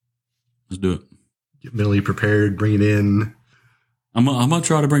do it. Get mentally prepared. Bring it in. I'm gonna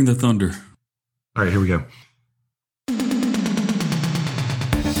try to bring the thunder. All right, here we go.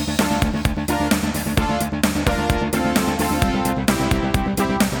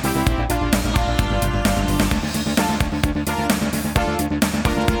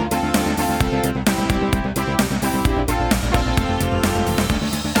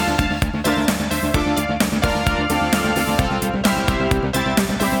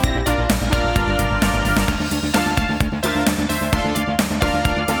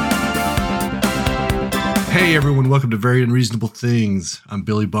 Hey everyone, welcome to Very Unreasonable Things. I'm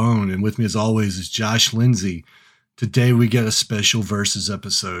Billy Bone, and with me as always is Josh Lindsay. Today we get a special versus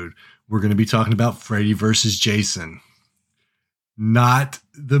episode. We're going to be talking about Freddy versus Jason. Not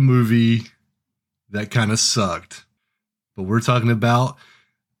the movie that kind of sucked, but we're talking about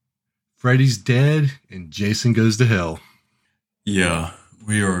Freddy's dead and Jason goes to hell. Yeah,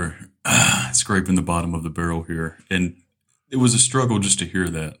 we are scraping the bottom of the barrel here, and it was a struggle just to hear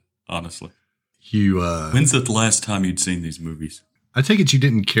that, honestly. When's the last time you'd seen these movies? I take it you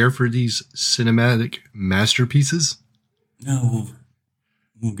didn't care for these cinematic masterpieces? No,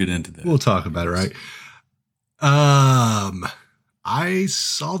 we'll get into that. We'll talk about it, right? I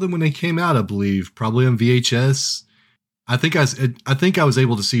saw them when they came out, I believe, probably on VHS. I think I was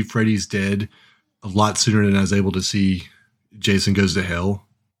able to see Freddy's Dead a lot sooner than I was able to see Jason Goes to Hell.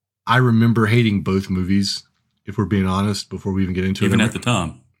 I remember hating both movies, if we're being honest, before we even get into it. Even at the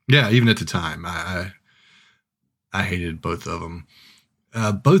time. Yeah, even at the time, I hated both of them.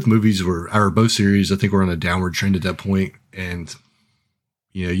 Both movies both series, I think, were on a downward trend at that point, and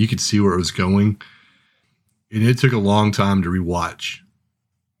you could see where it was going. And it took a long time to rewatch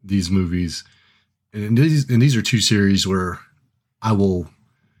these movies, and these are two series where I will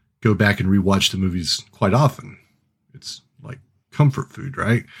go back and rewatch the movies quite often. It's like comfort food,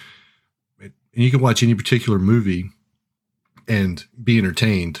 right? And you can watch any particular movie and be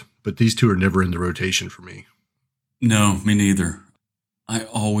entertained, but these two are never in the rotation for me. No, me neither. I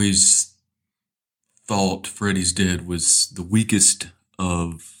always thought Freddy's Dead was the weakest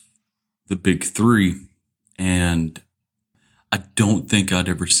of the big three, and I don't think I'd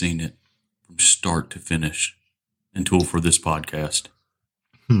ever seen it from start to finish until for this podcast,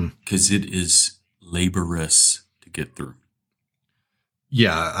 because it is laborious to get through.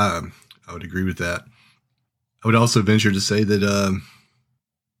 Yeah, I would agree with that. I would also venture to say that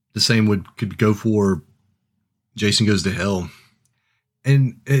the same could go for Jason Goes to Hell.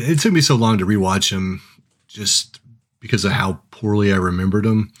 And it took me so long to rewatch him just because of how poorly I remembered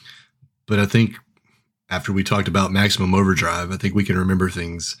him. But I think after we talked about Maximum Overdrive, I think we can remember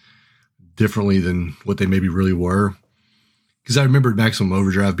things differently than what they maybe really were. Because I remembered Maximum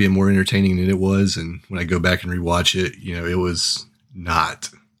Overdrive being more entertaining than it was. And when I go back and rewatch it, it was not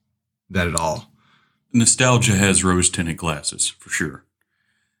that at all. Nostalgia has rose-tinted glasses, for sure.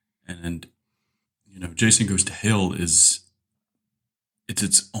 And, Jason Goes to Hell it's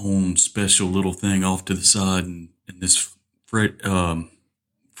its own special little thing off to the side in this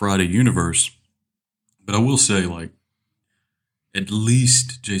Friday universe. But I will say, at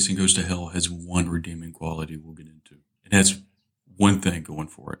least Jason Goes to Hell has one redeeming quality we'll get into. It has one thing going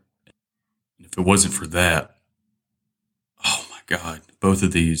for it. And if it wasn't for that, oh my God, both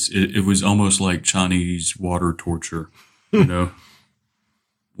of these, it was almost like Chinese water torture,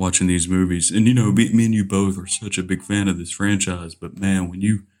 watching these movies. And, me and you both are such a big fan of this franchise, but man,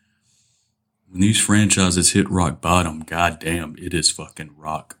 when these franchises hit rock bottom, goddamn, it is fucking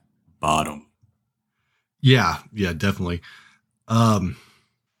rock bottom. Yeah, definitely. And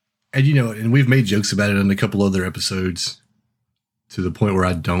and we've made jokes about it on a couple other episodes to the point where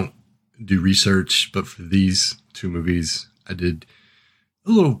I don't do research, but for these two movies, I did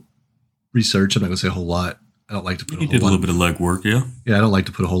a little research. I'm not going to say a whole lot. I don't like to put a little bit of legwork, yeah? Yeah, I don't like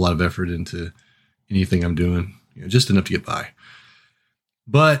to put a whole lot of effort into anything I'm doing, just enough to get by.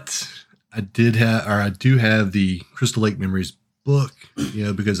 But I do have the Crystal Lake Memories book,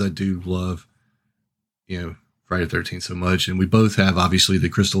 because I do love, Friday the 13th so much. And we both have, obviously, the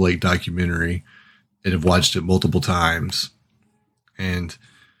Crystal Lake documentary and have watched it multiple times. And,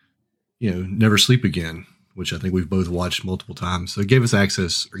 Never Sleep Again, which I think we've both watched multiple times. So it gave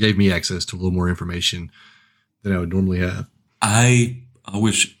me access to a little more information than I would normally have. I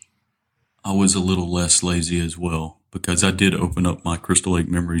wish I was a little less lazy as well, because I did open up my Crystal Lake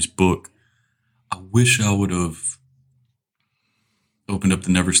Memories book. I wish I would have opened up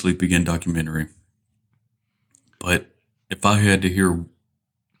the Never Sleep Again documentary. But if I had to hear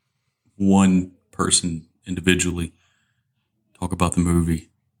one person individually talk about the movie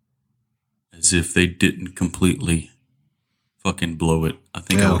as if they didn't completely fucking blow it, I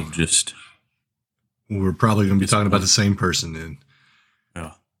think I would have just We're probably going to be talking about the same person then.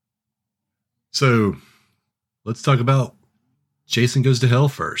 Yeah. So let's talk about Jason Goes to Hell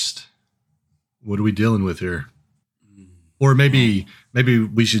first. What are we dealing with here? Or maybe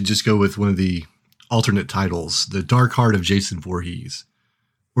we should just go with one of the alternate titles, The Dark Heart of Jason Voorhees,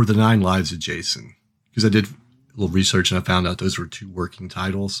 or The 9 Lives of Jason. Because I did a little research and I found out those were 2 working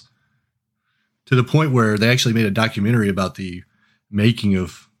titles. To the point where they actually made a documentary about the making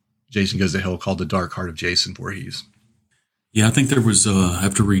of Jason Goes to Hell called The Dark Heart of Jason Voorhees. Yeah, I think there was,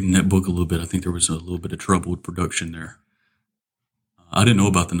 after reading that book a little bit, I think there was a little bit of trouble with production there. I didn't know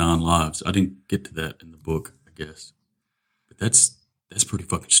about the 9 Lives. I didn't get to that in the book, I guess. But that's pretty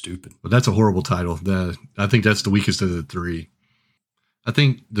fucking stupid. Well, that's a horrible title. I think that's the weakest of the 3. I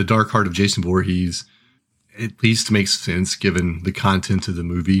think The Dark Heart of Jason Voorhees at least makes sense given the content of the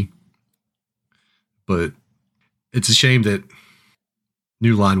movie. But it's a shame that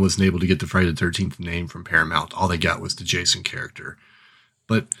New Line wasn't able to get the Friday the 13th name from Paramount. All they got was the Jason character.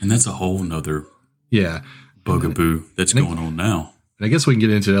 And that's a whole nother bugaboo that's going on now. And I guess we can get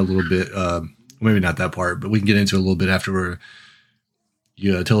into that a little bit. Maybe not that part, but we can get into it a little bit after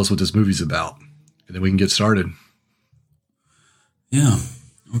you tell us what this movie's about. And then we can get started. Yeah.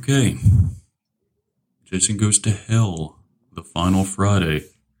 Okay. Jason Goes to Hell, the final Friday.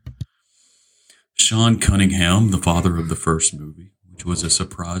 Sean Cunningham, the father of the first movie, which was a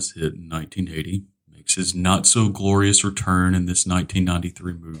surprise hit in 1980, makes his not-so-glorious return in this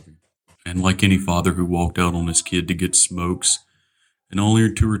 1993 movie. And like any father who walked out on his kid to get smokes, and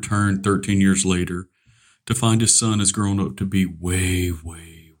only to return 13 years later to find his son has grown up to be way,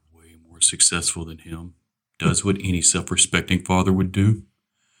 way, way more successful than him, does what any self-respecting father would do.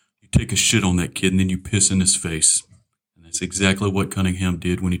 You take a shit on that kid and then you piss in his face. And that's exactly what Cunningham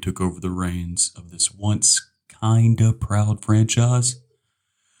did when he took over the reins of this once kinda proud franchise.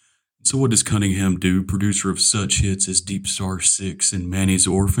 So what does Cunningham do, producer of such hits as Deep Star 6 and Manny's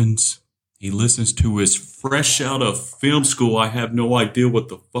Orphans? He listens to his fresh out of film school, I have no idea what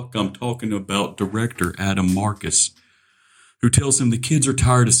the fuck I'm talking about, director Adam Marcus, who tells him the kids are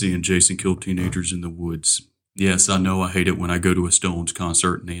tired of seeing Jason kill teenagers in the woods. Yes, I know I hate it when I go to a Stones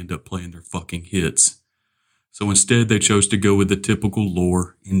concert and they end up playing their fucking hits. So instead they chose to go with the typical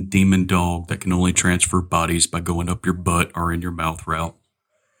lore in Demon Dog that can only transfer bodies by going up your butt or in your mouth route.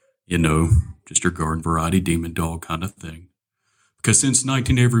 You know, just your garden variety Demon Dog kind of thing. Because since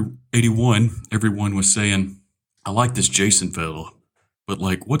 1981, everyone was saying, I like this Jason fella, but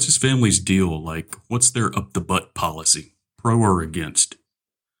like, what's his family's deal? Like, what's their up-the-butt policy? Pro or against?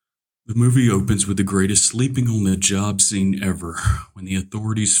 The movie opens with the greatest sleeping on the job scene ever, when the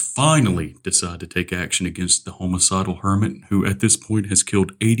authorities finally decide to take action against the homicidal hermit, who at this point has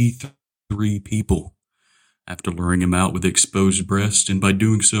killed 83 people, after luring him out with exposed breasts, and by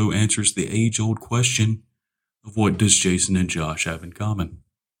doing so answers the age-old question, of what does Jason and Josh have in common?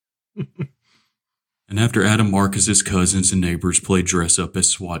 And after Adam Marcus's cousins and neighbors play dress-up as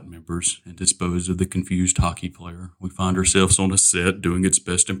SWAT members and dispose of the confused hockey player, we find ourselves on a set doing its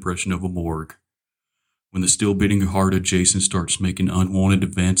best impression of a morgue. When the still-beating heart of Jason starts making unwanted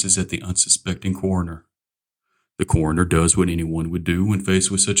advances at the unsuspecting coroner. The coroner does what anyone would do when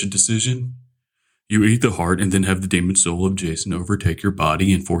faced with such a decision. You eat the heart and then have the demon soul of Jason overtake your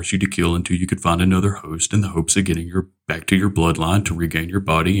body and force you to kill until you could find another host in the hopes of getting back to your bloodline to regain your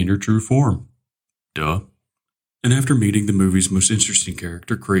body in your true form. Duh. And after meeting the movie's most interesting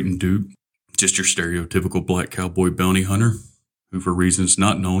character, Creighton Duke, just your stereotypical black cowboy bounty hunter, who for reasons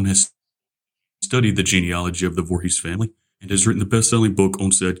not known has studied the genealogy of the Voorhees family and has written the best-selling book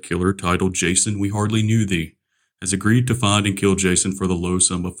on said killer titled Jason, We Hardly Knew Thee, has agreed to find and kill Jason for the low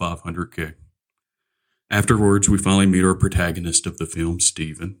sum of $500K. Afterwards, we finally meet our protagonist of the film,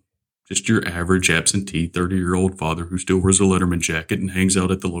 Steven. Just your average absentee 30-year-old father who still wears a Letterman jacket and hangs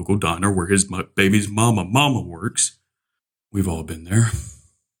out at the local diner where his baby's mama works. We've all been there.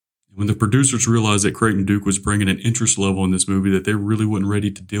 When the producers realized that Creighton Duke was bringing an interest level in this movie that they really weren't ready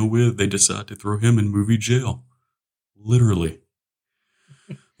to deal with, they decided to throw him in movie jail. Literally.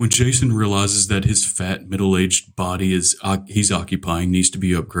 When Jason realizes that his fat, middle-aged body he's occupying needs to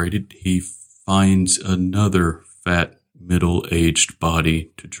be upgraded, he finds another fat, middle-aged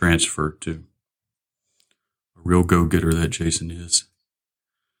body to transfer to. A real go-getter that Jason is.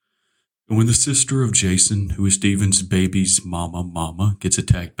 And when the sister of Jason, who is Steven's baby's mama, gets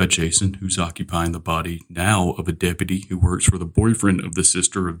attacked by Jason, who's occupying the body now of a deputy who works for the boyfriend of the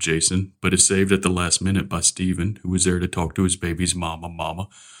sister of Jason, but is saved at the last minute by Steven, who was there to talk to his baby's mama,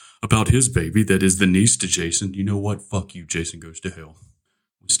 about his baby that is the niece to Jason, you know what? Fuck you, Jason Goes to Hell.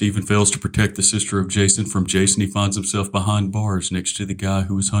 When Steven fails to protect the sister of Jason from Jason, he finds himself behind bars next to the guy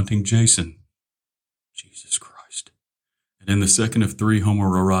who is hunting Jason. Jesus Christ. And in the second of 3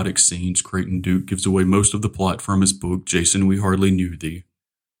 homoerotic scenes, Creighton Duke gives away most of the plot from his book, Jason, We Hardly Knew Thee,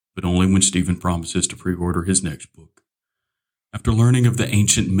 but only when Stephen promises to pre-order his next book. After learning of the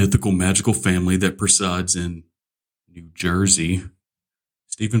ancient mythical magical family that presides in New Jersey,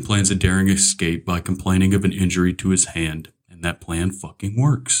 Stephen plans a daring escape by complaining of an injury to his hand, and that plan fucking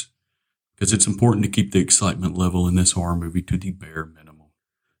works. Because it's important to keep the excitement level in this horror movie to the bare minimum.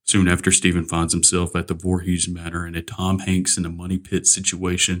 Soon after, Stephen finds himself at the Voorhees Manor in a Tom Hanks in a money pit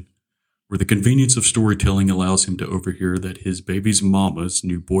situation, where the convenience of storytelling allows him to overhear that his baby's mama's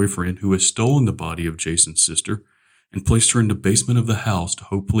new boyfriend, who has stolen the body of Jason's sister and placed her in the basement of the house to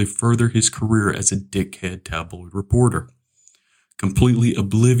hopefully further his career as a dickhead tabloid reporter, completely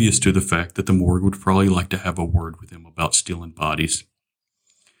oblivious to the fact that the morgue would probably like to have a word with him about stealing bodies.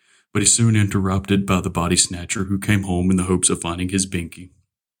 But he's soon interrupted by the body snatcher who came home in the hopes of finding his binky.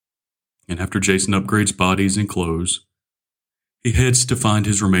 And after Jason upgrades bodies and clothes, he heads to find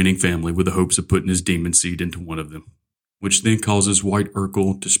his remaining family with the hopes of putting his demon seed into one of them, which then causes White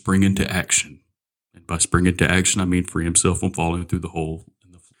Urkel to spring into action. And by spring into action, I mean free himself from falling through the hole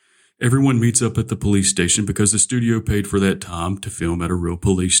in the floor. Everyone meets up at the police station because the studio paid for that time to film at a real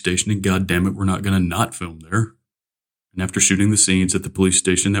police station, and goddammit, we're not going to not film there. And after shooting the scenes at the police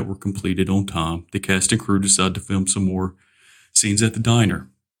station that were completed on time, the cast and crew decide to film some more scenes at the diner,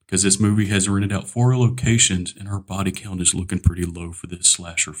 because this movie has rented out 4 locations and our body count is looking pretty low for this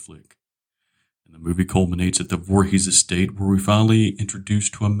slasher flick. And the movie culminates at the Voorhees estate, where we finally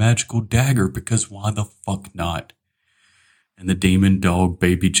introduced to a magical dagger, because why the fuck not? And the demon dog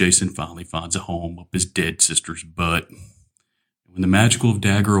baby Jason finally finds a home up his dead sister's butt. When the magical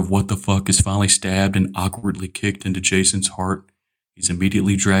dagger of what the fuck is finally stabbed and awkwardly kicked into Jason's heart, he's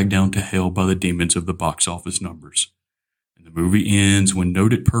immediately dragged down to hell by the demons of the box office numbers. And the movie ends when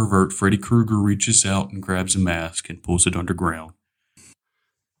noted pervert Freddy Krueger reaches out and grabs a mask and pulls it underground.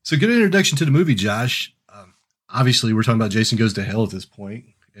 So good introduction to the movie, Josh. Obviously, we're talking about Jason Goes to Hell at this point,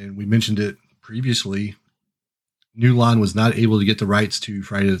 and we mentioned it previously. New Line was not able to get the rights to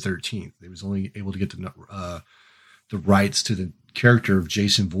Friday the 13th. They was only able to get the rights to the character of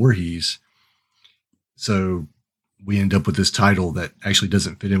Jason Voorhees. So we end up with this title that actually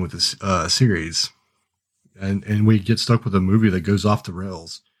doesn't fit in with this series. And we get stuck with a movie that goes off the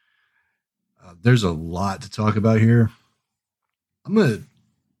rails. There's a lot to talk about here. I'm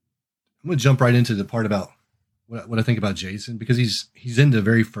gonna jump right into the part about what I think about Jason, because he's in the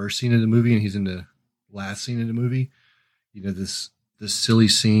very first scene of the movie and he's in the last scene of the movie. You know, this silly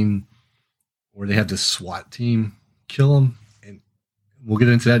scene where they have this SWAT team kill him, and we'll get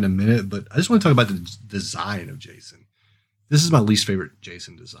into that in a minute. But I just want to talk about the design of Jason. This is my least favorite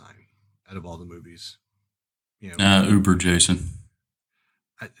Jason design out of all the movies. You know, Uber Jason.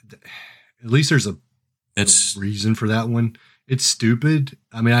 At least there's a reason for that one. It's stupid.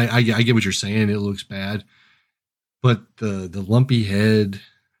 I mean, I get what you're saying. It looks bad, but the lumpy head,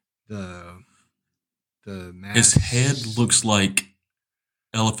 the mask. His head looks like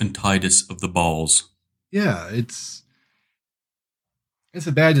elephantitis of the balls. Yeah, it's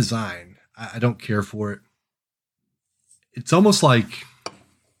a bad design. I don't care for it. It's almost like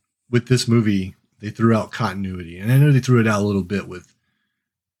with this movie, they threw out continuity. And I know they threw it out a little bit with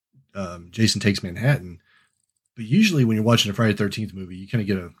Jason Takes Manhattan. But usually when you're watching a Friday the 13th movie, you kind of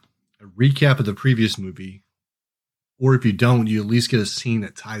get a recap of the previous movie. Or if you don't, you at least get a scene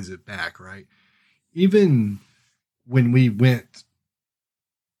that ties it back, right? Even when we went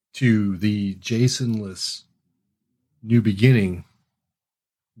to the Jason-less New Beginning,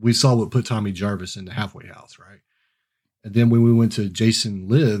 we saw what put Tommy Jarvis in the halfway house, right? And then when we went to Jason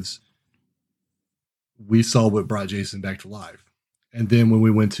Lives, we saw what brought Jason back to life. And then when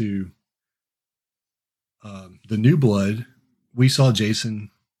we went to the New Blood, we saw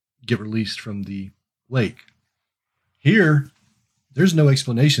Jason get released from the lake. Here, there's no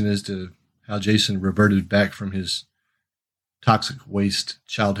explanation as to how Jason reverted back from his toxic waste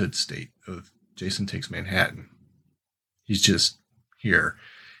childhood state of Jason Takes Manhattan. He's just here.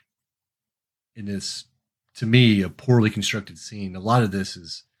 In this, to me, a poorly constructed scene. A lot of this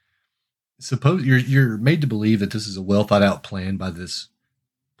is you're made to believe that this is a well thought out plan by this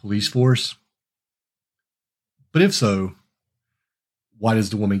police force. But if so, why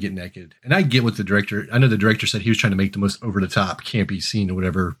does the woman get naked? And I get what I know the director said he was trying to make the most over the top campy scene or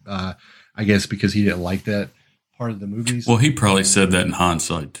whatever. I guess because he didn't like that part of the movies. Well, he probably said that in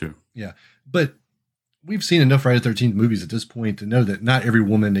hindsight too. Yeah. But we've seen enough Friday the 13th movies at this point to know that not every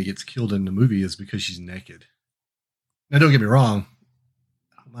woman that gets killed in the movie is because she's naked. Now, don't get me wrong.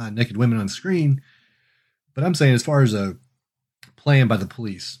 I don't mind naked women on screen. But I'm saying as far as a plan by the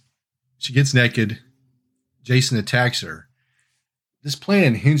police, she gets naked Jason attacks her. This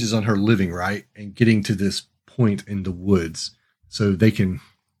plan hinges on her living, right? And getting to this point in the woods so they can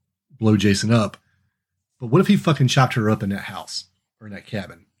blow Jason up. But what if he fucking chopped her up in that house or in that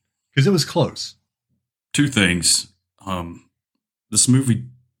cabin? Because it was close. Two things. This movie,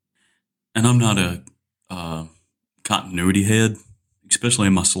 and I'm not a continuity head, especially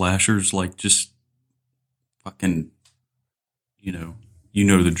in my slashers, like just fucking, you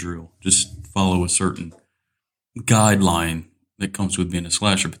know the drill. Just follow a certain guideline that comes with being a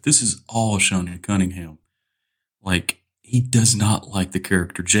slasher. But this is all shown in Cunningham. Like, he does not like the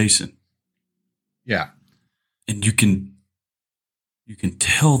character Jason. Yeah. And you can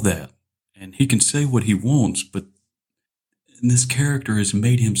tell that. And he can say what he wants, but this character has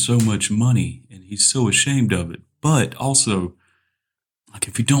made him so much money, and he's so ashamed of it. But also, like,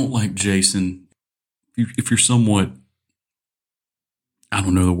 if you don't like Jason, if you're somewhat, I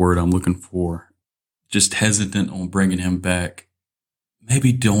don't know the word I'm looking for, just hesitant on bringing him back,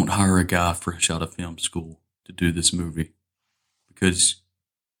 maybe don't hire a guy fresh out of film school to do this movie, because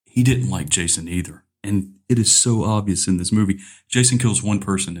he didn't like Jason either. And it is so obvious in this movie. Jason kills one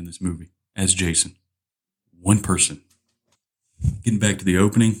person in this movie as Jason. One person. Getting back to the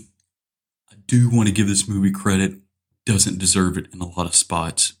opening, I do want to give this movie credit. Doesn't deserve it in a lot of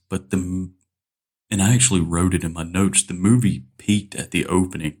spots, but and I actually wrote it in my notes, the movie peaked at the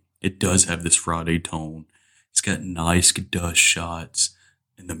opening. It does have this Friday tone. It's got nice dust shots,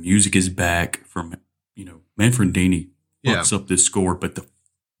 and the music is back from, Manfredini fucks up this score,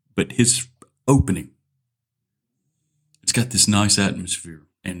 but his opening, it's got this nice atmosphere.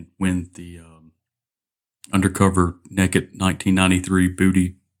 And when the undercover naked 1993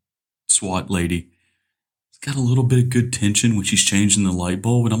 booty SWAT lady, it's got a little bit of good tension when she's changing the light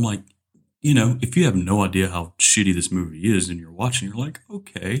bulb, and I'm like, if you have no idea how shitty this movie is and you're watching, you're like,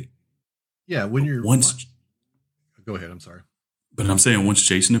 okay. Yeah, when you're go ahead, I'm sorry. But I'm saying once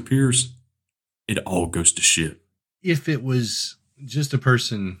Jason appears, it all goes to shit. If it was just a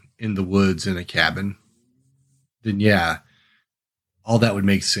person in the woods in a cabin, then yeah, all that would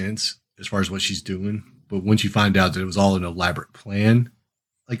make sense as far as what she's doing. But once you find out that it was all an elaborate plan,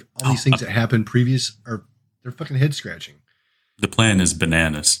 like all these things that happened previous they're fucking head scratching. The plan is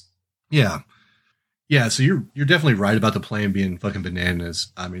bananas. Yeah. Yeah. So you're definitely right about the plan being fucking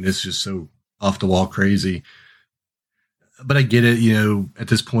bananas. I mean, it's just so off the wall crazy, but I get it. At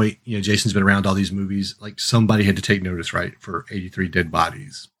this point, Jason's been around all these movies. Like, somebody had to take notice, right? For 83 dead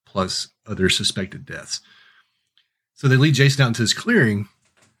bodies plus other suspected deaths. So they lead Jason out into this clearing.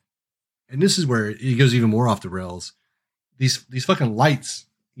 And this is where he goes even more off the rails. These fucking lights,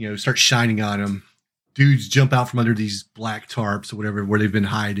 start shining on him. Dudes jump out from under these black tarps or whatever, where they've been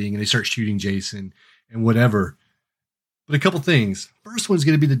hiding, and they start shooting Jason and whatever. But a couple things. First one's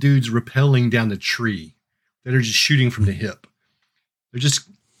going to be the dudes rappelling down the tree that are just shooting from the hip. They're just,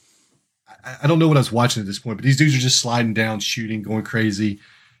 I don't know what I was watching at this point, but these dudes are just sliding down, shooting, going crazy.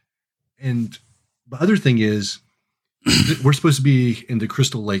 And the other thing is, we're supposed to be in the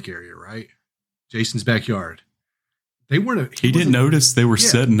Crystal Lake area, right? Jason's backyard. They weren't. He didn't notice they were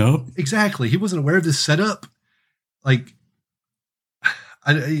setting up. Exactly. He wasn't aware of this setup. Like,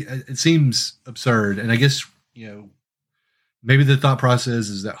 it seems absurd. And I guess, maybe the thought process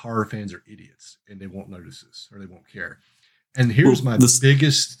is that horror fans are idiots and they won't notice this or they won't care. And here's my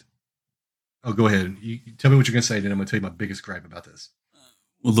biggest. Oh, go ahead. You tell me what you're going to say, then I'm going to tell you my biggest gripe about this.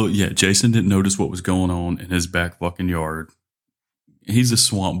 Well, look, yeah, Jason didn't notice what was going on in his back fucking yard. He's a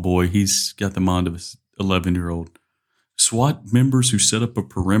swamp boy. He's got the mind of an 11-year-old. SWAT members who set up a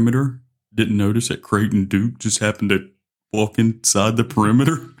perimeter didn't notice that Creighton Duke just happened to walk inside the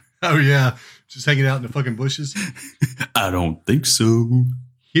perimeter. Oh, yeah. Just hanging out in the fucking bushes. I don't think so.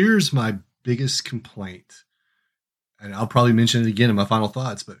 Here's my biggest complaint. And I'll probably mention it again in my final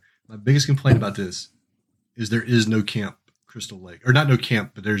thoughts, but my biggest complaint about this is there is no Camp Crystal Lake. Or not no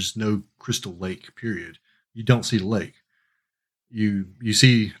camp, but there's no Crystal Lake, period. You don't see the lake. You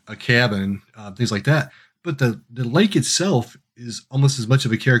see a cabin, things like that. But the lake itself is almost as much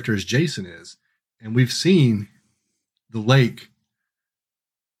of a character as Jason is. And we've seen the lake.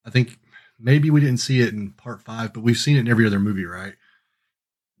 I think maybe we didn't see it in part 5, but we've seen it in every other movie, right?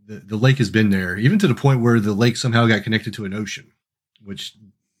 The lake has been there, even to the point where the lake somehow got connected to an ocean, which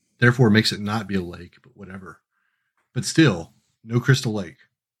therefore makes it not be a lake, but whatever. But still, no Crystal Lake.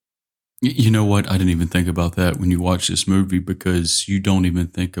 You know what? I didn't even think about that when you watch this movie, because you don't even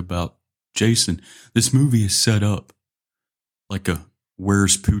think about Jason. This movie is set up like a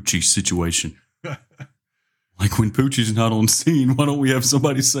Where's Poochie situation. Like, when Poochie's not on scene, why don't we have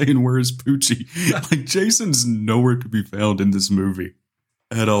somebody saying, where's Poochie? Like, Jason's nowhere to be found in this movie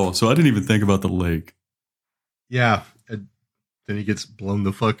at all. So I didn't even think about the lake. Yeah. And then he gets blown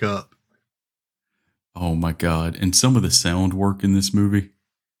the fuck up. Oh my God. And some of the sound work in this movie,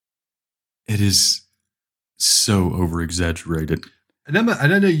 it is so over exaggerated. And I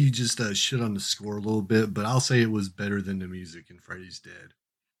know you just shit on the score a little bit, but I'll say it was better than the music in Freddy's Dead.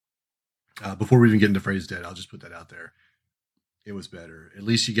 Before we even get into Freddy's Dead, I'll just put that out there. It was better. At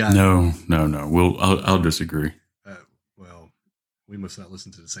least you got No. I'll disagree. Well, we must not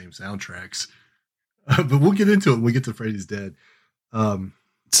listen to the same soundtracks, but we'll get into it when we get to Freddy's Dead.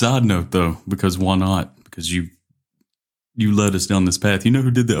 Side note though, because why not? Because you led us down this path. You know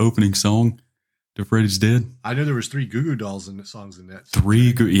who did the opening song to Freddy's Dead? I know there was 3 Goo Goo Dolls in the songs in that.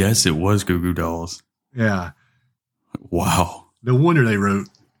 Yes, it was Goo Goo Dolls. Yeah. Wow. No wonder they wrote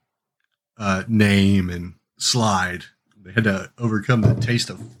Name and Slide. They had to overcome the taste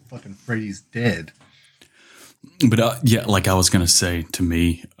of fucking Freddy's Dead. But yeah, like I was going to say, to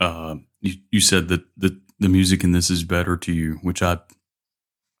me, you said that the music in this is better to you, which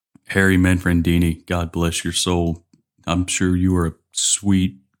Harry Manfredini, God bless your soul. I'm sure you are a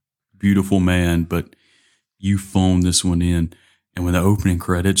sweet, beautiful man, but you phoned this one in. And when the opening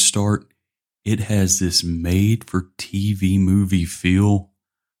credits start, it has this made for TV movie feel.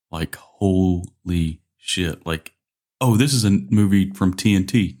 Like, holy shit. Like, oh, this is a movie from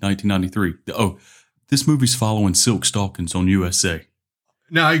TNT, 1993. Oh, this movie's following Silk Stockings on USA.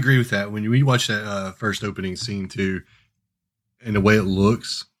 No, I agree with that. When you watch that first opening scene too, and the way it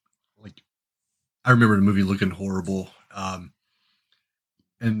looks, like I remember the movie looking horrible,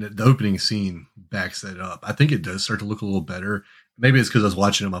 and the opening scene backs that up. I think it does start to look a little better. Maybe it's because I was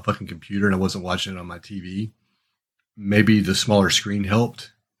watching it on my fucking computer and I wasn't watching it on my TV. Maybe the smaller screen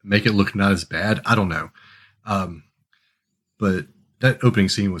helped make it look not as bad. I don't know. But that opening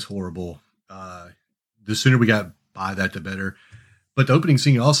scene was horrible. The sooner we got by that, the better. But the opening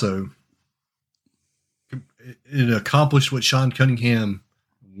scene also, it accomplished what Sean Cunningham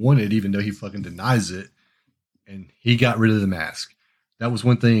wanted, even though he fucking denies it. And he got rid of the mask. That was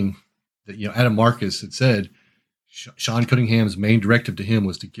one thing that, Adam Marcus had said. Sean Cunningham's main directive to him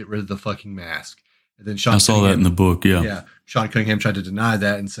was to get rid of the fucking mask. And then I saw that in the book, yeah. Yeah. Sean Cunningham tried to deny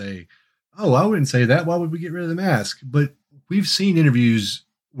that and say, oh, I wouldn't say that. Why would we get rid of the mask? But we've seen interviews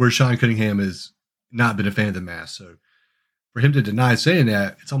where Sean Cunningham has not been a fan of the mask. So for him to deny saying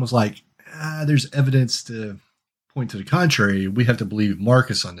that, it's almost like there's evidence to point to the contrary. We have to believe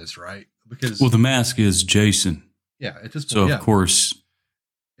Marcus on this, right? Because the mask is Jason. Yeah, at this point, so of course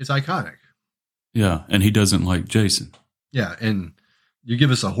it's iconic. Yeah, and he doesn't like Jason. Yeah, and you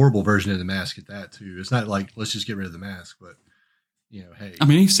give us a horrible version of the mask at that too. It's not like let's just get rid of the mask, but hey. I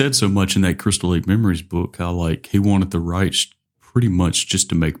mean, he said so much in that Crystal Lake Memories book how like he wanted the rights pretty much just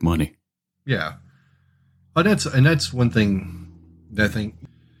to make money. Yeah. But that's one thing that I think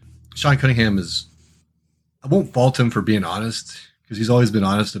Sean Cunningham is. I won't fault him for being honest because he's always been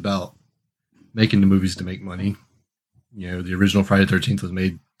honest about making the movies to make money. The original Friday the 13th was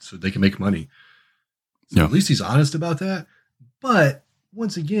made so they can make money. So yeah. At least he's honest about that. But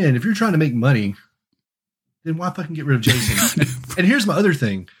once again, if you're trying to make money, then why fucking get rid of Jason? And here's my other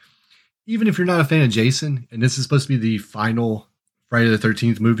thing. Even if you're not a fan of Jason, and this is supposed to be the final Friday the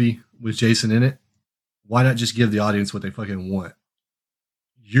 13th movie with Jason in it, why not just give the audience what they fucking want?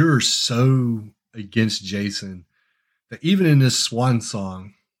 You're so against Jason that even in this swan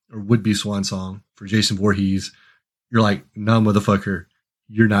song, or would-be swan song for Jason Voorhees, you're like, no, motherfucker,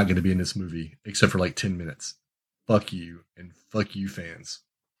 you're not going to be in this movie except for like 10 minutes. Fuck you, and fuck you fans.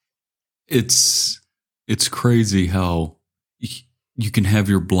 It's crazy how you can have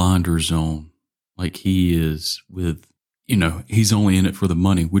your blinders on like he is with, he's only in it for the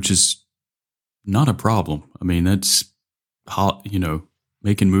money, which is not a problem. I mean, that's how,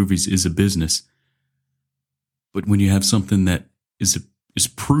 making movies is a business. But when you have something that is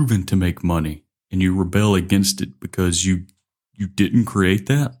proven to make money and you rebel against it because you didn't create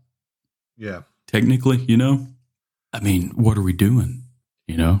that. Yeah. Technically, I mean, what are we doing?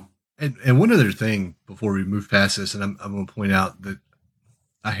 And one other thing before we move past this, and I'm going to point out that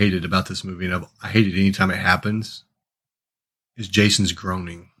I hated about this movie, and I hate it anytime it happens, is Jason's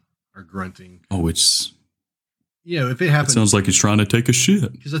groaning or grunting. Oh, it's... if it happens... It sounds like he's trying to take a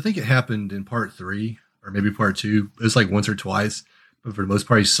shit. Because I think it happened in part 3, or maybe part 2. It was like once or twice, but for the most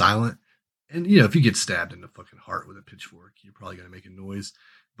part, he's silent. And, if you get stabbed in the fucking heart with a pitchfork, you're probably going to make a noise.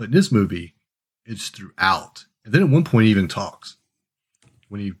 But in this movie, it's throughout. And then at one point, he even talks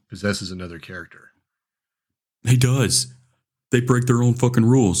when he possesses another character. He does. They break their own fucking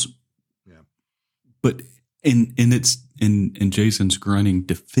rules. Yeah. But in Jason's grunting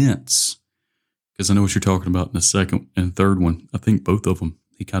defense, because I know what you're talking about in the second and third one, I think both of them,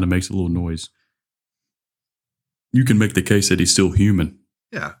 he kind of makes a little noise. You can make the case that he's still human.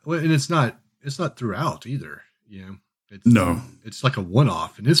 Yeah, well, and it's not throughout either. No. It's like a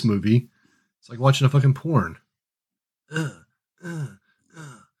one-off in this movie. It's like watching a fucking porn.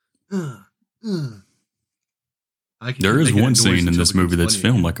 There is one scene in this movie that's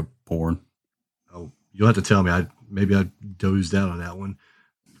filmed like a porn. Oh, you'll have to tell me. Maybe I dozed out on that one.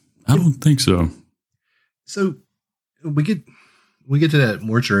 I don't think so. So we get to that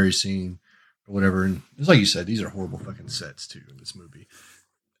mortuary scene or whatever, and it's like you said, these are horrible fucking sets too in this movie.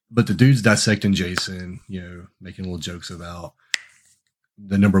 But the dude's dissecting Jason, making little jokes about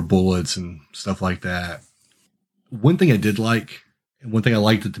the number of bullets and stuff like that. One thing I did like, and one thing I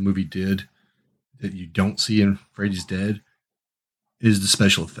liked that the movie did that you don't see in Freddy's Dead is the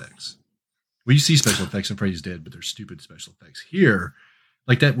special effects. Well, you see special effects in Freddy's Dead, but they're stupid special effects. Here,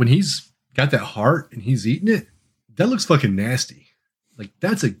 like that, when he's got that heart and he's eating it, that looks fucking nasty. Like,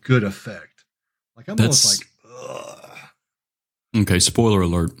 that's a good effect. Like, I'm almost like, ugh. Okay, spoiler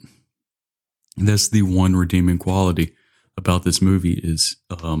alert. That's the one redeeming quality about this movie is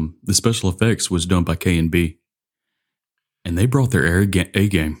the special effects was done by K&B. And they brought their A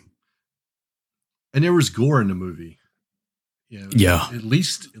game. And there was gore in the movie. Yeah. At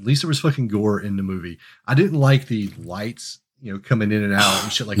least there was fucking gore in the movie. I didn't like the lights, coming in and out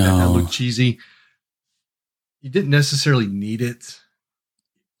and shit like that. That looked cheesy. You didn't necessarily need it.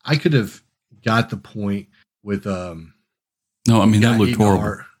 I could have got the point with no, I mean that looked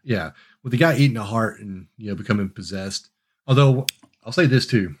horrible. Yeah, with the guy eating a heart and becoming possessed. Although I'll say this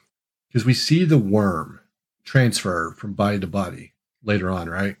too, because we see the worm transfer from body to body later on,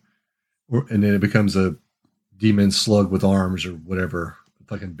 right? And then it becomes a demon slug with arms or whatever,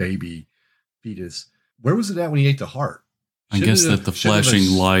 fucking baby fetus. Where was it at when he ate the heart? I guess that the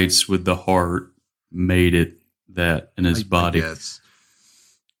flashing lights with the heart made it that in his body.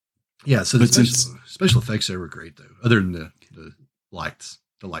 Yeah, so the special effects there were great though. Other than the lights,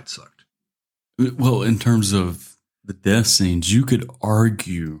 the lights sucked. Well, in terms of the death scenes, you could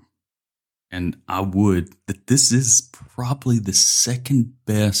argue, and I would, that this is probably the second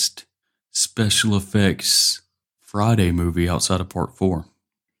best special effects Friday movie outside of Part 4.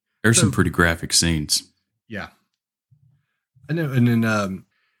 There's some pretty graphic scenes. Yeah. I know, and then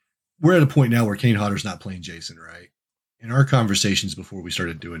we're at a point now where Kane Hodder's not playing Jason, right? In our conversations before we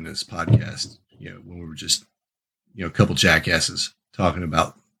started doing this podcast, when we were just, a couple jackasses talking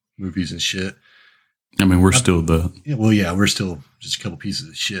about movies and shit. I mean, we're still we're still just a couple pieces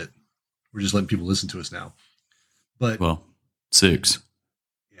of shit. We're just letting people listen to us now. But 6.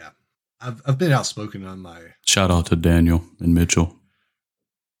 Yeah. I've been outspoken on my... Shout out to Daniel and Mitchell.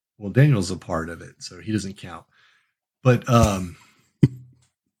 Well, Daniel's a part of it, so he doesn't count. But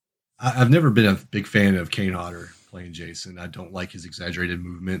I've never been a big fan of Kane Hodder playing Jason. I don't like his exaggerated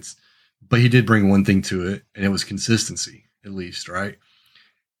movements, but he did bring one thing to it, and it was consistency, at least, right?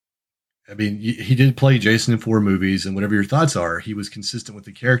 I mean, he did play Jason in 4 movies, and whatever your thoughts are, he was consistent with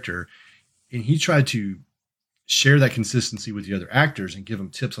the character, and he tried to share that consistency with the other actors and give them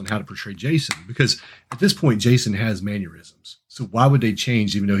tips on how to portray Jason, because at this point, Jason has mannerisms. So why would they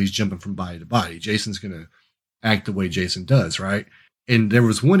change even though he's jumping from body to body? Jason's going to act the way Jason does, right? And there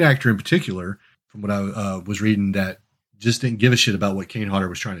was one actor in particular, from what I was reading, that just didn't give a shit about what Kane Hodder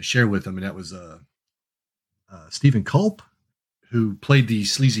was trying to share with him, and that was Stephen Culp, who played the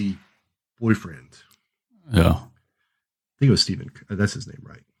sleazy boyfriend. Yeah. I think it was Stephen. That's his name,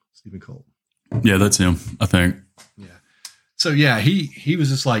 right? Stephen Culp. Yeah, that's him, I think. Yeah. So, yeah, he was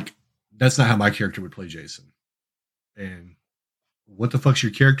just like, that's not how my character would play Jason. And what the fuck's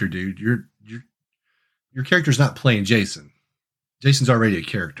your character, dude? Your character's not playing Jason. Jason's already a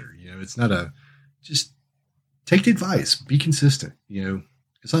character. It's not just take the advice. Be consistent.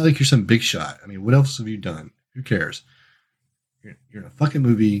 It's not like you're some big shot. I mean, what else have you done? Who cares? You're in a fucking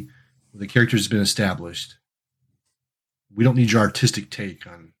movie where the character's been established. We don't need your artistic take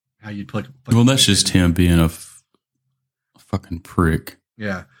on how you'd play. Well, that's just him being a fucking prick.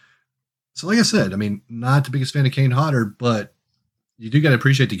 Yeah. So, like I said, I mean, not the biggest fan of Kane Hodder, but you do got to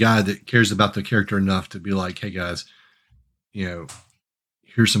appreciate the guy that cares about the character enough to be like, hey guys,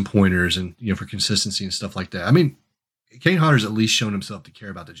 here's some pointers and, for consistency and stuff like that. I mean, Kane Hodder's at least shown himself to care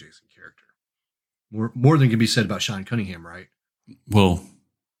about the Jason character. More than can be said about Sean Cunningham, right? Well,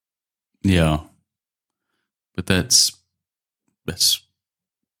 yeah, but that's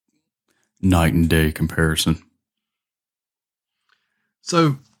night and day comparison.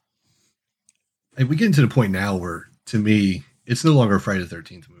 So, and we get into the point now where, to me, it's no longer a Friday the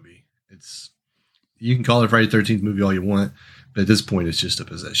 13th movie. You can call it a Friday the 13th movie all you want, but at this point, it's just a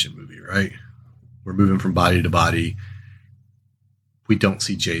possession movie, right? We're moving from body to body. We don't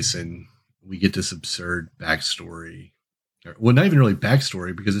see Jason. We get this absurd backstory. Well, not even really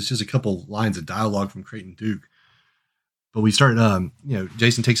backstory because it's just a couple lines of dialogue from Creighton Duke. But we start,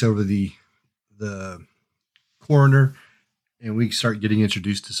 Jason takes over the coroner, and we start getting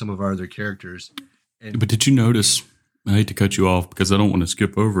introduced to some of our other characters. But did you notice? I hate to cut you off because I don't want to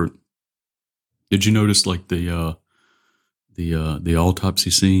skip over it. Did you notice like the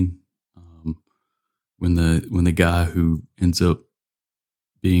autopsy scene when the guy who ends up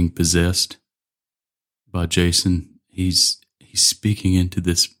being possessed by Jason, he's speaking into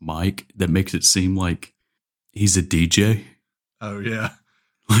this mic that makes it seem like he's a DJ. Oh yeah,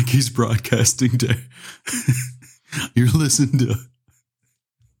 like he's broadcasting to. You're listening to,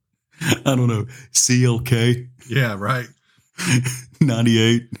 I don't know, CLK. Yeah, right.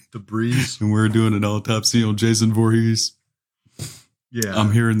 98. The Breeze. And we're doing an autopsy on Jason Voorhees. Yeah.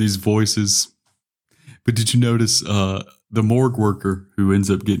 I'm hearing these voices. But did you notice the morgue worker who ends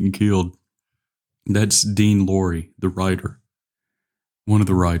up getting killed? That's Dean Lorey, the writer. One of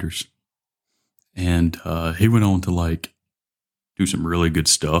the writers. And he went on to like do some really good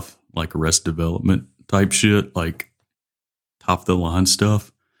stuff, like Arrested Development type shit, like top of the line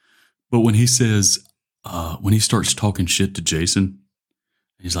stuff. But when he says, when he starts talking shit to Jason,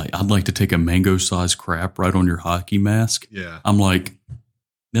 he's like, I'd like to take a mango-sized crap right on your hockey mask. Yeah. I'm like,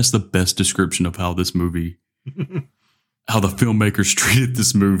 that's the best description of how this movie, how the filmmakers treated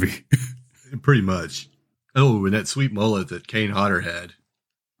this movie. Pretty much. Oh, and that sweet mullet that Kane Hodder had.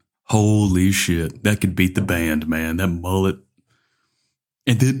 Holy shit. That could beat the band, man. That mullet.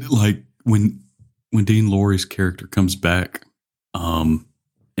 And then, like, when Dean Lorey's character comes back,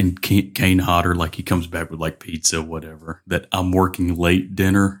 and Kane Hodder, like, he comes back with, like, pizza, whatever, that I'm working late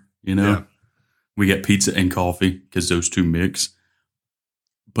dinner, you know? Yeah. We got pizza and coffee because those two mix.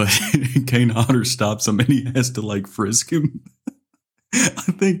 But Kane Hodder stops him and he has to, like, frisk him.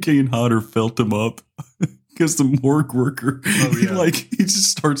 I think Kane Hodder felt him up because the morgue worker, he just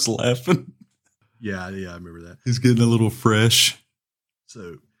starts laughing. Yeah, I remember that. He's getting a little fresh.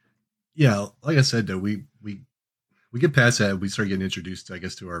 So, yeah, like I said, though, we get past that. We start getting introduced, I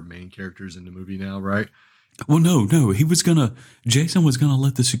guess, to our main characters in the movie now, right? Well, no. Jason was going to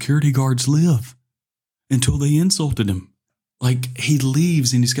let the security guards live until they insulted him. Like, he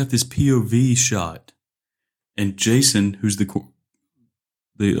leaves and he's got this POV shot. And Jason, who's the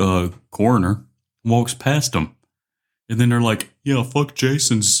coroner, walks past him. And then they're like, yeah, fuck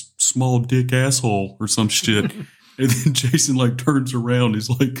Jason's small dick asshole or some shit. And then Jason, like, turns around. He's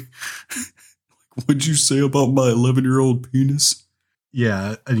like, what'd you say about my 11-year-old penis?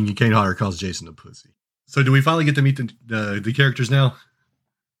 Yeah, I think Kane Hodder calls Jason a pussy. So do we finally get to meet the characters now?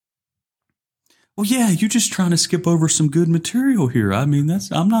 Well, yeah, you're just trying to skip over some good material here. I mean,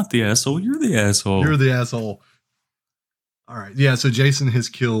 I'm not the asshole. You're the asshole. You're the asshole. All right. Yeah, so Jason has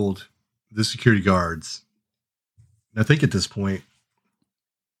killed the security guards. I think at this point,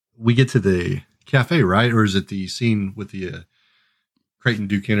 we get to the cafe, right? Or is it the scene with the Creighton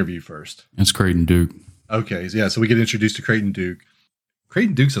Duke interview first? It's Creighton Duke. Okay. Yeah, so we get introduced to Creighton Duke.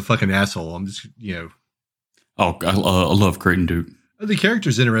 Creighton Duke's a fucking asshole. I'm just, Oh, I love Creighton Duke. The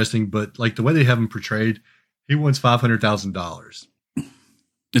character's interesting, but like the way they have him portrayed, he wants $500,000.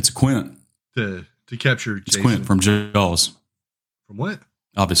 It's Quint. To capture Jason. It's Quint from Jaws. From what?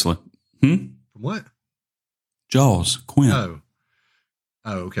 Obviously. From what? Jaws. Quint. Oh,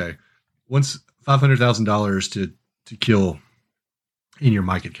 okay. Wants $500,000 to kill. And your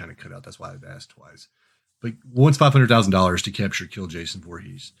mic had kind of cut out. That's why I've asked twice. But wants $500,000 to capture, kill Jason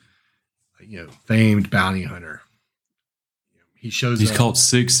Voorhees. Famed bounty hunter. He's caught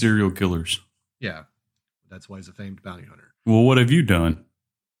 6 serial killers. Yeah. That's why he's a famed bounty hunter. Well, what have you done?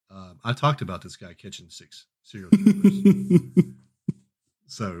 I talked about this guy catching 6 serial killers.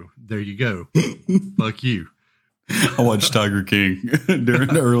 So there you go. Fuck you. I watched Tiger King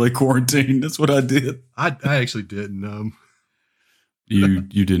during the early quarantine. That's what I did. I actually didn't.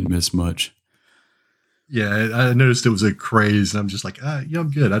 You didn't miss much. Yeah, I noticed it was a craze, and I'm just like, yeah,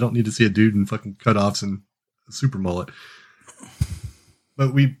 I'm good. I don't need to see a dude in fucking cutoffs and a super mullet.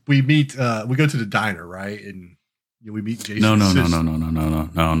 But we meet. We go to the diner, right? And we meet Jason.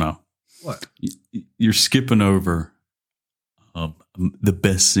 No. What? You're skipping over the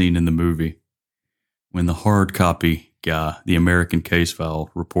best scene in the movie when the hard copy guy, the American case file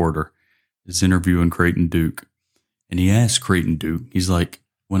reporter, is interviewing Creighton Duke, and he asks Creighton Duke, he's like,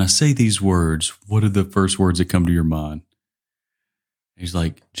 when I say these words, what are the first words that come to your mind? He's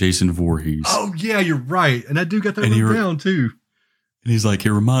like, Jason Voorhees. Oh, yeah, you're right. And that dude got that wrote down, too. And he's like,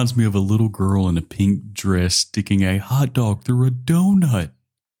 it reminds me of a little girl in a pink dress sticking a hot dog through a donut.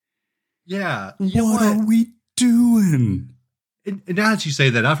 Yeah. What are we doing? And now that you say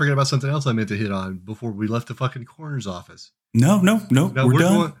that, I forgot about something else I meant to hit on before we left the fucking coroner's office. No, we're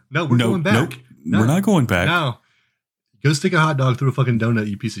done. We're going back. No, we're not going back. No. Go stick a hot dog through a fucking donut,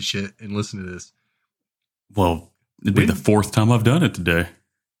 you piece of shit, and listen to this. Well, it'd be the fourth time I've done it today.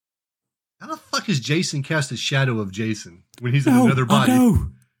 How the fuck is Jason cast a shadow of Jason when he's in another body?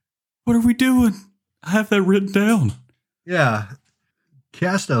 No. What are we doing? I have that written down. Yeah.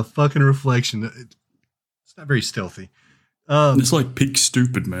 Cast a fucking reflection. It's not very stealthy. It's like peak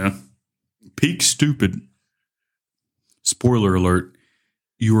stupid, man. Peak stupid. Spoiler alert.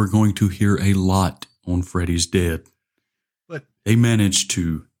 You are going to hear a lot on Freddy's Dead. But they managed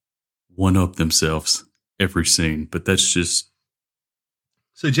to one-up themselves every scene, but that's just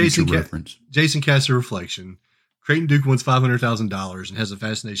so Jason reference. Jason cast a reflection. Creighton Duke wants $500,000 and has a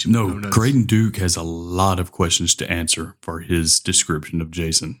fascination with donuts. Creighton Duke has a lot of questions to answer for his description of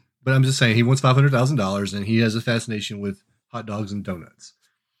Jason. But I'm just saying, he wants $500,000 and he has a fascination with hot dogs and donuts.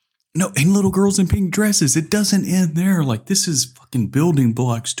 No, and little girls in pink dresses. It doesn't end there. Like, this is fucking building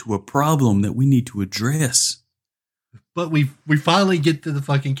blocks to a problem that we need to address. But we finally get to the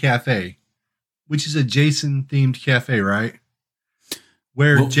fucking cafe, which is a Jason-themed cafe, right?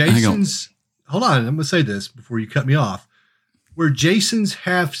 Where Jason's... Hold on, I'm going to say this before you cut me off. Where Jason's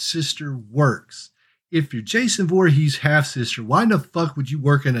half-sister works. If you're Jason Voorhees' half-sister, why in the fuck would you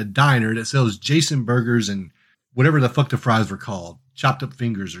work in a diner that sells Jason burgers and whatever the fuck the fries were called? Chopped up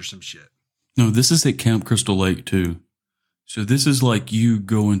fingers or some shit. No, this is at Camp Crystal Lake, too. So this is like you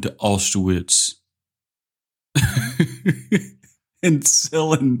going to Auschwitz and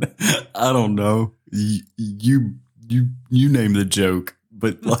selling, I don't know, you name the joke,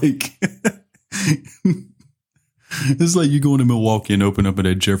 but like... It's like you going to Milwaukee and open up at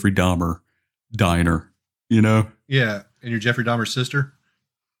a Jeffrey Dahmer diner, you know? Yeah. And you're Jeffrey Dahmer's sister?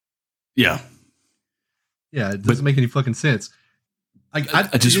 Yeah. Yeah, it doesn't make any fucking sense. I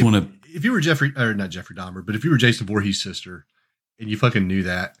just want to... If you were not Jeffrey Dahmer, but if you were Jason Voorhees' sister and you fucking knew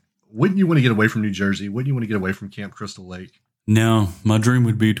that, wouldn't you want to get away from New Jersey? Wouldn't you want to get away from Camp Crystal Lake? No, my dream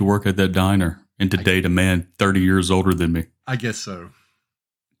would be to work at that diner and to date a man 30 years older than me. I guess so.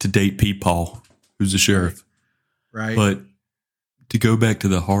 To date Peepaw, who's the sheriff. Right. But to go back to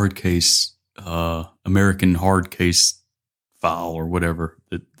the hard case, American hard case file or whatever,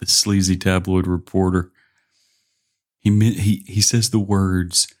 the sleazy tabloid reporter, he says the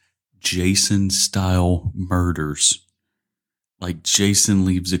words Jason-style murders. Like Jason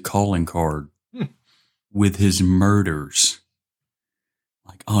leaves a calling card with his murders.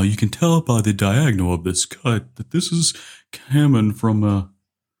 Like, oh, you can tell by the diagonal of this cut that this is coming from a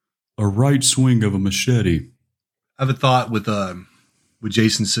right swing of a machete. I have a thought with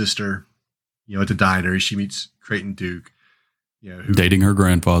Jason's sister, at the diner. She meets Creighton Duke, who dating her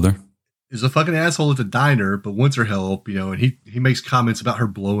grandfather. Is a fucking asshole at the diner, but wants her help, and he makes comments about her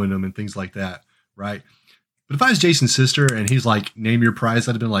blowing him and things like that, right? But if I was Jason's sister and he's like, name your price,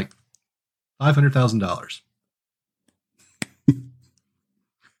 I'd have been like, $500,000.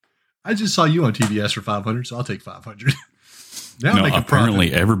 I just saw you on TBS for 500, so I'll take 500. Now no,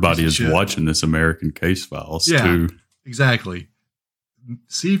 apparently everybody is watching this American Case Files too. Exactly.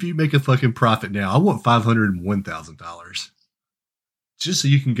 See if you make a fucking profit now. I want $501,000. Just so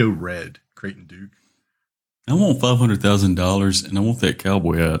you can go red, Creighton Duke. I want $500,000 and I want that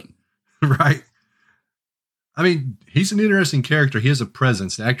cowboy hat. Right. I mean, he's an interesting character. He has a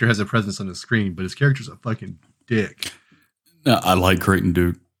presence. The actor has a presence on the screen, but his character's a fucking dick. No, I like Creighton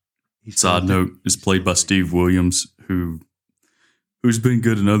Duke. Side note, is played by Steve Williams, who's been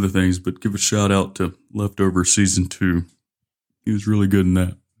good in other things, but give a shout out to Leftovers Season 2. He was really good in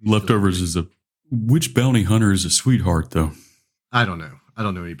that. Leftovers is which bounty hunter is a sweetheart, though? I don't know. I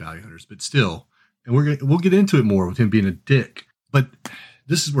don't know any bounty hunters, but still. And we'll get into it more with him being a dick. But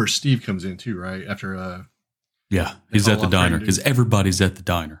this is where Steve comes in too, right? After yeah, he's at the diner because everybody's at the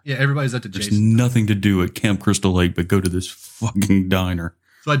diner. Yeah, everybody's at the There's Jason. nothing to do at Camp Crystal Lake but go to this fucking diner.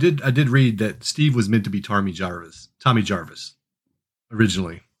 So I did read that Steve was meant to be Tommy Jarvis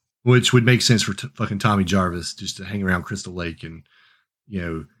originally, which would make sense for fucking Tommy Jarvis just to hang around Crystal Lake and,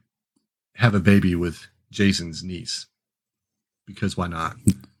 have a baby with Jason's niece. Because why not?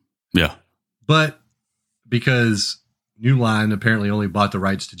 Yeah. But because New Line apparently only bought the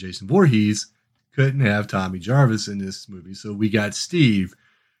rights to Jason Voorhees, couldn't have Tommy Jarvis in this movie. So we got Steve,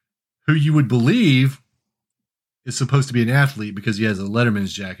 who you would believe is supposed to be an athlete because he has a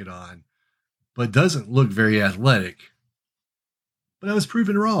Letterman's jacket on, but doesn't look very athletic. But I was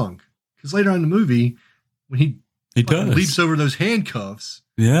proven wrong because later on in the movie, when he leaps over those handcuffs,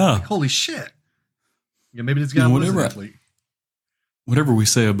 like, holy shit! Maybe this guy was an athlete. Whatever we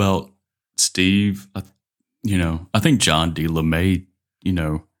say about Steve, I think John D. LeMay,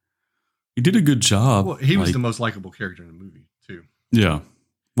 he did a good job. Well, he was the most likable character in the movie, too. Yeah.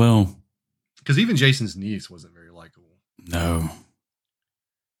 Well, because even Jason's niece wasn't very likable. No.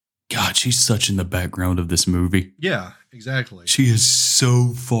 God, she's such in the background of this movie. Yeah, exactly. She is so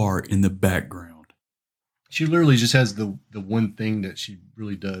far in the background. She literally just has the one thing that she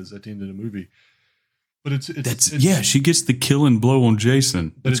really does at the end of the movie. But it's she gets the killing blow on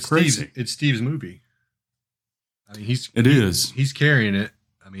Jason. But it's crazy. It's Steve's movie. I mean, he's carrying it.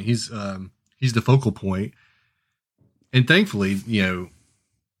 I mean, he's the focal point. And thankfully,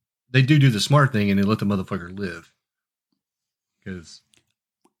 they do the smart thing and they let the motherfucker live.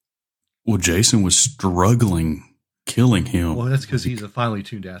 Well, Jason was struggling killing him. Well, that's because he's a finely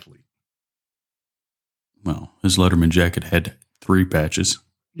tuned athlete. Well, his Letterman jacket had 3 patches.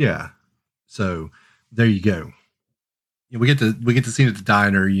 Yeah. So there you go. We get the scene at the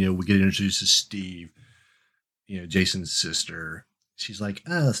diner. We get introduced to Steve, Jason's sister. She's like,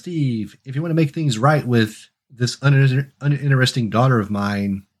 "Oh, Steve, if you want to make things right with this uninteresting daughter of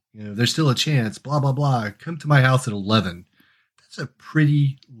mine, there's still a chance. Blah blah blah. Come to my house at 11." That's a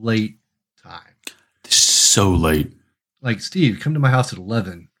pretty late time. So late. Like, Steve, come to my house at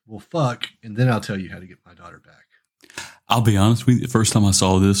 11. Well, fuck, and then I'll tell you how to get my daughter back. I'll be honest with you. The first time I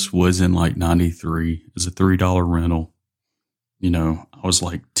saw this was in like 93. It was a $3 rental. I was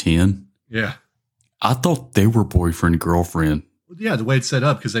like 10. Yeah. I thought they were boyfriend, girlfriend. Well, yeah, the way it's set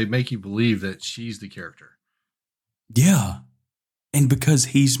up, because they make you believe that she's the character. Yeah. And because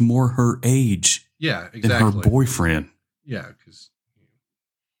he's more her age. Yeah, exactly. Than her boyfriend. Yeah, because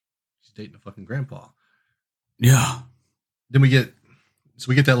she's dating a fucking grandpa. Yeah. Then we get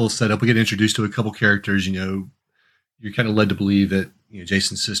that little setup. We get introduced to a couple characters. You're kind of led to believe that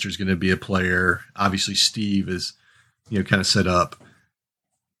Jason's sister is going to be a player. Obviously, Steve is kind of set up,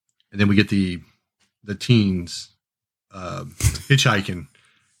 and then we get the teens hitchhiking.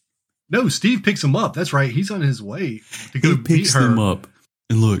 No, Steve picks him up. That's right. He's on his way to go beat her. Them up,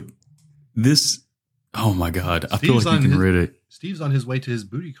 and look, this. Oh my God! I feel like you can read it. Steve's on his way to his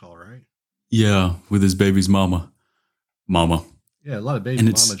booty call, right? Yeah, with his baby's mama. Yeah, a lot of baby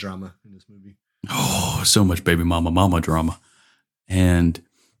mama drama in this movie. Oh, so much baby mama drama. And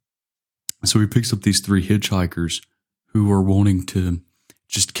so he picks up these 3 hitchhikers who are wanting to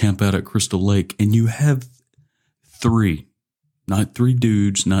just camp out at Crystal Lake. And you have 3, not 3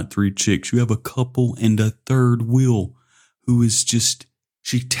 dudes, not 3 chicks. You have a couple and a third wheel who is just,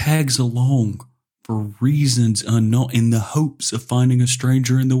 she tags along for reasons unknown in the hopes of finding a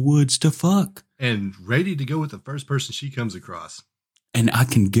stranger in the woods to fuck. And ready to go with the first person she comes across. And I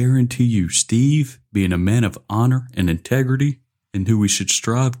can guarantee you, Steve, being a man of honor and integrity and who we should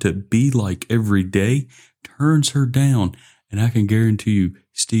strive to be like every day, turns her down. And I can guarantee you,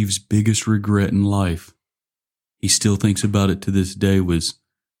 Steve's biggest regret in life, he still thinks about it to this day, was,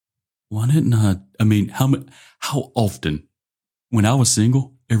 why didn't how often, when I was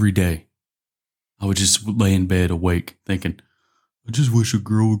single, every day, I would just lay in bed awake thinking, I just wish a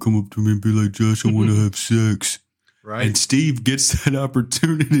girl would come up to me and be like, Josh, I want to have sex. Right. And Steve gets that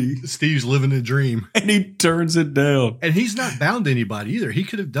opportunity. Steve's living a dream. And he turns it down. And he's not bound to anybody either. He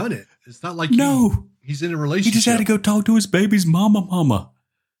could have done it. It's not like he's in a relationship. He just had to go talk to his baby's mama.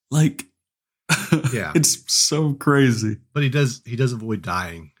 Like, yeah, it's so crazy. But he does avoid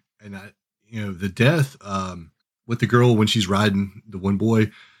dying. And the death with the girl when she's riding the one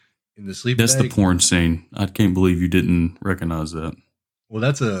boy in the sleeping bag. That's the porn scene. I can't believe you didn't recognize that. Well,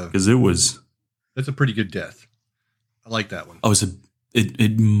 that's a pretty good death. I like that one. Oh,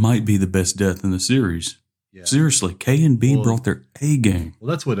 it might be the best death in the series. Yeah. Seriously, K and B brought their A game. Well,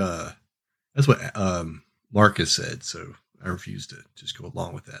 that's what Marcus said. So I refuse to just go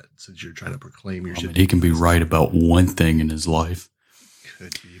along with that. Since you're trying to proclaim your shit. He can be right about one thing in his life.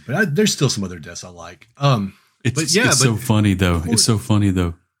 Could be, but there's still some other deaths I like. It's so funny though. It's so funny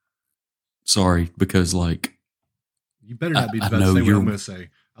though. Sorry, because like you better not be about to say what I'm going to say.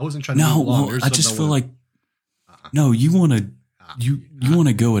 I wasn't trying to. No, well, I just feel like. No, you want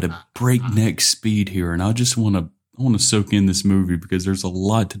to go at a breakneck speed here, and I want to soak in this movie because there's a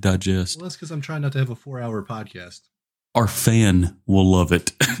lot to digest. Well, that's because I'm trying not to have a 4-hour podcast. Our fan will love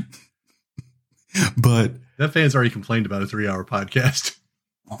it, but that fan's already complained about a 3-hour podcast.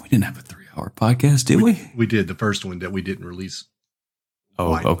 Well, we didn't have a 3-hour podcast, did we? We did the first one that we didn't release.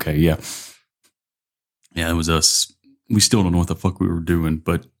 Oh, okay, yeah, it was us. We still don't know what the fuck we were doing,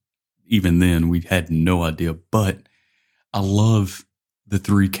 but. Even then, we had no idea. But I love the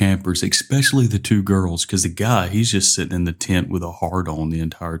 3 campers, especially the 2 girls, because the guy, he's just sitting in the tent with a heart on the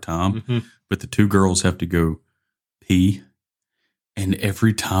entire time. Mm-hmm. But the 2 girls have to go pee. And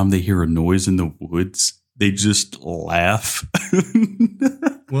every time they hear a noise in the woods, they just laugh.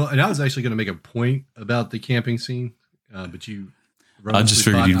 Well, and I was actually going to make a point about the camping scene, but you. I just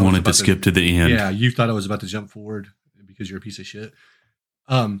figured you wanted to skip to the end. Yeah, you thought I was about to jump forward because you're a piece of shit.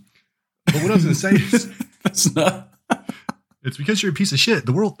 But what I was going to say is, that's not. It's because you're a piece of shit.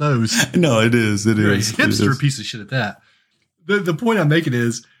 The world knows. No, it is. It you're is. A hipster piece of shit at that. The point I'm making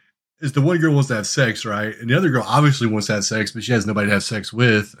is the one girl wants to have sex, right? And the other girl obviously wants to have sex, but she has nobody to have sex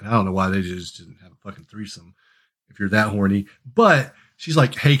with. And I don't know why they just didn't have a fucking threesome if you're that horny. But she's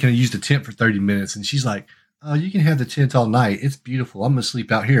like, hey, can I use the tent for 30 minutes? And she's like, oh, you can have the tent all night. It's beautiful. I'm going to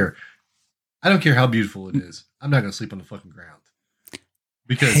sleep out here. I don't care how beautiful it is. I'm not going to sleep on the fucking ground.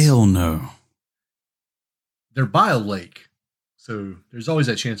 Because hell no. They're by a lake. So there's always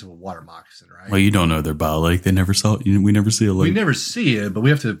that chance of a water moccasin, right? Well, you don't know they're by a lake. They never saw it. We never see a lake. We never see it, but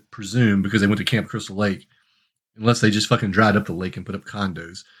we have to presume because they went to Camp Crystal Lake, unless they just fucking dried up the lake and put up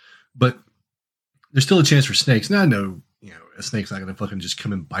condos. But there's still a chance for snakes. Now I know, a snake's not going to fucking just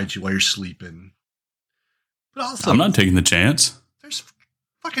come and bite you while you're sleeping. But also, I'm not taking the chance. There's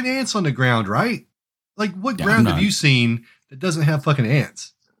fucking ants on the ground, right? Like, what ground have you seen that doesn't have fucking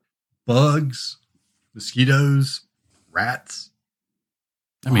ants? Bugs, mosquitoes, rats.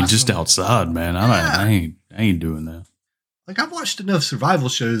 I mean, just outside, man. I ain't doing that. Like, I've watched enough survival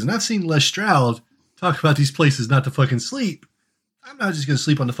shows, and I've seen Les Stroud talk about these places not to fucking sleep. I'm not just going to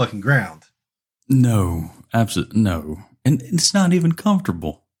sleep on the fucking ground. No, absolutely no. And it's not even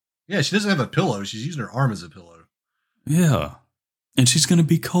comfortable. Yeah, she doesn't have a pillow. She's using her arm as a pillow. Yeah. And she's going to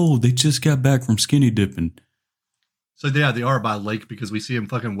be cold. They just got back from skinny dipping. So, yeah, they are by a lake because we see them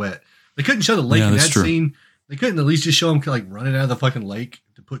fucking wet. They couldn't show the lake in that scene. They couldn't at least just show them like running out of the fucking lake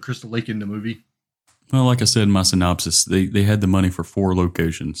to put Crystal Lake in the movie. Well, like I said in my synopsis, they had the money for 4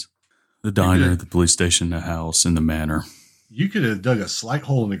 locations. The diner, the police station, the house, and the manor. You could have dug a slight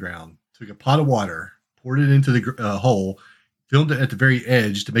hole in the ground, took a pot of water, poured it into the hole, filmed it at the very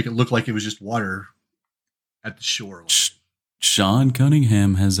edge to make it look like it was just water at the shore. Sean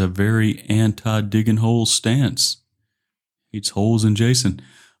Cunningham has a very anti-digging holes stance. Eats holes in Jason.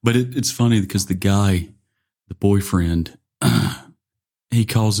 But it's funny because the guy, the boyfriend, he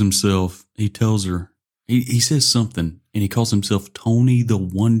tells her, he says something, and he calls himself Tony the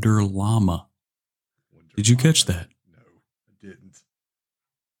Wonder Llama. Did you catch that? No, I didn't.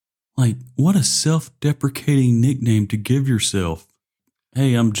 Like, what a self-deprecating nickname to give yourself.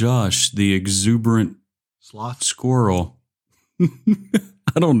 Hey, I'm Josh, the exuberant sloth squirrel.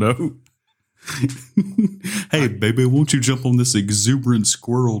 I don't know. Hey, baby, won't you jump on this exuberant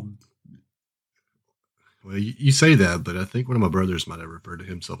squirrel? Well, you say that, but I think one of my brothers might have referred to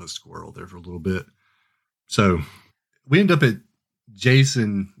himself as Squirrel there for a little bit. So we end up at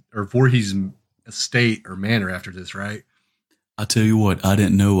Jason or Voorhees' estate or manor after this, right? I tell you what, I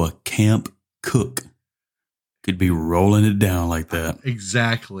didn't know a camp cook could be rolling it down like that.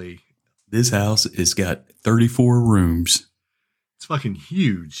 Exactly. This house has got 34 rooms. It's fucking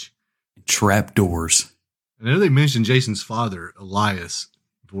huge. Trap doors. I know they mentioned Jason's father, Elias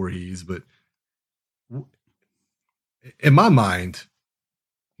Voorhees, but in my mind,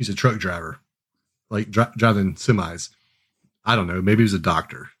 he's a truck driver, like driving semis. I don't know. Maybe he was a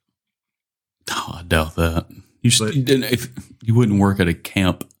doctor. Oh, I doubt that. If you wouldn't work at a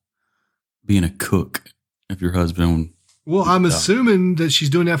camp being a cook if your husband. Well, I'm assuming that she's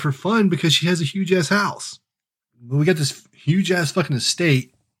doing that for fun because she has a huge ass house. We got this huge ass fucking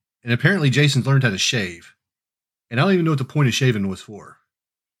estate, and apparently Jason's learned how to shave. And I don't even know what the point of shaving was for.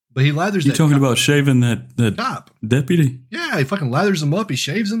 But he lathers. You talking about shaving that cop deputy? Yeah, he fucking lathers him up. He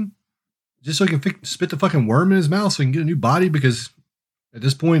shaves him just so he can spit the fucking worm in his mouth so he can get a new body. Because at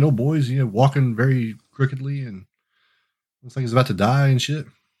this point, old boy's walking very crookedly and looks like he's about to die and shit.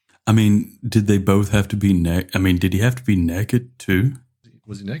 I mean, did they both have to be naked? I mean, did he have to be naked too?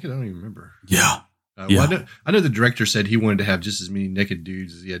 Was he naked? I don't even remember. Yeah. Yeah. Well, I know the director said he wanted to have just as many naked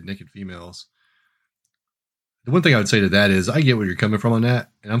dudes as he had naked females. The one thing I would say to that is I get where you're coming from on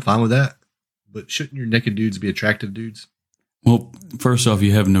that, and I'm fine with that. But shouldn't your naked dudes be attractive dudes? Well, first off,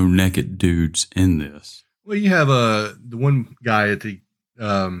 you have no naked dudes in this. Well, you have the one guy at the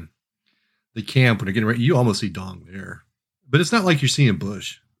camp when they're getting ready. You almost see dong there, but it's not like you're seeing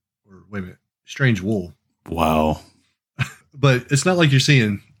bush or wait a minute, strange wool. Wow. But it's not like you're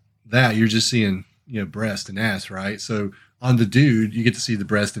seeing that. You're just seeing breast and ass, right? So on the dude, you get to see the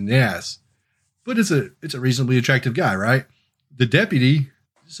breast and the ass. But it's a reasonably attractive guy, right? The deputy,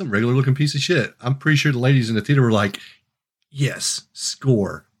 some regular looking piece of shit. I'm pretty sure the ladies in the theater were like, yes,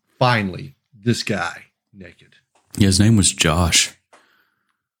 score. Finally, this guy naked. Yeah, his name was Josh.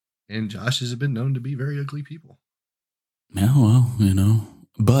 And Joshes have been known to be very ugly people. Yeah, well,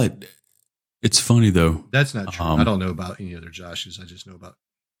 but It's funny though. That's not true. I don't know about any other Joshes. I just know about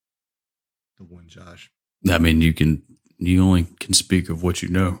the one Josh. I mean, you only can speak of what you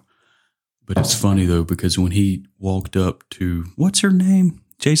know. But it's funny though, because when he walked up to, what's her name?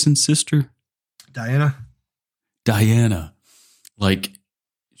 Jason's sister? Diana. Like,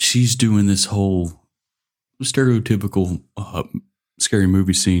 she's doing this whole stereotypical scary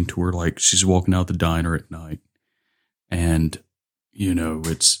movie scene to where, like, she's walking out the diner at night and, you know,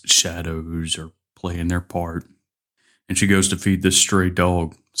 it's shadows are playing their part. And she goes to feed this stray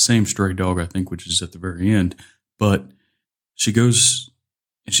dog, same stray dog, I think, which is at the very end. But she goes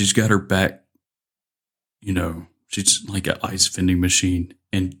and she's got her back, you know, she's like an ice vending machine.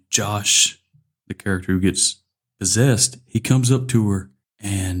 And Josh, the character who gets possessed, he comes up to her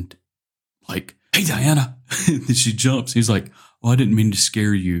and like, hey, Diana. And she jumps. He's like, oh, I didn't mean to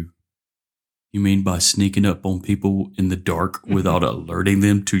scare you. You mean by sneaking up on people in the dark without alerting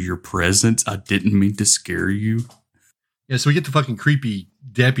them to your presence? I didn't mean to scare you. Yeah, so we get the fucking creepy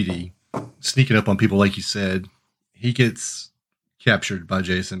deputy sneaking up on people, like you said. He gets captured by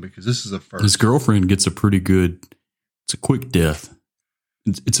Jason because this is a first. His girlfriend gets a pretty good, it's a quick death.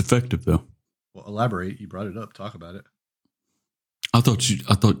 It's effective, though. Well, elaborate. You brought it up. Talk about it. I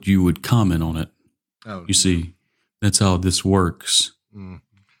thought you would comment on it. Oh, you see, that's how this works.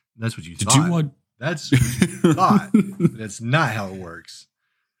 That's what you Did thought. You want? That's what you thought. That's not how it works.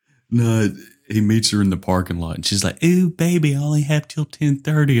 No, he meets her in the parking lot, and she's like, "Ooh, baby, I only have till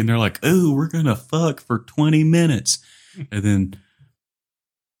 10:30," and they're like, "Ooh, we're gonna fuck for 20 minutes," and then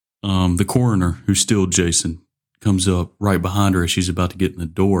the coroner, who's still Jason, comes up right behind her as she's about to get in the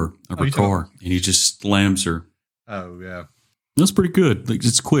door of her car, and he just slams her. Oh yeah, that's pretty good. Like,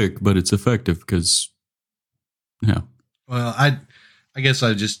 it's quick, but it's effective because, yeah. Well, I guess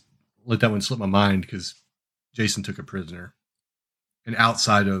I just let that one slip my mind because Jason took a prisoner, and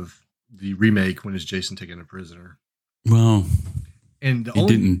outside of the remake, when is Jason taking a prisoner? Well, and he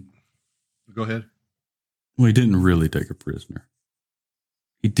didn't. Go ahead. Well, he didn't really take a prisoner.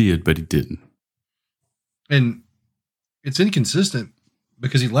 He did, but he didn't. And it's inconsistent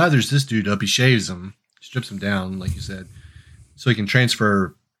because he lathers this dude up, he shaves him, strips him down, like you said, so he can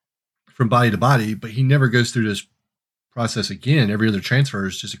transfer from body to body, but he never goes through this process again. Every other transfer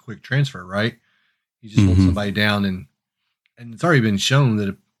is just a quick transfer, right? He just holds somebody down, and it's already been shown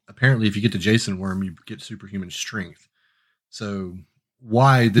that apparently if you get the Jason worm, you get superhuman strength. So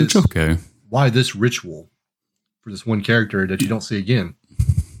why this? It's okay. Why this ritual for this one character that you don't see again?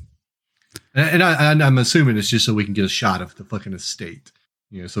 And I'm assuming it's just so we can get a shot of the fucking estate,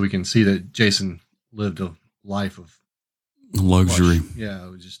 you know, so we can see that Jason lived a life of luxury. Plush. Yeah, it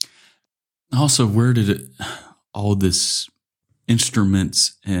was just. Also, where did all this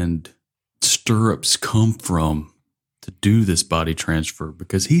instruments and stirrups come from to do this body transfer?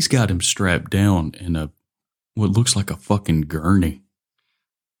 Because he's got him strapped down in what looks like a fucking gurney.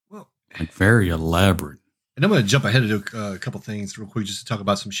 Well, like very elaborate. And I'm going to jump ahead of a couple things real quick just to talk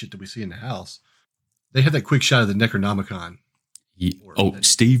about some shit that we see in the house. They have that quick shot of the Necronomicon.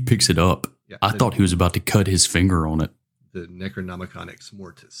 Steve picks it up. Yeah, I thought he was about to cut his finger on it. The Necronomicon Ex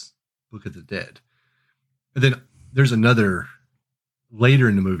Mortis, Book of the Dead. And then there's another later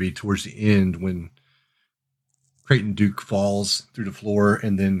in the movie towards the end when Creighton Duke falls through the floor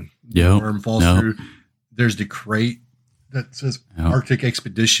and then the worm falls through. There's the crate that says Arctic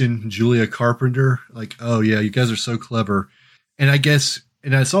Expedition, Julia Carpenter. Like, oh yeah, you guys are so clever. And I guess,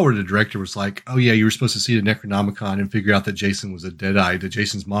 and I saw where the director was like, oh yeah, you were supposed to see the Necronomicon and figure out that Jason was a Deadeye, that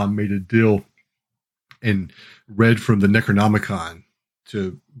Jason's mom made a deal and read from the Necronomicon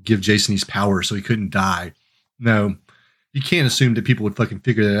to give Jason his power so he couldn't die. No, you can't assume that people would fucking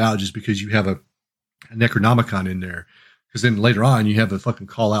figure that out just because you have a Necronomicon in there. Because then later on, you have a fucking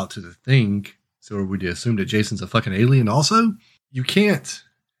call out to the thing. So would you assume that Jason's a fucking alien also? You can't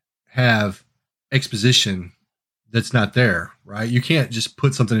have exposition that's not there, right? You can't just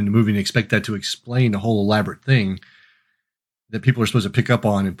put something in the movie and expect that to explain the whole elaborate thing that people are supposed to pick up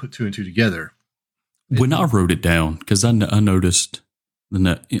on and put two and two together. When I wrote it down, because I noticed,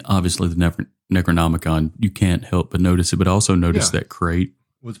 obviously the Necronomicon, you can't help but notice it, but I also noticed that crate.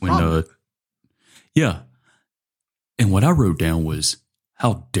 Yeah. And what I wrote down was,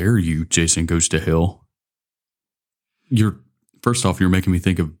 how dare you, Jason Goes to Hell? First off, you're making me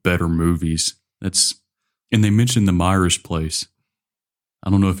think of better movies. And they mentioned the Myers place. I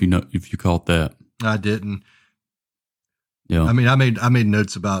don't know if you caught that. I didn't. Yeah. I mean, I made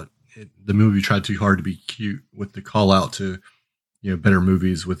notes about it. The movie tried too hard to be cute with the call out to, better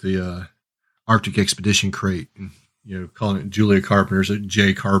movies with the Arctic Expedition crate and, calling it Julia Carpenter, so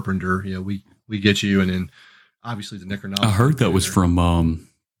J Carpenter. Yeah, we get you. And then obviously the Necronomicon. I heard that was from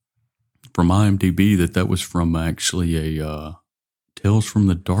from IMDb that was from actually a Tales from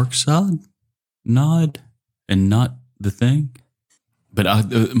the Dark Side nod and not The Thing.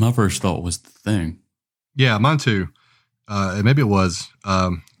 But my first thought was The Thing. Yeah, mine too. And maybe it was.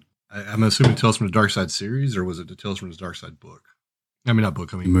 I'm assuming Tales from the Dark Side series, or was it the Tales from the Dark Side book? I mean, not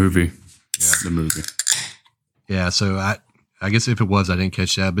book. I mean movie. Yeah, the movie. Yeah. So I guess if it was, I didn't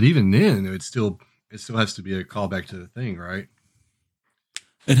catch that. But even then, it still has to be a callback to The Thing, right?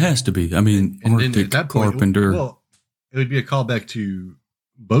 It has to be. I mean, and Arctic then at that point, Carpenter. Well, it would be a callback to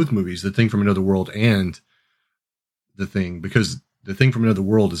both movies, The Thing from Another World and The Thing, because The Thing from Another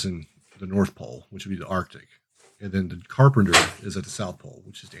World is in the North Pole, which would be the Arctic. And then the Carpenter is at the South Pole,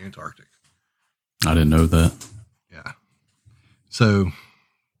 which is the Antarctic. I didn't know that. Yeah. So,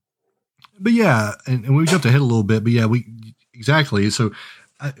 but yeah, and we jumped ahead a little bit, but yeah, exactly. So,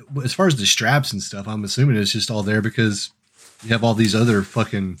 as far as the straps and stuff, I'm assuming it's just all there because you have all these other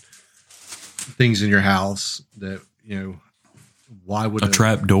fucking things in your house that, why would a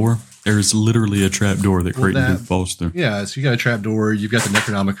trap door? There's literally a trap door that Creighton falls through. Yeah, so you got a trap door. You've got the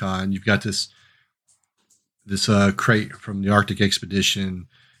Necronomicon. You've got this crate from the Arctic expedition.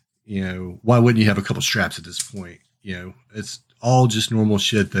 Why wouldn't you have a couple straps at this point? It's all just normal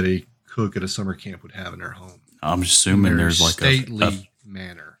shit that a cook at a summer camp would have in their home. I'm assuming there's like stately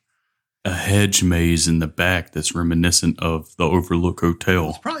manner. A hedge maze in the back that's reminiscent of the Overlook Hotel.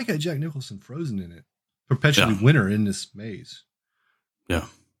 It's probably got Jack Nicholson frozen in it. Perpetually winter in this maze. Yeah.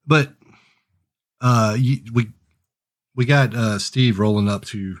 But we got Steve rolling up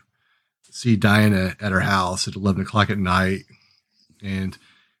to see Diana at her house at 11 o'clock at night. And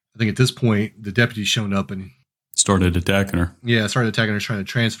I think at this point, the deputy's shown up and started attacking her. Yeah, started attacking her, trying to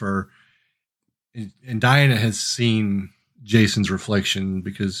transfer. And Diana has seen Jason's reflection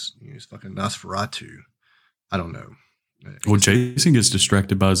because he's fucking Nosferatu. I don't know. Well, Jason gets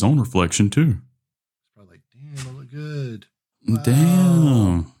distracted by his own reflection too. Probably like, damn, I look good. Wow.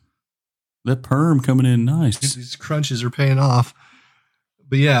 Damn. That perm coming in nice. These crunches are paying off.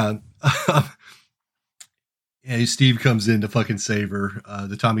 But yeah. Yeah, Steve comes in to fucking save her.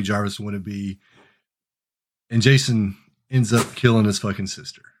 The Tommy Jarvis wannabe. And Jason ends up killing his fucking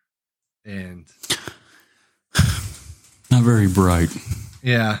sister. And not very bright.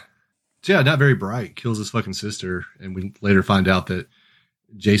 Yeah. Yeah, not very bright. Kills his fucking sister. And we later find out that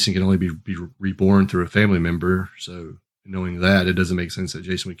Jason can only be reborn through a family member. So knowing that, it doesn't make sense that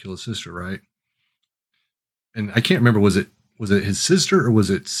Jason would kill his sister, right? And I can't remember, was it his sister or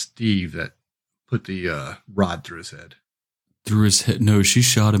was it Steve that put the rod through his head? Through his head? No, she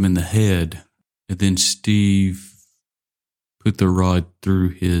shot him in the head. And then Steve put the rod through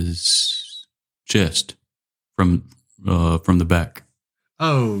his chest from the back.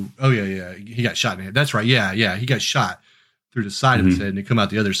 Oh yeah. He got shot in the head. That's right. Yeah. He got shot through the side of his head and it come out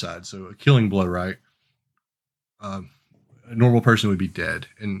the other side. So a killing blow, right? A normal person would be dead.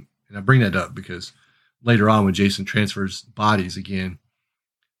 And I bring that up because later on when Jason transfers bodies again,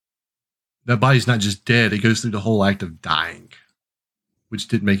 that body's not just dead. It goes through the whole act of dying, which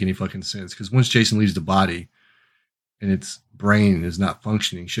didn't make any fucking sense. Because once Jason leaves the body and its brain is not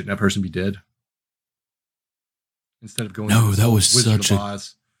functioning, shouldn't that person be dead? Instead of going, no, that was such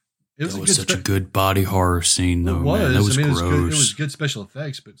a good body horror scene, though. Man. That was gross. It was good special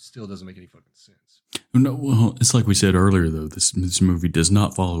effects, but still doesn't make any fucking sense. No, well, it's like we said earlier, though. This movie does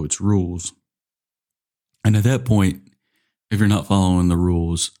not follow its rules, and at that point, if you're not following the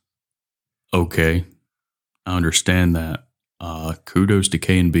rules, okay, I understand that. Kudos to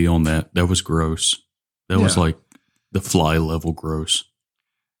K&B on that. That was gross. That was like the Fly level gross.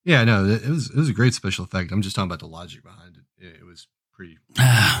 Yeah, no, it was a great special effect. I'm just talking about the logic behind it. It was pretty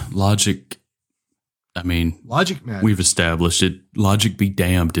logic. I mean, logic matters. We've established it. Logic be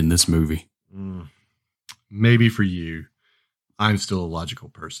damned in this movie. Maybe for you, I'm still a logical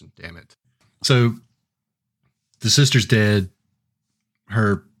person. Damn it. So the sister's dead.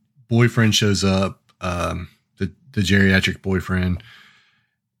 Her boyfriend shows up. The geriatric boyfriend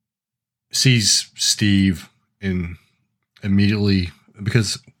sees Steve and immediately,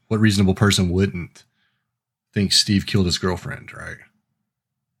 because what reasonable person wouldn't think Steve killed his girlfriend, right?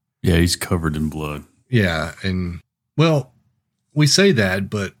 Yeah, he's covered in blood. Yeah, and well, we say that,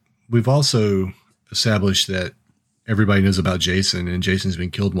 but we've also established that everybody knows about Jason, and Jason's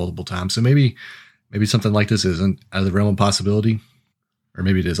been killed multiple times. So maybe something like this isn't out of the realm of possibility, or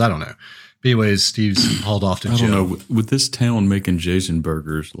maybe it is. I don't know. But anyways, Steve's hauled off to jail. I don't know. With this town making Jason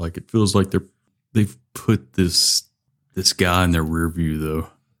burgers, like it feels like they've put this guy in their rear view, though.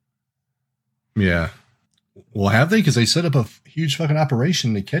 Yeah. Well, have they? Because they set up a huge fucking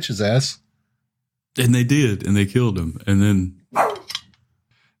operation to catch his ass. And they did, and they killed him. And then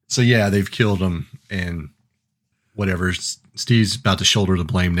So yeah, they've killed him and whatever. Steve's about to shoulder the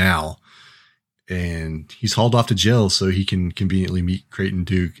blame now. And he's hauled off to jail so he can conveniently meet Creighton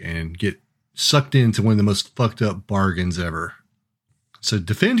Duke and get sucked into one of the most fucked up bargains ever. So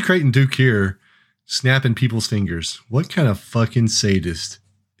defend Creighton Duke here, snapping people's fingers. What kind of fucking sadist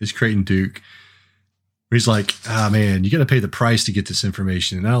is Creighton Duke? He's like, man, you got to pay the price to get this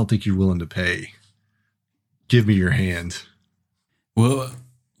information, and I don't think you're willing to pay. Give me your hand. Well,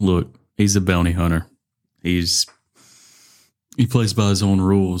 look, he's a bounty hunter. He plays by his own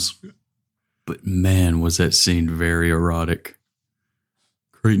rules. But man, was that scene very erotic.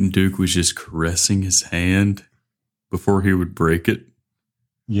 Creighton Duke was just caressing his hand before he would break it.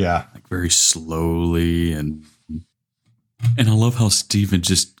 Yeah. Like very slowly. And I love how Steven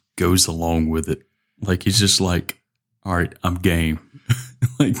just goes along with it. Like he's just like, all right, I'm game.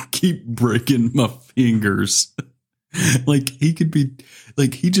 Like keep breaking my fingers. Like he could be,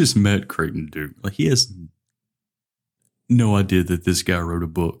 like he just met Creighton Duke. Like he has no idea that this guy wrote a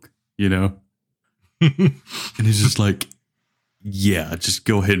book, you know? And he's just like, yeah, just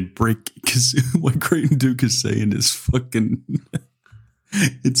go ahead and break it. Because what Creighton Duke is saying is fucking,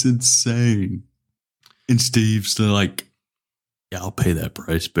 it's insane. And Steve's like, yeah, I'll pay that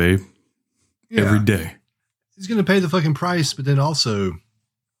price, babe. Yeah. Every day. He's going to pay the fucking price, but then also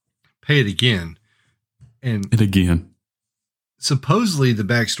pay it again. And again. Supposedly the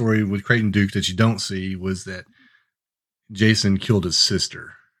backstory with Creighton Duke that you don't see was that Jason killed his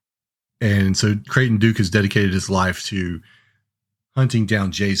sister. And so Creighton Duke has dedicated his life to hunting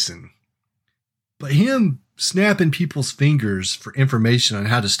down Jason. But him snapping people's fingers for information on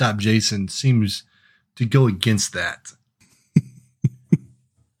how to stop Jason seems to go against that.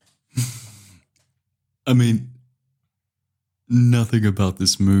 I mean, nothing about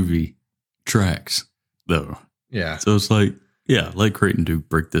this movie tracks, though. Yeah. So it's like, yeah, let Creighton Duke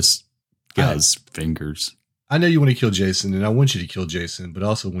break this guy's fingers. I know you want to kill Jason, and I want you to kill Jason, but I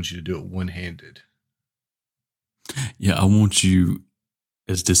also want you to do it one-handed. Yeah, I want you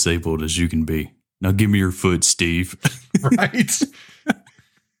as disabled as you can be. Now give me your foot, Steve. Right?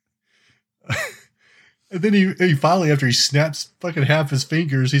 And then he finally, after he snaps fucking half his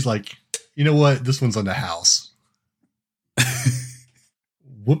fingers, he's like, you know what? This one's on the house.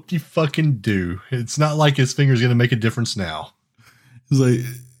 Whoop-de-fucking-do. It's not like his finger's going to make a difference now. It's like,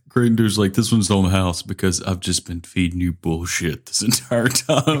 Creighton Duke's like, this one's on the house because I've just been feeding you bullshit this entire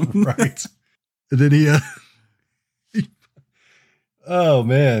time. Right. And then he oh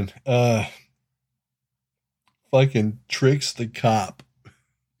man, fucking tricks the cop.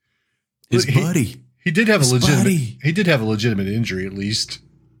 His buddy. He did have a legitimate injury at least.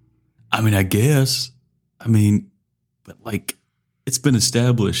 I mean, I guess. I mean, but like, it's been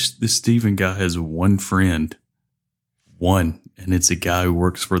established this Steven guy has one friend. One. And it's a guy who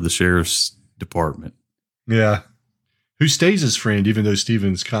works for the sheriff's department. Yeah. Who stays his friend, even though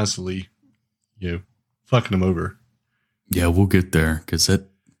Steven's constantly, fucking him over. Yeah, we'll get there. Because that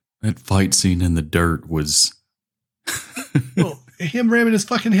fight scene in the dirt was... Well, him ramming his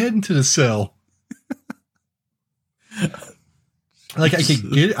fucking head into the cell. Like, I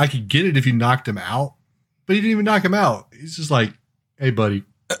could get it if you knocked him out. But he didn't even knock him out. He's just like, hey, buddy.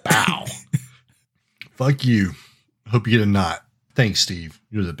 Bow. Fuck you. Hope you get a knot. Thanks, Steve.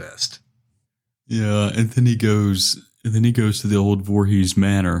 You're the best. Yeah, and then he goes to the old Voorhees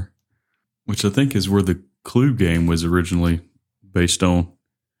Manor, which I think is where the Clue game was originally based on.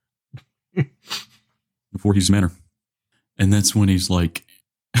 Voorhees Manor. And that's when he's like,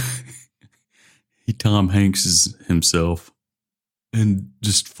 he Tom Hanks himself and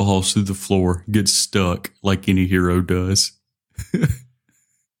just falls through the floor, gets stuck like any hero does.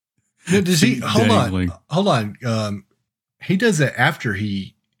 Now, does he hold on? He does that after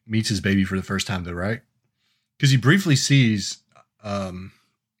he meets his baby for the first time, though, right? Because he briefly sees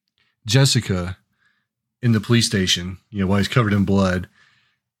Jessica in the police station, while he's covered in blood,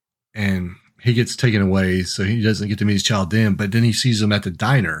 and he gets taken away, so he doesn't get to meet his child then. But then he sees him at the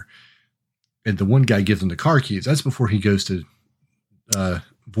diner, and the one guy gives him the car keys. That's before he goes to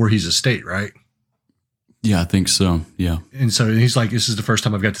Voorhees' estate, right? Yeah, I think so. Yeah. And so he's like, this is the first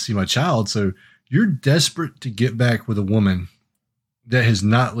time I've got to see my child. So you're desperate to get back with a woman that has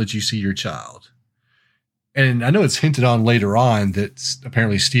not let you see your child. And I know it's hinted on later on that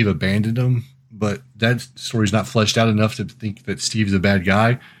apparently Steve abandoned him, but that story's not fleshed out enough to think that Steve's a bad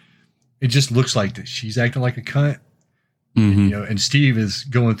guy. It just looks like that she's acting like a cunt. Mm-hmm. And Steve is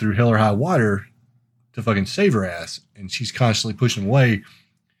going through hell or high water to fucking save her ass. And she's constantly pushing away.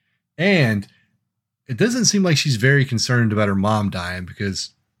 And it doesn't seem like she's very concerned about her mom dying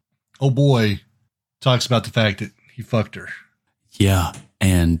because, oh boy, talks about the fact that he fucked her. Yeah.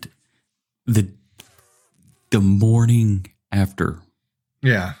 And the morning after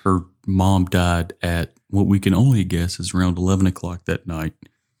her mom died at what we can only guess is around 11 o'clock that night,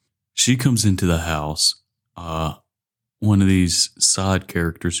 she comes into the house. One of these side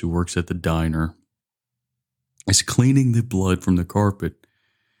characters who works at the diner is cleaning the blood from the carpet.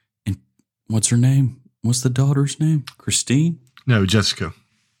 And what's her name? What's the daughter's name? Christine? No, Jessica.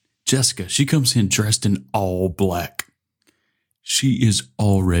 Jessica. She comes in dressed in all black. She is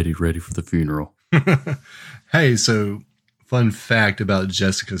already ready for the funeral. Hey, so fun fact about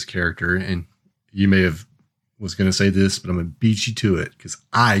Jessica's character, and you may have was going to say this, but I'm going to beat you to it because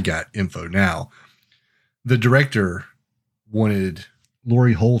I got info now. The director wanted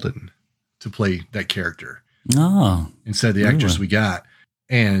Laurie Holden to play that character instead of the actress we got.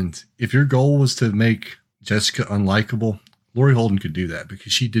 And if your goal was to make Jessica unlikable, Laurie Holden could do that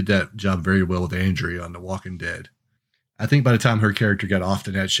because she did that job very well with Andrea on The Walking Dead. I think by the time her character got off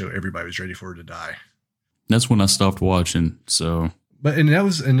the that show, everybody was ready for her to die. That's when I stopped watching. So, and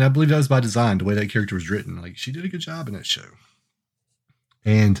I believe that was by design, the way that character was written. Like, she did a good job in that show,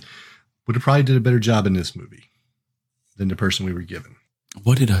 and would have probably did a better job in this movie than the person we were given.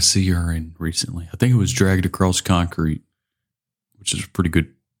 What did I see her in recently? I think it was Dragged Across Concrete, which is a pretty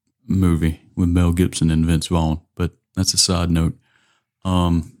good movie with Mel Gibson and Vince Vaughn. But that's a side note.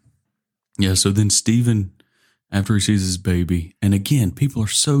 Yeah. So then Steven, after he sees his baby, and again, people are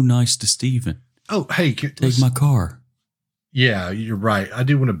so nice to Steven. Oh, hey, take my car. Yeah, you're right. I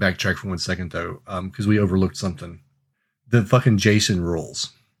do want to backtrack for 1 second though, because we overlooked something. The fucking Jason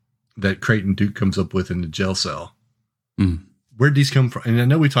rules that Creighton Duke comes up with in the jail cell. Where'd these come from? And I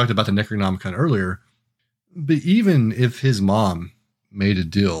know we talked about the Necronomicon earlier, but even if his mom made a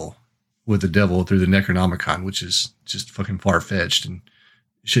deal with the devil through the Necronomicon, which is just fucking far-fetched and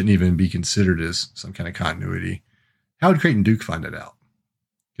shouldn't even be considered as some kind of continuity, how would Creighton Duke find it out?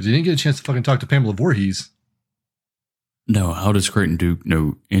 Because he didn't get a chance to fucking talk to Pamela Voorhees. No, how does Creighton Duke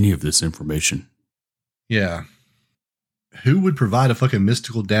know any of this information? Yeah. Who would provide a fucking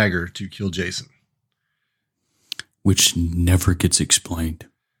mystical dagger to kill Jason? Which never gets explained.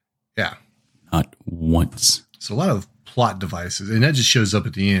 Yeah. Not once. So a lot of plot devices, and that just shows up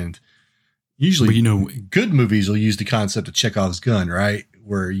at the end. Usually, good movies will use the concept of Chekhov's gun, right?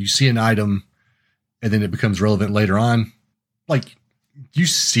 Where you see an item and then it becomes relevant later on. Like, you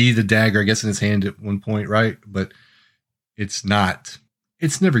see the dagger, I guess, in his hand at one point, right? But it's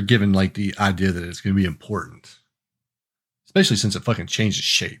never given like the idea that it's going to be important. Especially since it fucking changes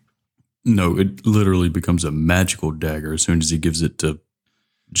shape. No, it literally becomes a magical dagger as soon as he gives it to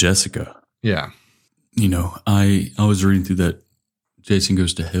Jessica. Yeah. I was reading through that Jason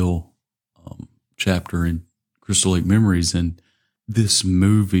Goes to Hell chapter in Crystal Lake Memories, and this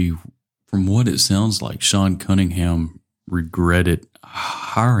movie, from what it sounds like, Sean Cunningham regretted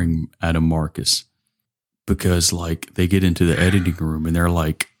hiring Adam Marcus because, like, they get into the editing room and they're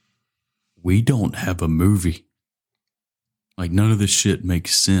like, we don't have a movie. Like, none of this shit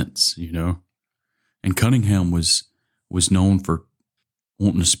makes sense, And Cunningham was known for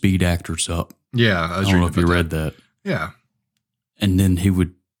wanting to speed actors up. Yeah, I don't know if you read that. Yeah. And then he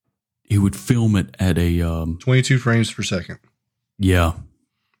would film it at a 22 frames per second. Yeah.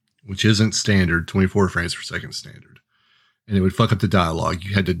 Which isn't standard, 24 frames per second standard. And it would fuck up the dialogue.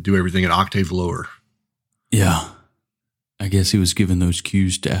 You had to do everything an octave lower. Yeah. I guess he was giving those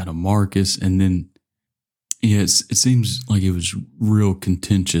cues to Adam Marcus, and then it seems like it was real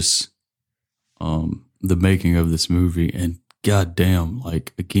contentious, the making of this movie. And goddamn,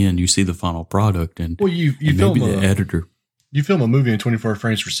 like, again, you see the final product, and you and film maybe the editor. You film a movie in 24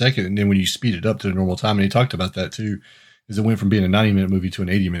 frames per second, and then when you speed it up to the normal time, and he talked about that too, is it went from being a 90-minute movie to an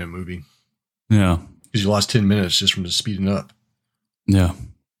 80-minute movie. Yeah, because you lost 10 minutes just from just speeding up. Yeah,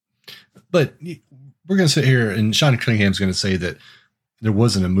 but we're going to sit here, and Sean Cunningham's going to say that there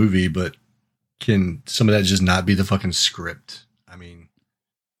wasn't a movie, but can some of that just not be the fucking script? I mean,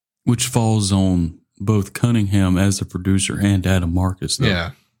 which falls on both Cunningham as the producer and Adam Marcus, though.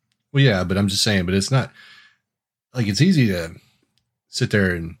 Yeah. Well, yeah, but I'm just saying, but it's not like, it's easy to sit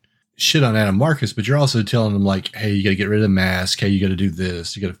there and shit on Adam Marcus, but you're also telling them like, hey, you got to get rid of the mask. Hey, you got to do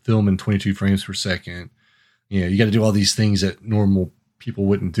this. You got to film in 22 frames per second. You got to do all these things that normal people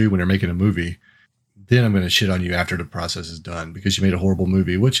wouldn't do when they're making a movie. Then I'm going to shit on you after the process is done because you made a horrible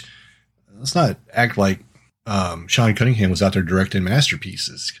movie, which let's not act like Sean Cunningham was out there directing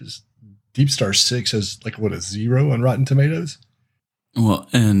masterpieces, because Deep Star 6 has like, what, a 0 on Rotten Tomatoes? Well,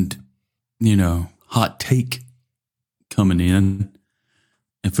 and, hot take coming in.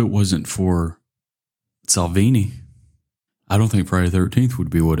 If it wasn't for Salvini, I don't think Friday the 13th would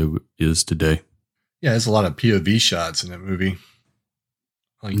be what it is today. Yeah, there's a lot of POV shots in that movie.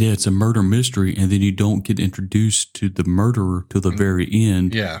 Like, yeah, it's a murder mystery, and then you don't get introduced to the murderer till the very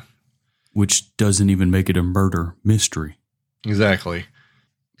end. Yeah. Which doesn't even make it a murder mystery. Exactly.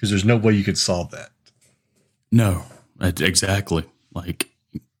 Because there's no way you could solve that. No, exactly. Like,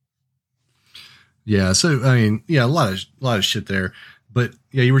 yeah. So, I mean, yeah, a lot of shit there. But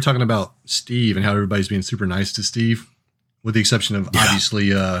yeah, you were talking about Steve and how everybody's being super nice to Steve, with the exception of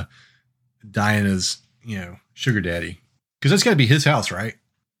obviously Diana's, sugar daddy. Because that's got to be his house, right?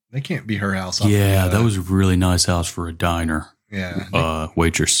 That can't be her house. Yeah, that was a really nice house for a diner. Yeah.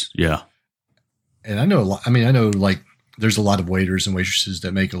 Waitress. Yeah. And I know a lot. I mean, I know like there's a lot of waiters and waitresses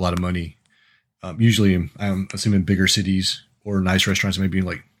that make a lot of money. Usually, I'm assuming bigger cities or nice restaurants, maybe in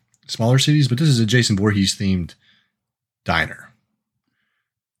like smaller cities. But this is a Jason Voorhees themed diner.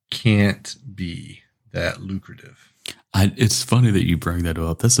 Can't be that lucrative. It's funny that you bring that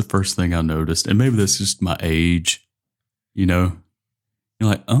up. That's the first thing I noticed, and maybe that's just my age. You're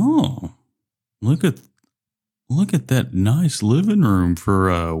like, oh, look at that nice living room for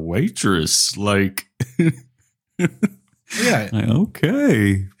a waitress. Like, yeah, like,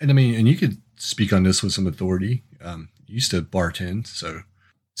 okay. And I mean, and you could speak on this with some authority. You used to bartend, so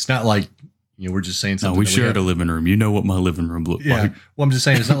it's not like we're just saying something. No, we shared a living room. You know what my living room looked like. Well, I'm just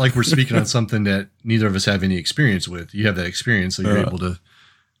saying it's not like we're speaking on something that neither of us have any experience with. You have that experience, so you're able to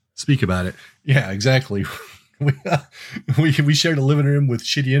speak about it. Yeah, exactly. We shared a living room with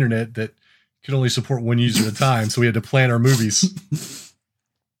shitty internet that could only support one user at a time, so we had to plan our movies.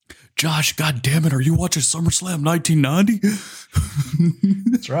 Josh, God damn it, are you watching SummerSlam 1990?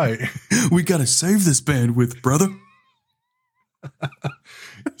 That's right. We got to save this bandwidth, brother.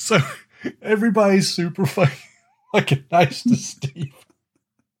 So everybody's super fucking nice to Steve.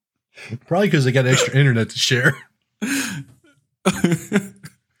 Probably because they got extra internet to share.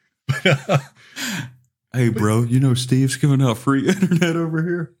 Hey, bro, Steve's giving out free internet over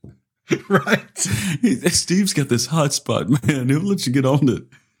here. Right. Steve's got this hotspot, man. He'll let you get on it.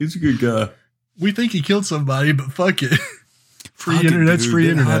 He's a good guy. We think he killed somebody, but fuck it. Free internet's free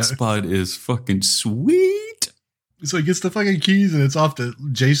internet. Hotspot is fucking sweet. So he gets the fucking keys and it's off to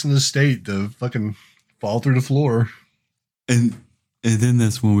Jason's estate to fucking fall through the floor. And then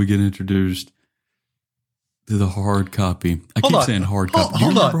that's when we get introduced to the hard copy. I keep saying hard copy. Do you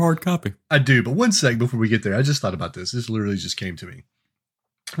remember hard copy? I do, but one sec before we get there. I just thought about this. This literally just came to me.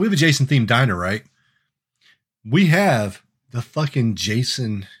 We have a Jason themed diner, right? We have the fucking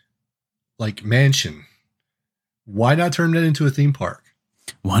Jason mansion. Why not turn that into a theme park?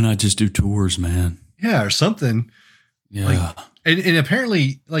 Why not just do tours, man? Yeah, or something. Yeah. And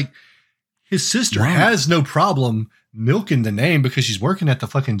apparently, his sister has no problem milking the name because she's working at the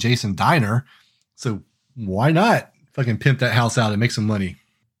fucking Jason diner. So why not fucking pimp that house out and make some money?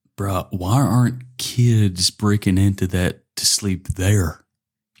 Bruh, why aren't kids breaking into that to sleep there?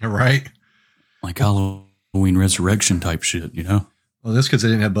 Right. Like Halloween Resurrection type shit, Well, that's because they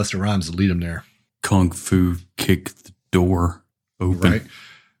didn't have Busta Rhymes to lead them there. Kung Fu kick the door open. Right.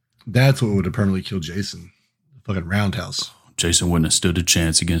 That's what would have permanently killed Jason. The fucking roundhouse. Jason wouldn't have stood a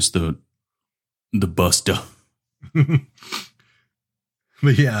chance against the Busta.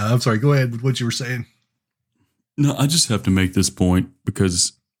 But yeah, I'm sorry. Go ahead with what you were saying. No, I just have to make this point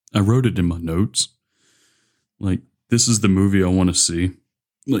because I wrote it in my notes. This is the movie I want to see.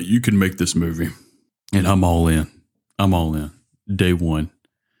 You can make this movie. And I'm all in. Day one.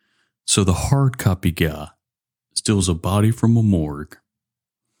 So the hard copy guy steals a body from a morgue.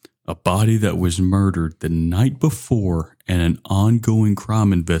 A body that was murdered the night before in an ongoing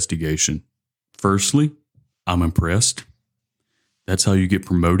crime investigation. Firstly, I'm impressed. That's how you get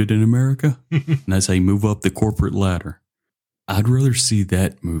promoted in America. And that's how you move up the corporate ladder. I'd rather see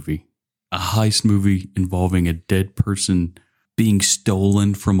that movie. A heist movie involving a dead person being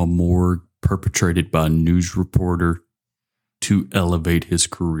stolen from a morgue perpetrated by a news reporter to elevate his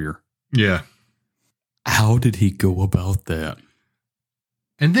career. Yeah. How did he go about that?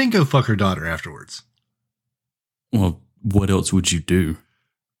 And then go fuck her daughter afterwards. Well, what else would you do?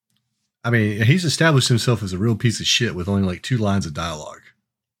 I mean, he's established himself as a real piece of shit with only 2 lines of dialogue.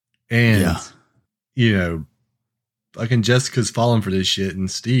 And, fucking Jessica's falling for this shit.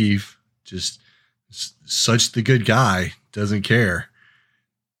 And Steve, just such the good guy, doesn't care.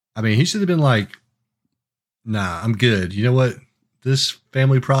 I mean, he should have been like, nah, I'm good. You know what? This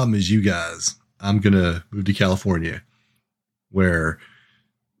family problem is you guys. I'm going to move to California where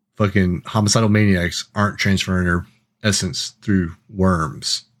fucking homicidal maniacs aren't transferring their essence through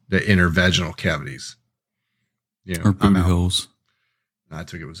worms that enter vaginal cavities. Or booty holes. I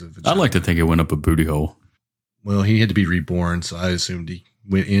took it was a vagina. I like to think it went up a booty hole. Well, he had to be reborn, so I assumed he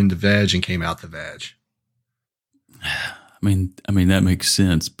went in the vag and came out the vag. I mean that makes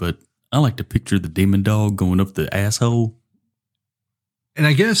sense, but I like to picture the demon dog going up the asshole. And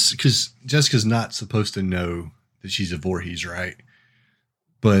I guess because Jessica's not supposed to know that she's a Voorhees, right?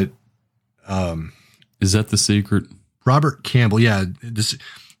 But is that the secret? Robert Campbell, yeah, this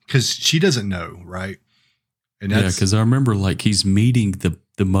because she doesn't know, right? And Yeah, because I remember like he's meeting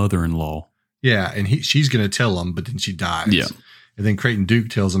the mother-in-law. Yeah, and she's going to tell him, but then she dies. Yeah. And then Creighton Duke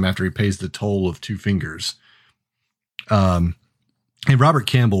tells him after he pays the toll of 2 fingers. And Robert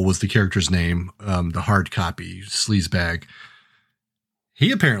Campbell was the character's name, the hard copy, sleazebag.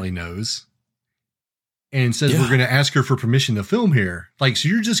 He apparently knows and says, we're going to ask her for permission to film here. Like, so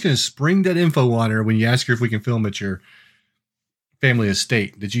you're just going to spring that info on her when you ask her if we can film at your family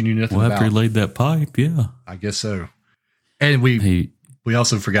estate that you knew nothing about. Well, after he laid that pipe, yeah. I guess so. And we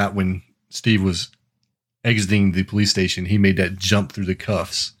also forgot when Steve was exiting the police station, he made that jump through the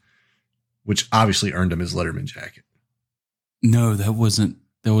cuffs, which obviously earned him his Letterman jacket. No, that wasn't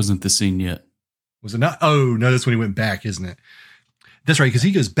the scene yet. Was it not? Oh, no, that's when he went back, isn't it? That's right, because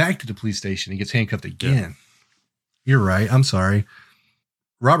he goes back to the police station and gets handcuffed again. Yeah. You're right. I'm sorry.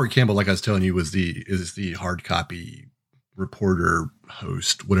 Robert Campbell, like I was telling you, is the hard copy reporter,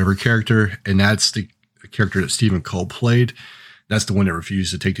 host, whatever character, and that's the character that Stephen Cole played. That's the one that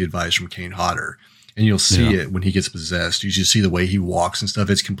refused to take the advice from Kane Hodder. And you'll see it when he gets possessed. You just see the way he walks and stuff.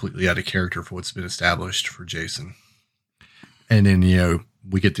 It's completely out of character for what's been established for Jason. And then,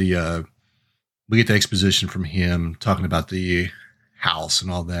 we get the exposition from him talking about the house and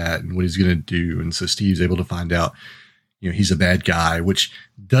all that and what he's going to do. And so Steve's able to find out, he's a bad guy, which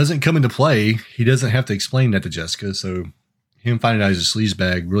doesn't come into play. He doesn't have to explain that to Jessica. So him finding out he's a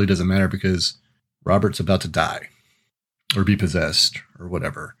sleazebag really doesn't matter because Robert's about to die or be possessed or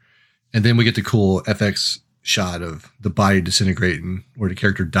whatever. And then we get the cool FX shot of the body disintegrating where the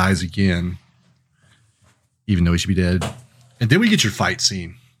character dies again, even though he should be dead. And then we get your fight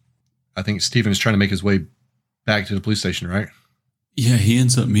scene. I think Steven is trying to make his way back to the police station, right? Yeah, he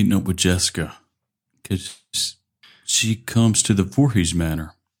ends up meeting up with Jessica because she comes to the Voorhees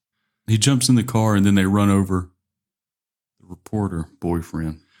Manor. He jumps in the car and then they run over the reporter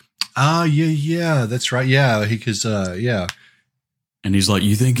boyfriend. Yeah, that's right. Yeah, yeah. And he's like,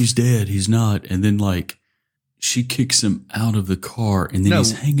 you think he's dead? He's not. And then like she kicks him out of the car and then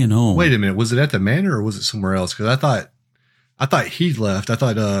he's hanging on. Wait a minute. Was it at the manor or was it somewhere else? Because I thought he left. I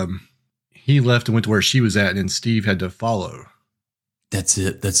thought he left and went to where she was at and then Steve had to follow. That's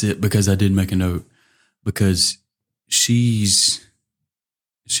it. Because I did make a note because she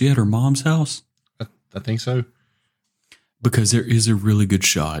at her mom's house. I think so. Because there is a really good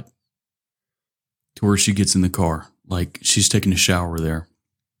shot to where she gets in the car. Like she's taking a shower there.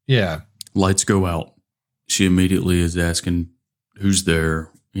 Yeah. Lights go out. She immediately is asking who's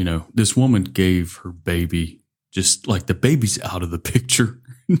there. This woman gave her baby, just like the baby's out of the picture.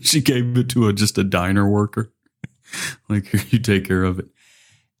 She gave it to just a diner worker. Like, here, you take care of it.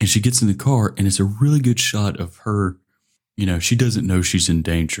 And she gets in the car and it's a really good shot of her. She doesn't know she's in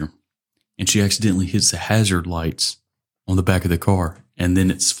danger. And she accidentally hits the hazard lights on the back of the car. And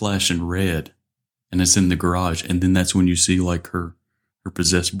then it's flashing red. And it's in the garage. And then that's when you see like her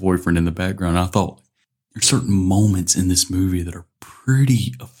possessed boyfriend in the background. I thought there's certain moments in this movie that are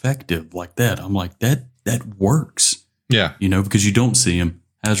pretty effective like that. I'm like, that works. Yeah. Because you don't see him.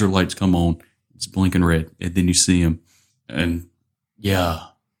 Hazard lights come on. It's blinking red. And then you see him. And yeah.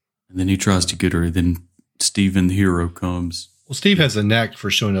 And then he tries to get her. And then Steven, the hero, comes. Well, Steve has a knack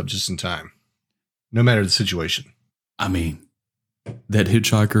for showing up just in time. No matter the situation. I mean, that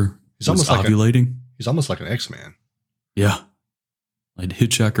hitchhiker He's almost like ovulating. He's almost like an X-Man. Yeah. Like the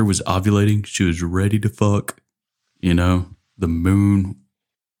hitchhiker was ovulating. She was ready to fuck. The moon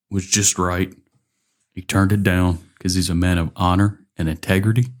was just right. He turned it down because he's a man of honor and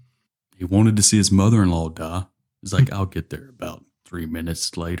integrity. He wanted to see his mother-in-law die. He's like, I'll get there about 3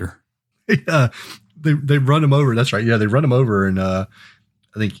 minutes later. Yeah. They run him over. That's right. Yeah, they run him over. And I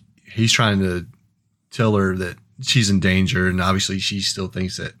think he's trying to tell her that she's in danger. And obviously she still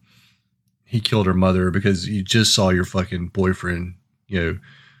thinks that he killed her mother because you just saw your fucking boyfriend,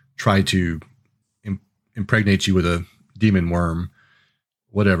 try to impregnate you with a demon worm,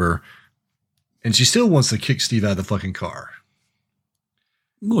 whatever. And she still wants to kick Steve out of the fucking car.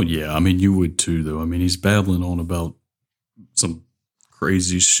 Well, yeah. I mean, you would too, though. I mean, he's babbling on about some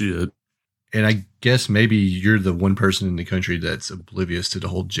crazy shit. And I guess maybe you're the one person in the country that's oblivious to the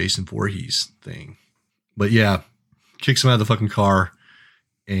whole Jason Voorhees thing. But yeah, kicks him out of the fucking car.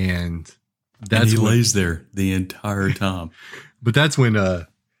 And he lays there the entire time. But that's when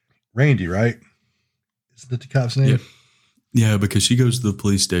Randy, right? Isn't that the cop's name? Yeah, because she goes to the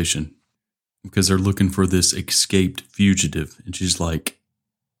police station because they're looking for this escaped fugitive. And she's like,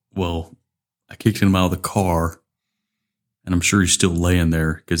 well, I kicked him out of the car, and I'm sure he's still laying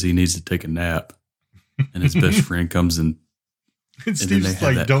there because he needs to take a nap. And his best friend comes in. And Steve's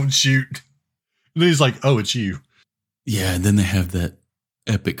like, don't shoot. And then he's like, oh, it's you. Yeah, and then they have that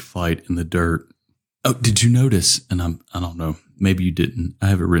epic fight in the dirt. Oh, did you notice? And I don't know, maybe you didn't. I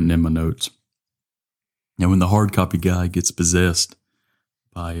have it written in my notes. Now, when the hard copy guy gets possessed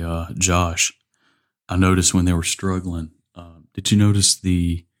by Josh, I noticed when they were struggling. Did you notice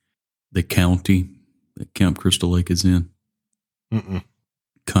the county that Camp Crystal Lake is in? Mm-mm.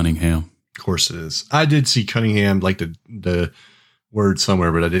 Cunningham. Of course it is. I did see Cunningham, like the word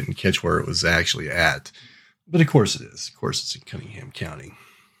somewhere, but I didn't catch where it was actually at. But of course it is. Of course it's in Cunningham County.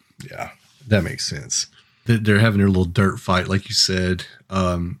 Yeah, that makes sense. They're having their little dirt fight, like you said.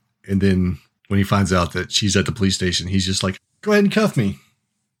 And then when he finds out that she's at the police station, he's just like, go ahead and cuff me.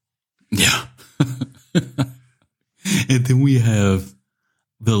 Yeah. And then we have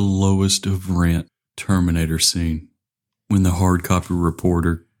the lowest of rent Terminator scene when the hard copy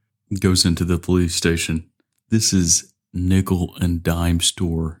reporter goes into the police station. This is nickel and dime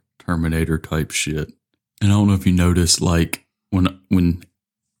store Terminator type shit. And I don't know if you noticed, like when and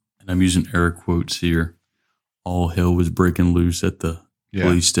I'm using air quotes here, all hell was breaking loose at the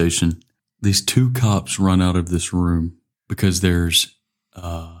police station. These two cops run out of this room because there's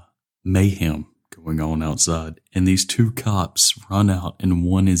mayhem going on outside. And these two cops run out and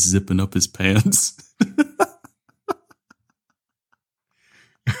one is zipping up his pants.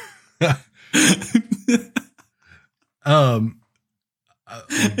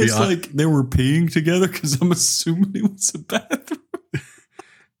 It's like they were peeing together because I'm assuming it was a bathroom.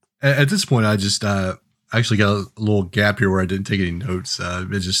 At this point, I just actually got a little gap here where I didn't take any notes. I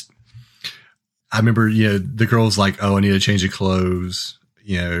remember, the girl's like, oh, I need to change of clothes.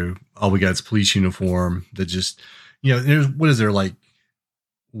 All we got is police uniform that just, there's, what is there, like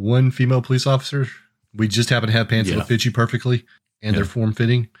one female police officer? We just happen to have pants that fit you perfectly and they're form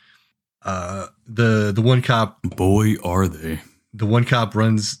fitting. The one cop, boy, are they. The one cop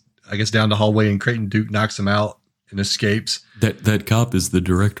runs, I guess, down the hallway and Creighton Duke knocks him out and escapes. That cop is the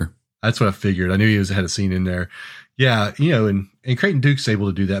director. That's what I figured. I knew he had a scene in there. Yeah, and Creighton Duke's able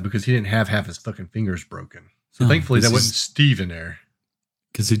to do that because he didn't have half his fucking fingers broken. So thankfully that wasn't Steve in there.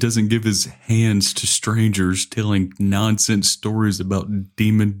 Because he doesn't give his hands to strangers telling nonsense stories about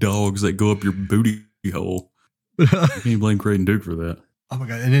demon dogs that go up your booty hole. You can't blame Creighton Duke for that. Oh my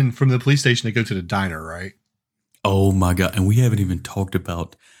God. And then from the police station, they go to the diner, right? Oh my God. And we haven't even talked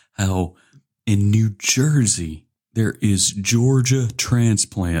about how in New Jersey, there is Georgia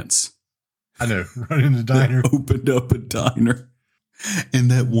Transplants. I know, right in the diner. Opened up a diner. And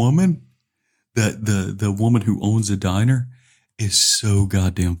that woman, the woman who owns a diner is so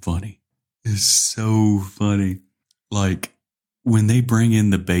goddamn funny. It's so funny. Like when they bring in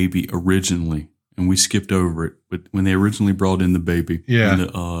the baby originally, and we skipped over it, but when they originally brought in the baby,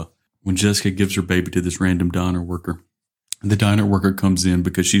 when Jessica gives her baby to this random diner worker, the diner worker comes in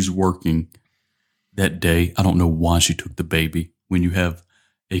because she's working that day. I don't know why she took the baby when you have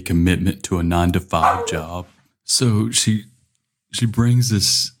a commitment to a 9-to-5 job. So she brings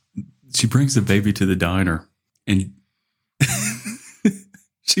the baby to the diner and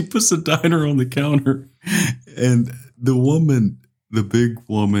she puts the diner on the counter, and the big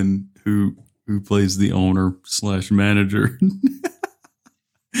woman who plays the owner / manager,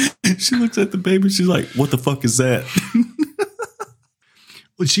 she looks at the baby. She's like, what the fuck is that?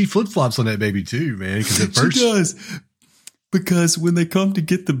 Well, she flip-flops on that baby too, man. Because at first she does. Because when they come to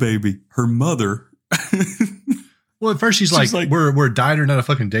get the baby, her mother. Well, at first she's like, we're a diner, not a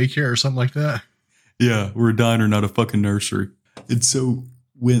fucking daycare or something like that. Yeah, we're a diner, not a fucking nursery. And so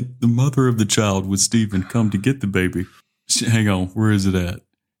when the mother of the child with Steven come to get the baby, hang on, where is it at?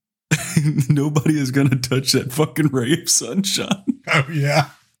 Nobody is going to touch that fucking ray of sunshine. Oh, yeah.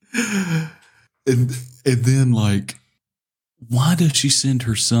 And then, like, why does she send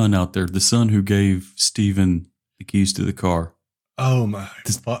her son out there? The son who gave Steven the keys to the car. Oh, my.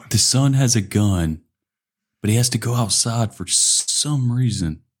 The son has a gun, but he has to go outside for some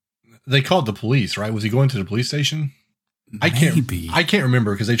reason. They called the police, right? Was he going to the police station? Maybe. I can't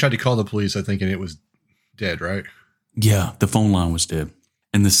remember because they tried to call the police, I think, and it was dead, right? Yeah, the phone line was dead.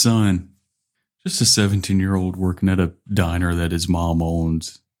 And the son, just a 17-year-old working at a diner that his mom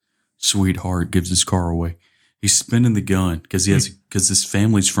owns, sweetheart, gives his car away. He's spinning the gun because his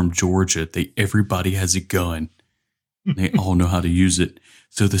family's from Georgia. Everybody has a gun. They all know how to use it.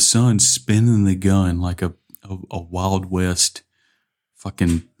 So the son's spinning the gun like a Wild West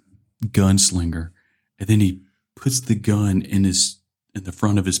fucking gunslinger. And then he puts the gun in his in the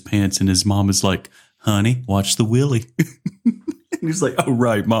front of his pants, and his mom is like, "Honey, watch the willy." And he's like, "Oh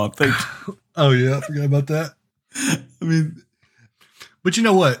right, Mom, thank you." Oh yeah, I forgot about that. I mean, but you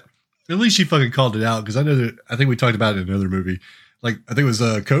know what? At least she fucking called it out, because I think we talked about it in another movie. Like, I think it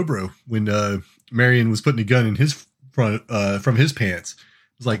was Cobra, when Marion was putting a gun in his front from his pants.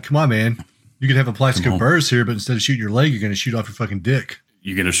 It was like, come on, man. You can have a plastic burst here, but instead of shooting your leg, you're going to shoot off your fucking dick.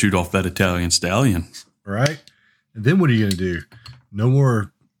 you're going to shoot off that Italian stallion. Right? And then what are you going to do? No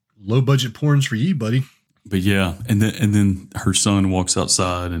more low-budget porns for you, buddy. But yeah, and then her son walks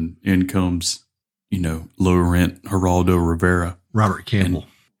outside, and in comes, low rent Geraldo Rivera. Robert Campbell.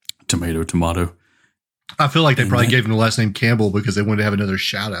 Tomato. I feel like they probably gave him the last name Campbell because they wanted to have another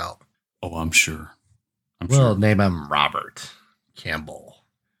shout out. Oh, I'm sure. Name him Robert Campbell.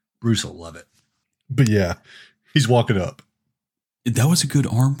 Bruce will love it. But yeah, he's walking up. That was a good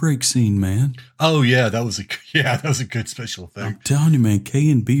arm break scene, man. Oh yeah, that was a good special effect. I'm telling you, man,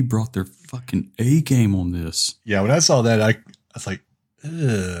 K&B brought their fucking A game on this. Yeah, when I saw that, I was like,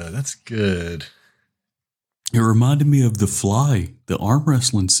 that's good. It reminded me of The Fly, the arm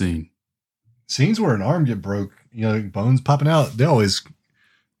wrestling scene. Scenes where an arm get broke, bones popping out, they always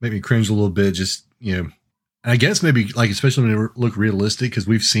make me cringe a little bit. Just, and I guess maybe like, especially when they look realistic, because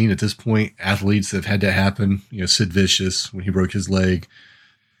we've seen at this point athletes that have had that happen. Sid Vicious, when he broke his leg,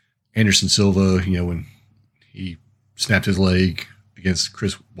 Anderson Silva, when he snapped his leg against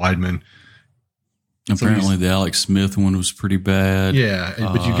Chris Weidman. Apparently the Alex Smith one was pretty bad. Yeah.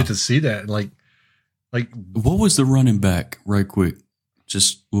 But you get to see that. Like, what was the running back, right quick?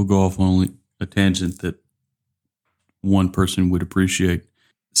 Just, we'll go off on a tangent that one person would appreciate.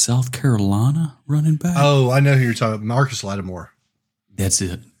 South Carolina running back? Oh, I know who you're talking about. Marcus Lattimore. That's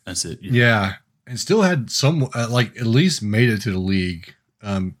it. Yeah. And still had some, at least made it to the league.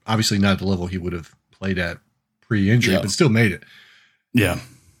 Obviously not at the level he would have played at pre-injury, but still made it. Yeah.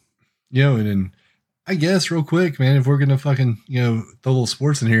 And then I guess real quick, man, if we're going to fucking, throw a little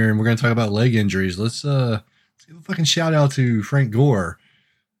sports in here and we're going to talk about leg injuries, let's give a fucking shout out to Frank Gore,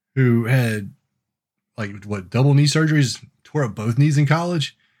 who had double knee surgeries, tore up both knees in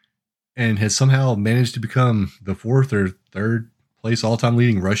college, and has somehow managed to become the 4th or 3rd place all-time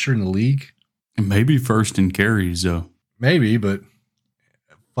leading rusher in the league. And maybe first in carries, though. Maybe, but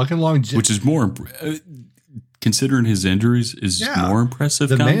fucking longevity. Which is more, considering his injuries, is more impressive.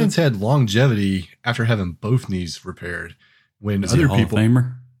 The man's had longevity after having both knees repaired. When is other he a Hall people, of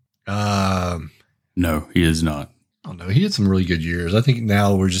Famer? No, he is not. I don't know. He had some really good years. I think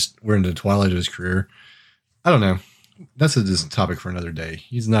now we're in the twilight of his career. I don't know. That's a topic for another day.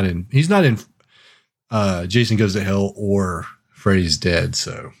 He's not in Jason Goes to Hell or Freddy's Dead.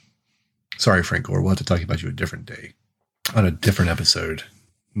 So sorry, Frank Gore. We'll have to talk about you a different day on a different episode.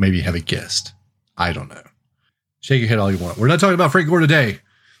 Maybe have a guest. I don't know. Shake your head all you want. We're not talking about Frank Gore today.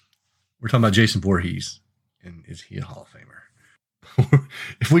 We're talking about Jason Voorhees. And is he a Hall of Famer?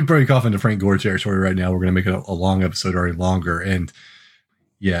 If we break off into Frank Gore territory right now, we're going to make it a long episode or longer. And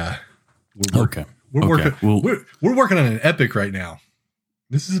yeah. Okay. We're working on an epic right now.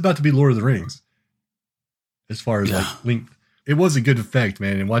 This is about to be Lord of the Rings. As far as length, it was a good effect,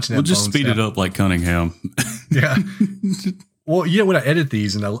 man. And watching that, we'll just speed it up like Cunningham. Yeah. Well, when I edit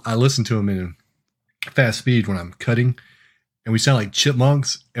these and I listen to them in fast speed when I'm cutting, and we sound like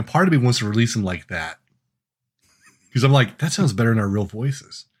chipmunks, and part of me wants to release them like that, because I'm like, that sounds better than our real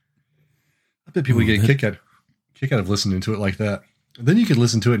voices. I bet people get a kick out of listening to it like that. Then you could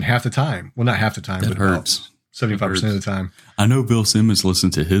listen to it in half the time. Well, not half the time, but hurts. 75% of the time. I know Bill Simmons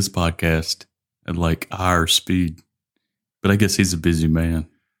listened to his podcast at like higher speed, but I guess he's a busy man.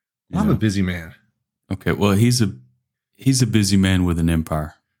 I'm a busy man. Okay, well, he's a busy man with an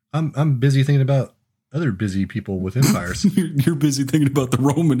empire. I'm busy thinking about other busy people with empires. You're busy thinking about the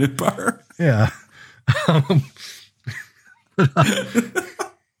Roman Empire. Yeah.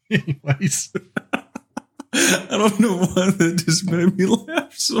 Anyways. I don't know why that just made me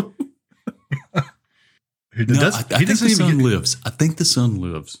laugh so. I think the son lives. I think the son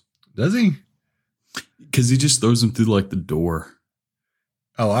lives. Does he? Because he just throws him through like the door.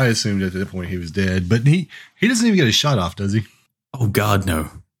 Oh, I assumed at that point he was dead, but he doesn't even get a shot off, does he? Oh God, no!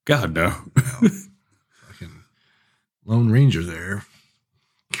 God, no! Fucking Lone Ranger there.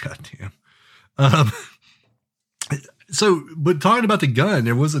 Goddamn. So, but talking about the gun,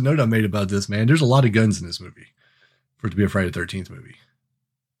 there was a note I made about this, man. There's a lot of guns in this movie for it to be a Friday the 13th movie.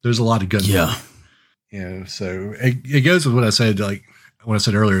 There's a lot of guns. Yeah. So it goes with what I said, like when I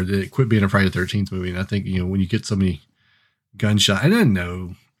said earlier, that it quit being a Friday the 13th movie. And I think, when you get so many gunshots, and I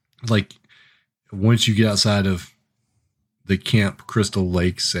know, like, once you get outside of the Camp Crystal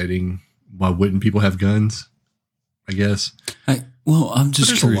Lake setting, why wouldn't people have guns? I guess. I'm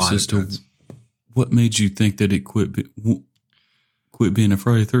just curious as to guns. what made you think that it quit being a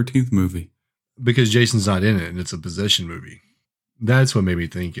Friday the 13th movie. Because Jason's not in it, and it's a possession movie. That's what made me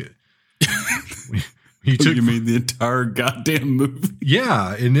think it. You mean the entire goddamn movie?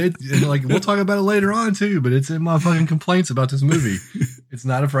 Yeah, and like we'll talk about it later on too, but it's in my fucking complaints about this movie. It's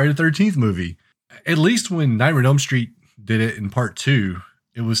not a Friday the 13th movie. At least when Nightmare on Elm Street did it in part 2,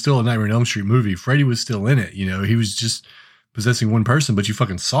 it was still a Nightmare on Elm Street movie. Freddy was still in it. You know, he was just possessing one person, but you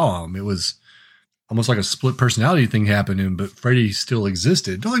fucking saw him. It was almost like a split personality thing happening, but Freddy still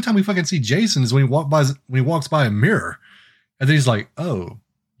existed. The only time we fucking see Jason is when he walks by a mirror, and then he's like, "Oh,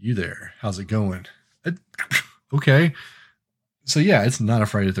 you there? How's it going?" Okay. So yeah, it's not a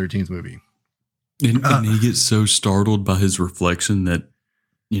Friday the 13th movie. And he gets so startled by his reflection that,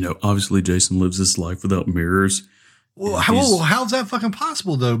 you know, obviously Jason lives this life without mirrors. Well, how's that fucking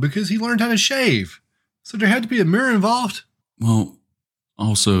possible though? Because he learned how to shave. So there had to be a mirror involved. Well,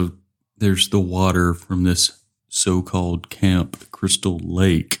 also there's the water from this so-called Camp Crystal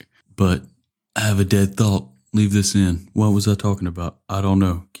Lake. But I have a dead thought. Leave this in. What was I talking about? I don't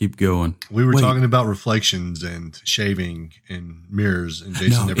know. Keep going. We were talking about reflections and shaving and mirrors and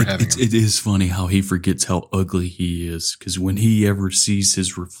Jason never having them. It is funny how he forgets how ugly he is. Because when he ever sees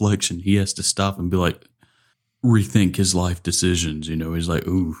his reflection, he has to stop and be like, rethink his life decisions. You know, he's like,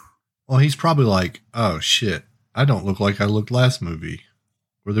 ooh. Well, he's probably like, oh shit, I don't look like I looked last movie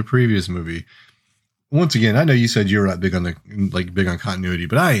or the previous movie. Once again, I know you said you're not big on continuity,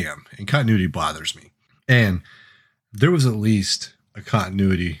 but I am, and continuity bothers me. And there was at least a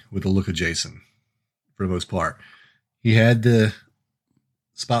continuity with the look of Jason for the most part. He had the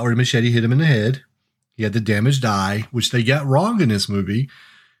spot where the machete hit him in the head. He had the damaged eye, which they got wrong in this movie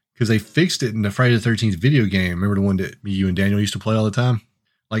because they fixed it in the Friday the 13th video game. Remember the one that you and Daniel used to play all the time?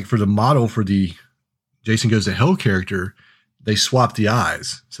 Like for the model for the Jason Goes to Hell character, they swapped the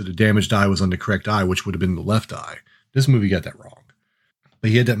eyes. So the damaged eye was on the correct eye, which would have been the left eye. This movie got that wrong. But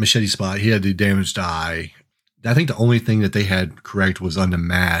he had that machete spot. He had the damaged eye. I think the only thing that they had correct was on the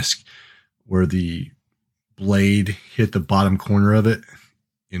mask where the blade hit the bottom corner of it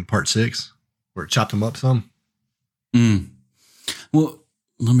in part 6, where it chopped him up some. Well,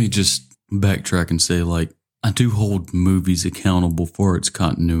 let me just backtrack and say, like, I do hold movies accountable for its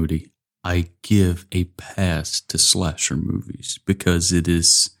continuity. I give a pass to slasher movies because it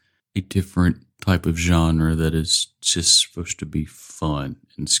is a different type of genre that is just supposed to be fun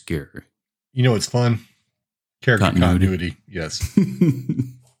and scary. You know, it's fun. Character continuity. Yes.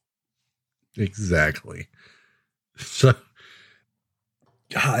 Exactly. So,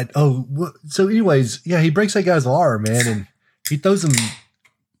 God. Oh, so anyways, yeah, he breaks that guy's arm, man, and he throws him.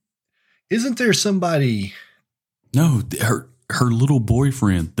 Isn't there somebody? No, her little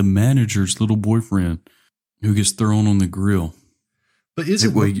boyfriend, the manager's little boyfriend, who gets thrown on the grill. But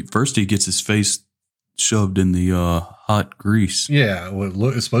first he gets his face shoved in the hot grease. Yeah, well,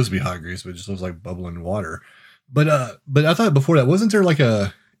 it's supposed to be hot grease, but it just looks like bubbling water. But I thought before that, wasn't there like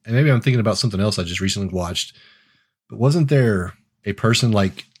and maybe I'm thinking about something else I just recently watched, but wasn't there a person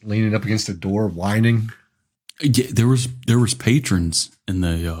like leaning up against the door whining? Yeah, there was patrons in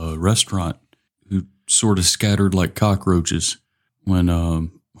the restaurant who sort of scattered like cockroaches when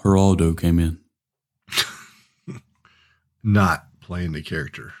Geraldo came in. Not playing the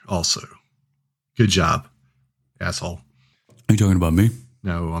character. Also, good job, asshole. Are you talking about me?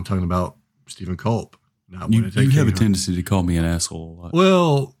 No, I'm talking about Stephen Culp. You have a tendency to call me an asshole a lot.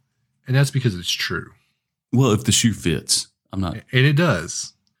 Well, and that's because it's true. Well, if the shoe fits, I'm not. And it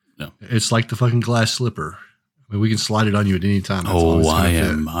does. No, it's like the fucking glass slipper. I mean, we can slide it on you at any time.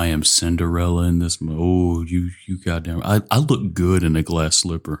 I am Cinderella in this. Oh, you goddamn! I look good in a glass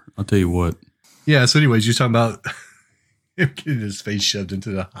slipper. I'll tell you what. Yeah. So, anyways, you're talking about him getting his face shoved into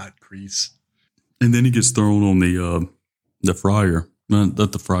the hot grease, and then he gets thrown on the fryer. Not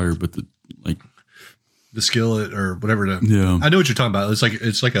the fryer, but the skillet or whatever. Yeah, I know what you're talking about.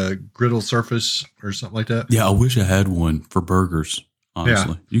 It's like a griddle surface or something like that. Yeah, I wish I had one for burgers.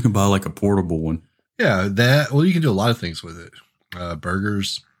 Honestly, yeah. You can buy like a portable one. Yeah, you can do a lot of things with it.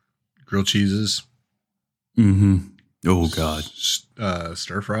 Burgers, grilled cheeses. Mm-hmm. Oh, God.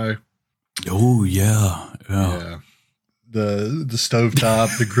 Stir fry. Oh, yeah. The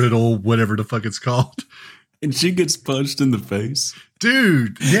stovetop, the griddle, whatever the fuck it's called. And she gets punched in the face.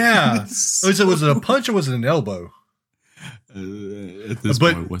 Dude, yeah. Was it a punch or was it an elbow? At this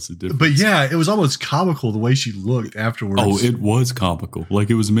point, what's the difference? But yeah, it was almost comical the way she looked afterwards. Oh, it was comical. Like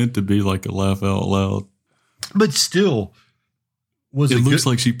it was meant to be like a laugh out loud. But still, it looks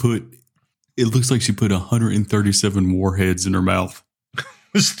like she put 137 warheads in her mouth.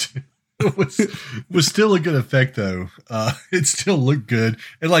 was still a good effect though. It still looked good.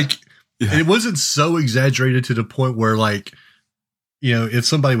 And like, Yeah. it wasn't so exaggerated to the point where like, you know, if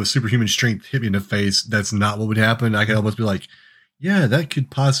somebody with superhuman strength hit me in the face, that's not what would happen. I could almost be like, yeah, that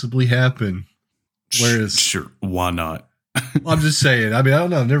could possibly happen. Whereas, Sure, why not? I'm just saying, I mean, I don't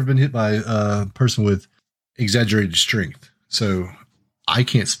know. I've never been hit by a person with exaggerated strength. So I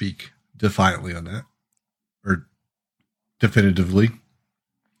can't speak defiantly on that or definitively,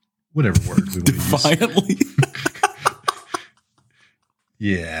 whatever word we want to use. Defiantly.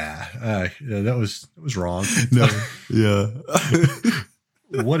 Yeah, that was wrong. No, yeah.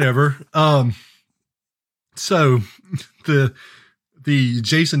 Whatever. So the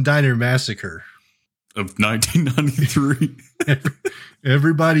Jason Diner massacre Of 1993.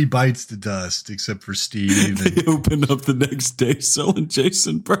 Everybody bites the dust except for Steve. They open up the next day selling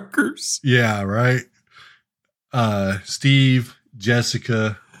Jason burgers. Yeah, right. Steve,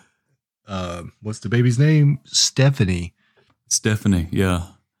 Jessica, what's the baby's name? Stephanie, yeah.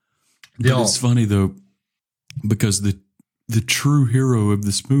 They But all- it's funny though, because the true hero of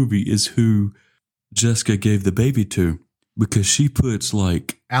this movie is who Jessica gave the baby to, because she puts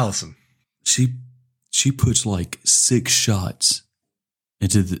like Allison. she puts like 6 shots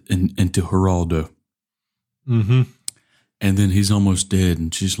into Geraldo, Mm-hmm. and then he's almost dead,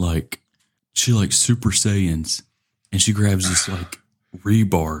 and she like Super Saiyans, and she grabs this like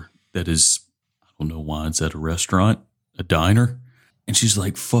rebar that is, I don't know why it's at a restaurant, a diner, and she's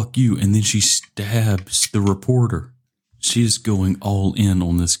like, "Fuck you!" And then she stabs the reporter. She's going all in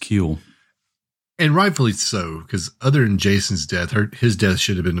on this kill. And rightfully so, because other than Jason's death, his death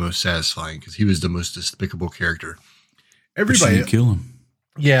should have been the most satisfying because he was the most despicable character. But she Everybody, didn't kill him.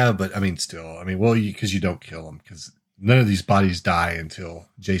 yeah, but I mean, still, I mean, well, because you don't kill him, because none of these bodies die until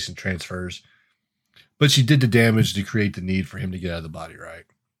Jason transfers. But she did the damage to create the need for him to get out of the body, right?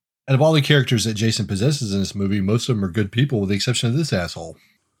 And of all the characters that Jason possesses in this movie, most of them are good people, with the exception of this asshole.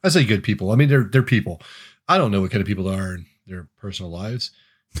 I say good people. I mean, they're people. I don't know what kind of people they are in their personal lives.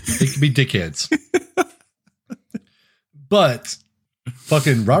 They could be dickheads. But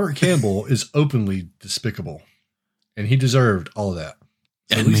fucking Robert Campbell is openly despicable, and he deserved all of that.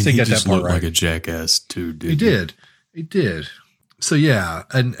 So And at least they he got that just part looked right. like a jackass too, dude. He did. So yeah,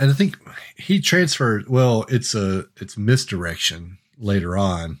 and I think he transferred. Well, it's misdirection later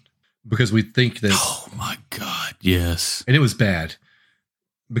on because we think that, Oh my god, yes. and it was bad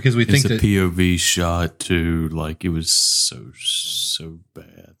because we It's think a that POV shot too. Like, it was so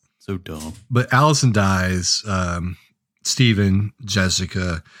bad, so dumb. But Allison dies. Steven,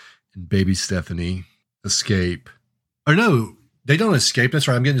 Jessica, and baby Stephanie escape. Or no, they don't escape. That's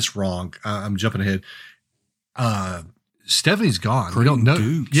right. I'm getting this wrong. I'm jumping ahead. Stephanie's gone. We don't know.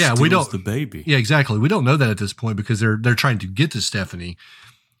 Duke Yeah, we steals don't. the baby. Yeah, exactly. We don't know that at this point because they're trying to get to Stephanie.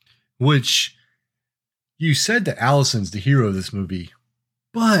 Which you said that Allison's the hero of this movie,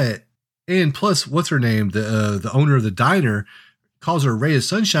 and plus, what's her name? The owner of the diner calls her a ray of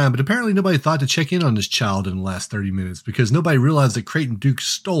sunshine, but apparently nobody thought to check in on this child in the last 30 minutes because nobody realized that Creighton Duke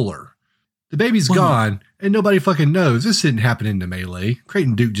stole her. The baby's gone, and nobody fucking knows. This didn't happen in the melee.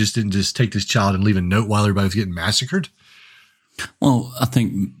 Creighton Duke didn't just take this child and leave a note while everybody was getting massacred. Well, I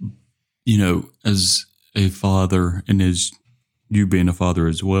think, as a father, and as you being a father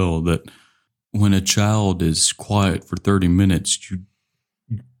as well, that when a child is quiet for 30 minutes, you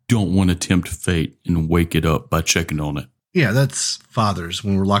don't want to tempt fate and wake it up by checking on it. Yeah, that's fathers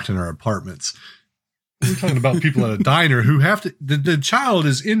when we're locked in our apartments. We're talking about people at a diner who have to. The child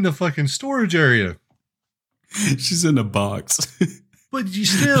is in the fucking storage area, She's in a box. but you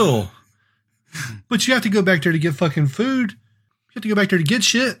still. But you have to go back there to get fucking food. You have to go back there to get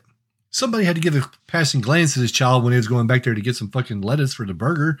shit. Somebody had to give a passing glance at this child when he was going back there to get some fucking lettuce for the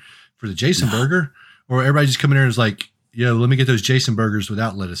burger, for the Jason burger, or everybody just coming in and is like, "Yo, let me get those Jason burgers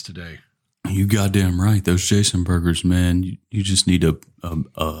without lettuce today." You goddamn right. Those Jason burgers, man. You just need a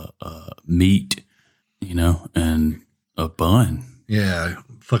meat, and a bun. Yeah,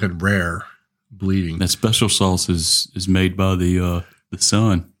 fucking rare bleeding. That special sauce is made by the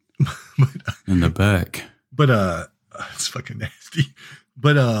son in the back. But it's fucking nasty.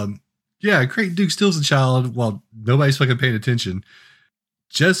 But yeah, Creighton Duke steals a child while nobody's fucking paying attention.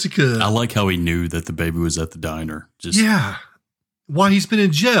 Jessica, I like how he knew that the baby was at the diner. yeah, while he's been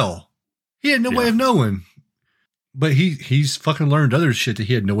in jail, he had no way of knowing. But he's fucking learned other shit that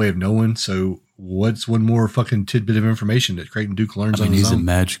he had no way of knowing. So what's one more fucking tidbit of information that Creighton Duke learns on his he's own? a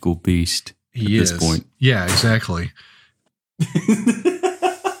magical beast at this point. Yeah, exactly.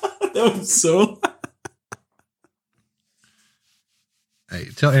 That was so. Hey,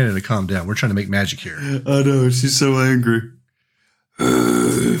 tell Anna to calm down. We're trying to make magic here. I know, she's so angry.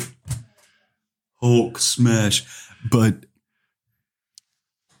 Hulk smash. But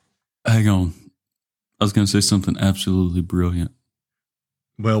hang on. I was going to say something absolutely brilliant.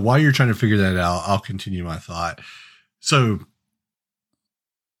 Well, while you're trying to figure that out, I'll continue my thought. So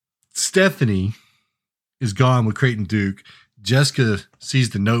Stephanie is gone with Creighton Duke. Jessica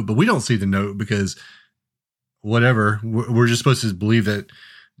sees the note, but we don't see the note because whatever. We're just supposed to believe that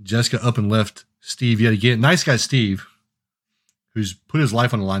Jessica up and left Steve yet again. Nice guy Steve, who's put his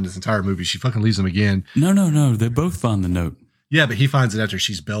life on the line this entire movie. She fucking leaves him again. No. They both find the note. Yeah, but he finds it after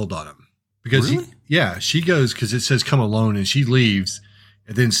she's bailed on him. Because really? She goes because it says come alone and she leaves.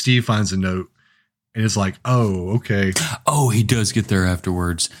 And then Steve finds a note. And it's like, oh, okay. Oh, he does get there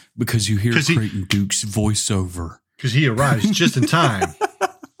afterwards because you hear Creighton Duke's voiceover. Because he arrives just in time.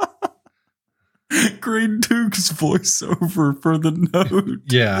 Creighton Duke's voiceover for the note.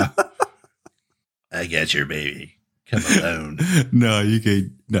 Yeah. I got your baby. Come alone. No, you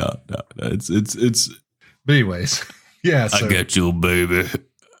can't. No. It's. But anyways, yeah. So. I got your baby.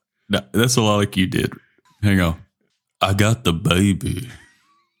 No, that's a lot like you did. Hang on. I got the baby.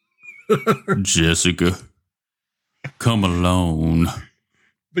 Jessica, come alone.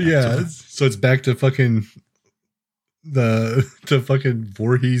 But yeah, so it's back to fucking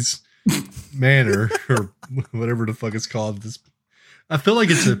Voorhees Manor or whatever the fuck it's called. This, I feel like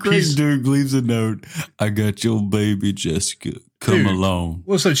it's a piece. Duke leaves a note. I got your baby, Jessica. Come along.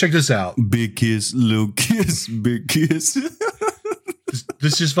 Well, so check this out. Big kiss, little kiss, big kiss.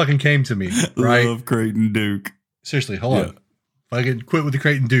 This just fucking came to me. Right? Love Creighton Duke. Seriously, hold on. Fucking quit with the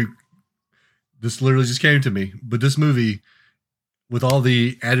Creighton Duke. This literally just came to me. But this movie, with all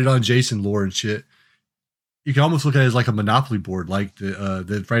the added on Jason lore and shit, you can almost look at it as like a Monopoly board, like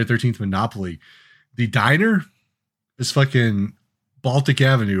the Friday the 13th Monopoly. The diner is fucking Baltic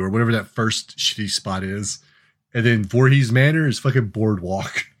Avenue or whatever that first shitty spot is. And then Voorhees Manor is fucking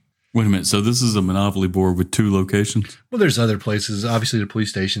Boardwalk. Wait a minute. So this is a Monopoly board with 2 locations? Well, there's other places. Obviously, the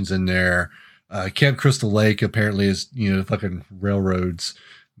police station's in there. Camp Crystal Lake apparently is, the fucking railroads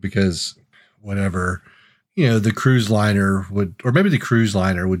because whatever, the cruise liner would, or maybe the cruise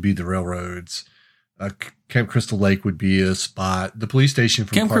liner would be the railroads. Camp Crystal Lake would be a spot. The police station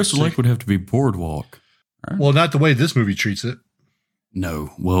from Camp Crystal Lake would have to be Boardwalk. Right? Well, not the way this movie treats it.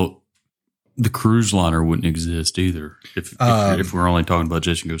 No. Well, the cruise liner wouldn't exist either if we're only talking about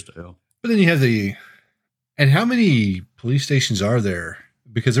Jason Goes to Hell. But then you have and how many police stations are there?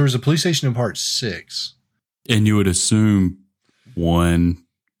 Because there was a police station in part 6. And you would assume 1,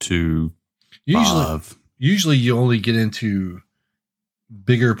 2, 5. Usually you only get into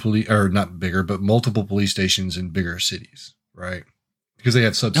bigger police, or not bigger, but multiple police stations in bigger cities, right? Because they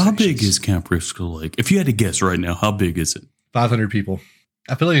have substations. How big is Camp Crystal Lake? If you had to guess right now, how big is it? 500 people.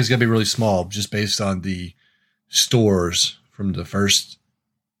 I feel like it's going to be really small just based on the stores from the first.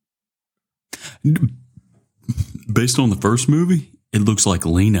 Based on the first movie, it looks like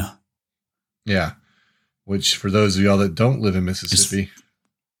Lena. Yeah. Which for those of y'all that don't live in Mississippi,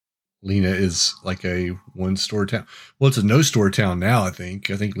 Lena is like a one-store town. Well, it's a no-store town now, I think.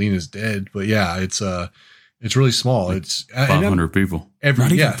 I think Lena's dead. But yeah, it's really small. Like it's 500 people.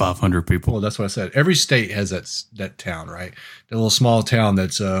 Not even 500 people. Well, that's what I said. Every state has that town, right? That little small town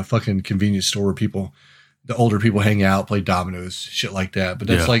that's a fucking convenience store where the older people hang out, play dominoes, shit like that. But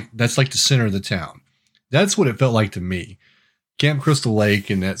that's like the center of the town. That's what it felt like to me. Camp Crystal Lake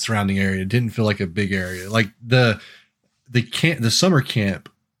and that surrounding area didn't feel like a big area. Like the summer camp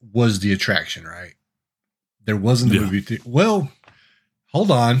was the attraction, right? There wasn't a movie theater. Well, hold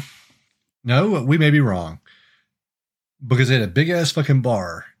on. No, we may be wrong. Because they had a big ass fucking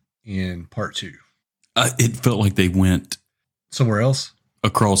bar in part 2. It felt like they went somewhere else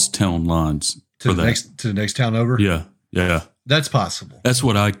across town lines to the next town over. Yeah. That's possible. That's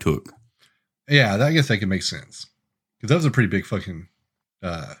what I took. Yeah, I guess that could make sense because that was a pretty big fucking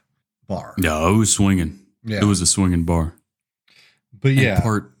bar. Yeah, it was swinging. Yeah, it was a swinging bar. But yeah, and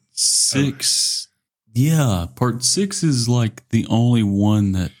part 6. Yeah, part 6 is like the only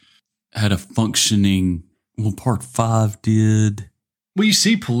one that had a functioning. Well, part 5 did. Well, you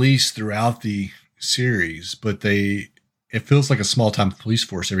see police throughout the series, but it feels like a small time police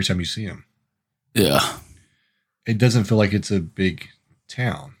force every time you see them. Yeah. It doesn't feel like it's a big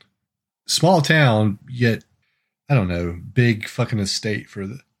town. Small town, yet, I don't know, big fucking estate for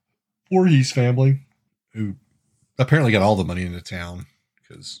the Voorhees family, who apparently got all the money in the town,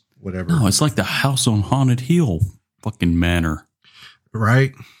 because whatever. No, it's like the house on Haunted Hill fucking manor.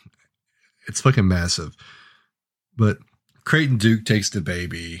 Right? It's fucking massive. But Creighton Duke takes the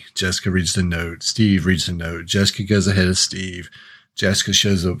baby. Jessica reads the note. Steve reads the note. Jessica goes ahead of Steve. Jessica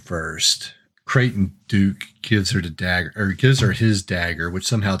shows up first. Creighton Duke gives her the dagger, or gives her his dagger, which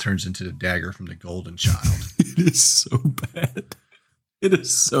somehow turns into the dagger from the Golden Child. It is so bad. It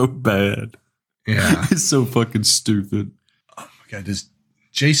is so bad. Yeah. It's so fucking stupid. Oh my God.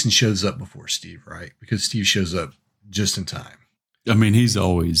 Jason shows up before Steve, right? Because Steve shows up just in time. I mean, he's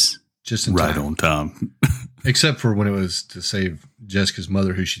always just in right time. on time. Except for when it was to save Jessica's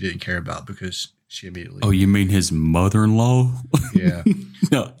mother, who she didn't care about because she immediately. Oh, you mean his mother-in-law? Yeah.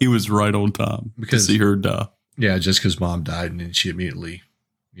 No, he was right on time because to see her die. Yeah, Jessica's mom died, and then she immediately,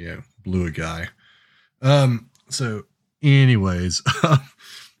 blew a guy. So, anyways,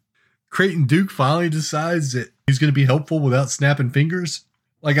 Creighton Duke finally decides that he's going to be helpful without snapping fingers.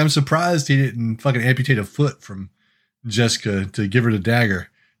 Like, I'm surprised he didn't fucking amputate a foot from Jessica to give her the dagger.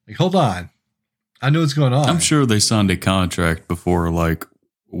 Like, hold on. I know what's going on. I'm sure they signed a contract before, like,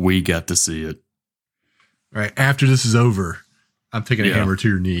 we got to see it. Right. After this is over, I'm taking a hammer to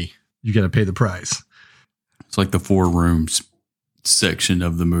your knee. You got to pay the price. It's like the 4 rooms section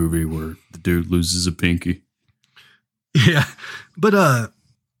of the movie where the dude loses a pinky. Yeah. But,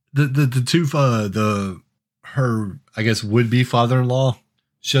 her, I guess, would-be father-in-law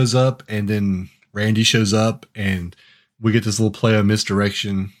shows up, and then Randy shows up, and we get this little play of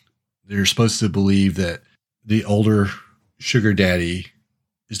misdirection. You're supposed to believe that the older sugar daddy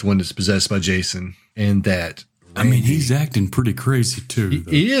is the one that's possessed by Jason, and that Randy, I mean, he's acting pretty crazy too.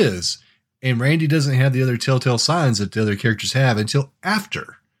 He is. And Randy doesn't have the other telltale signs that the other characters have until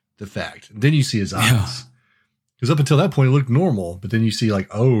after the fact. And then you see his eyes. Because up until that point, it looked normal. But then you see like,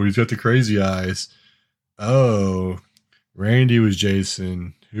 oh, he's got the crazy eyes. Oh, Randy was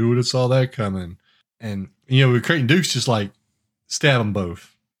Jason. Who would have saw that coming? And, with Creighton Duke's just like, stab them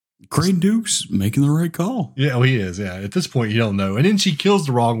both. Creighton Duke's making the right call. Yeah, he is. Yeah. At this point, you don't know. And then she kills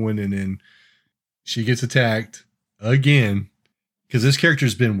the wrong one, and then she gets attacked again. Because this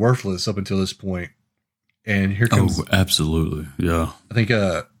character's been worthless up until this point. And here comes... Oh, absolutely. Yeah. I think,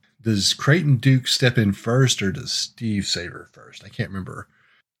 does Creighton Duke step in first, or does Steve save her first? I can't remember.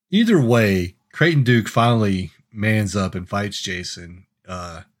 Either way, Creighton Duke finally mans up and fights Jason.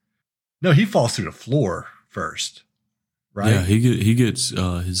 No, he falls through the floor first. Right? Yeah, he gets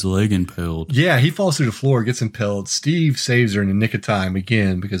his leg impaled. Yeah, he falls through the floor, gets impaled. Steve saves her in the nick of time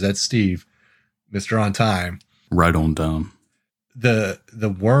again, because that's Steve, Mr. On Time. Right on time.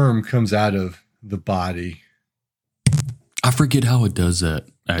 The worm comes out of the body. I forget how it does that,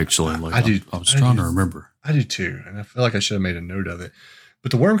 actually. Like I was trying to remember. I do too, and I feel like I should have made a note of it.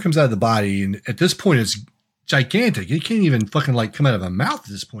 But the worm comes out of the body, and at this point, it's gigantic. It can't even fucking like come out of a mouth at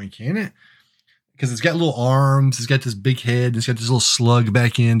this point, can it? Because it's got little arms, it's got this big head, it's got this little slug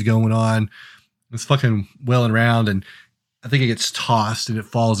back end going on. It's fucking welling around, and I think it gets tossed and it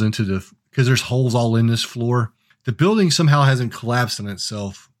falls into because there's holes all in this floor. The building somehow hasn't collapsed on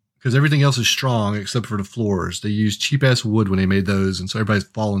itself because everything else is strong except for the floors. They used cheap ass wood when they made those, and so everybody's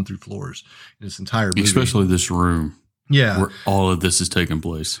falling through floors in this entire movie. Especially this room. Yeah. Where all of this is taking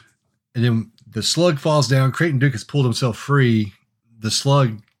place. And then the slug falls down. Creighton Duke has pulled himself free. The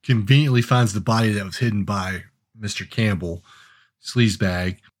slug conveniently finds the body that was hidden by Mr. Campbell,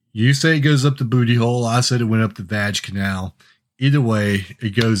 Sleazebag. You say it goes up the booty hole. I said it went up the vag canal. Either way,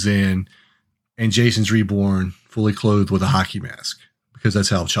 it goes in, and Jason's reborn, fully clothed with a hockey mask, because that's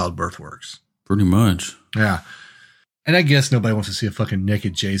how childbirth works. Pretty much. Yeah. And I guess nobody wants to see a fucking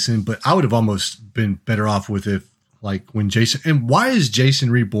naked Jason, but I would have almost been better off with if, like, when Jason... And why is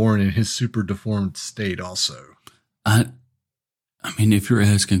Jason reborn in his super deformed state also? I mean, if you're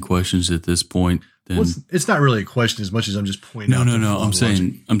asking questions at this point, then... Well, it's not really a question as much as I'm just pointing out... No.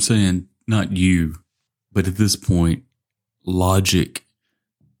 I'm saying not you, but at this point, logic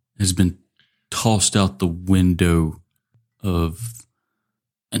has been tossed out the window of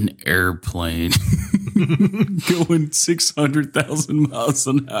an airplane going 600,000 miles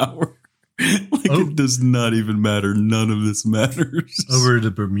an hour. It does not even matter. None of this matters. Over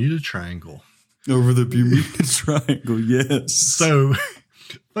the Bermuda Triangle. Over the Bermuda Triangle, yes. So,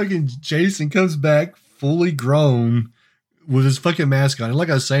 fucking Jason comes back fully grown with his fucking mask on. And like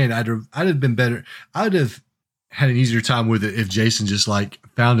I was saying, I'd have been better. I'd have had an easier time with it if Jason just like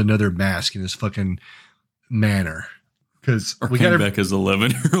found another mask in his fucking manner. Because we came back as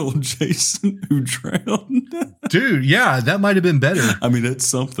 11-year-old Jason who drowned. Dude, yeah, that might have been better. I mean, that's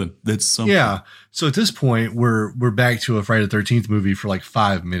something. Yeah. So at this point, we're back to a Friday the 13th movie for like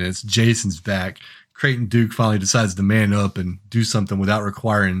 5 minutes. Jason's back. Creighton Duke finally decides to man up and do something without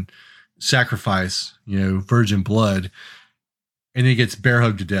requiring sacrifice, virgin blood. And he gets bear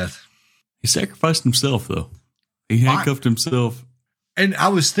hugged to death. He sacrificed himself, though. He handcuffed himself. And I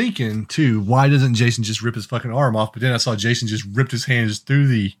was thinking, too, why doesn't Jason just rip his fucking arm off? But then I saw Jason just ripped his hands through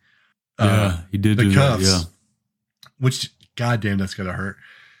the Yeah, he did the do cuffs, that, yeah. which, goddamn, that's going to hurt.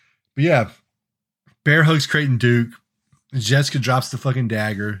 But yeah, Bear hugs Creighton Duke. Jessica drops the fucking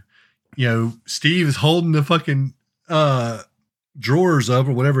dagger. You know, Steve is holding the fucking drawers up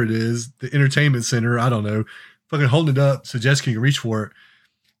or whatever it is, the entertainment center, I don't know, fucking holding it up so Jessica can reach for it.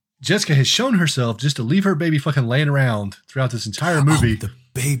 Jessica has shown herself just to leave her baby fucking laying around throughout this entire movie. Oh, the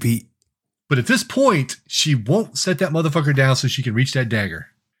baby. But at this point, she won't set that motherfucker down so she can reach that dagger.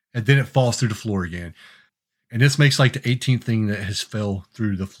 And then it falls through the floor again. And this makes like the 18th thing that has fell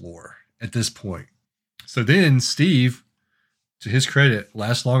through the floor at this point. So then Steve, to his credit,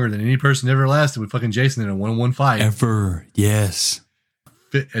 lasts longer than any person ever lasted with fucking Jason in a one-on-one fight. Ever, yes.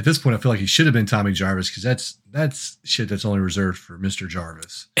 At this point, I feel like he should have been Tommy Jarvis because that's shit that's only reserved for Mr.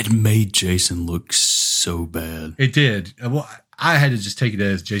 Jarvis. It made Jason look so bad. It did. Well, I had to just take it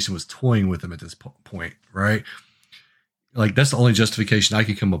as Jason was toying with him at this point, right? Like, that's the only justification I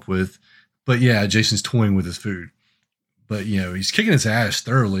could come up with. But yeah, Jason's toying with his food. But, you know, he's kicking his ass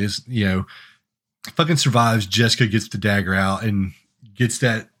thoroughly. You know, fucking survives. Jessica gets the dagger out and gets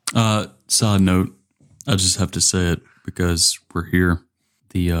that. Side note, I just have to say it because we're here.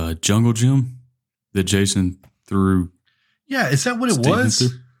 The jungle gym that Jason threw. Yeah, is that what it Steven was? threw?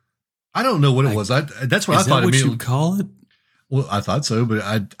 I don't know what it was. That's what I thought. Is that what you call it? Well, I thought so, but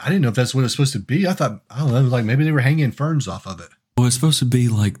I didn't know if that's what it's supposed to be. I thought, I don't know, like maybe they were hanging ferns off of it. Well, it's supposed to be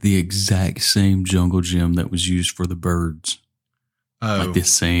like the exact same jungle gym that was used for the birds. Oh. Like the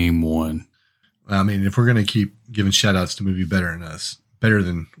same one. I mean, if we're going to keep giving shout outs to movie better than us, better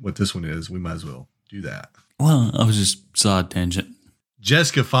than what this one is, we might as well do that. Well, I was just side tangent.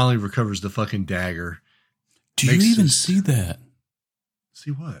 Jessica finally recovers the fucking dagger. Do you even see that? See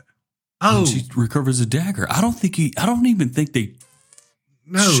what? Oh, when she recovers a dagger. I don't even think they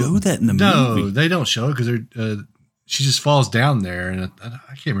show that in the movie. No, they don't show it because she just falls down there, and I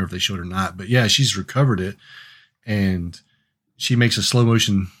can't remember if they showed it or not. But yeah, she's recovered it, and she makes a slow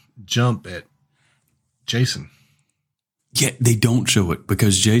motion jump at Jason. Yeah, they don't show it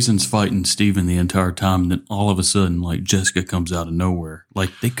because Jason's fighting Steven the entire time. And then all of a sudden, like, Jessica comes out of nowhere. Like,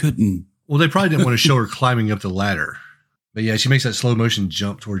 they couldn't. Well, they probably didn't want to show her climbing up the ladder. But yeah, she makes that slow motion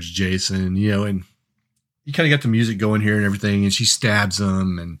jump towards Jason, you know, and you kind of got the music going here and everything. And she stabs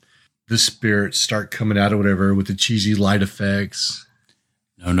him, and the spirits start coming out or whatever with the cheesy light effects.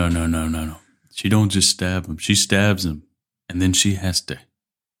 No. She don't just stab him. She stabs him, and then she has to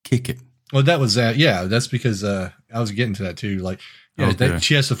kick it. Well, that was that. Yeah, that's because I was getting to that too. Like, yeah, Okay.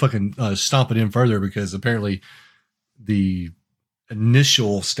 she has to fucking stomp it in further because apparently the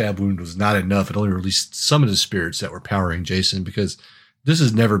initial stab wound was not enough. It only released some of the spirits that were powering Jason because this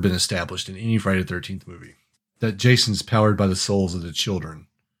has never been established in any Friday the 13th movie that Jason's powered by the souls of the children.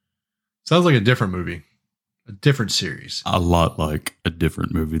 Sounds like a different movie, a different series. A lot like a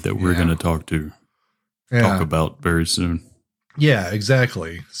different movie that we're going to talk about very soon. Yeah,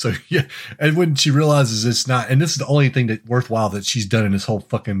 exactly. So yeah, and when she realizes it's not, and this is the only thing that worthwhile that she's done in this whole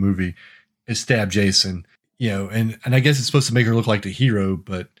fucking movie is stab Jason, you know, and I guess it's supposed to make her look like the hero,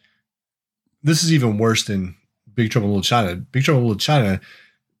 but this is even worse than Big Trouble in Little China. Big Trouble in Little China,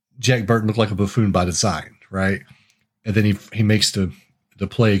 Jack Burton looked like a buffoon by design, right? And then he makes the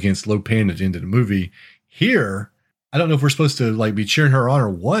play against Lopan at the end of the movie. Here, I don't know if we're supposed to like be cheering her on or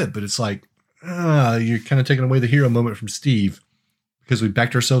what, but it's like, you're kind of taking away the hero moment from Steve because we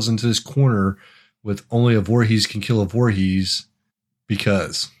backed ourselves into this corner with only a Voorhees can kill a Voorhees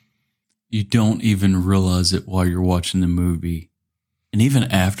because you don't even realize it while you're watching the movie. And even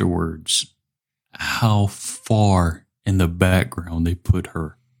afterwards, how far in the background they put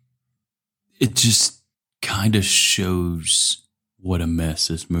her. It just kind of shows what a mess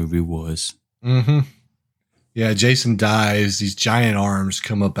this movie was. Mm-hmm. Yeah, Jason dies. These giant arms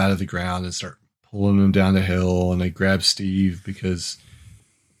come up out of the ground and start pulling him down the hill, and they grab Steve because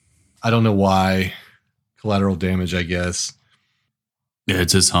I don't know why. Collateral damage, I guess. Yeah,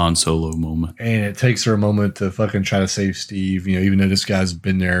 it's his Han Solo moment. And it takes her a moment to fucking try to save Steve, you know, even though this guy's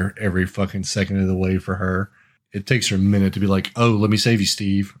been there every fucking second of the way for her. It takes her a minute to be like, oh, let me save you,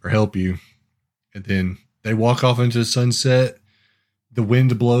 Steve, or help you. And then they walk off into the sunset. The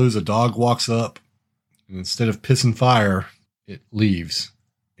wind blows, a dog walks up. And instead of pissing fire, it leaves.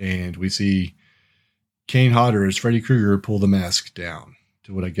 And we see Kane Hodder as Freddy Krueger pull the mask down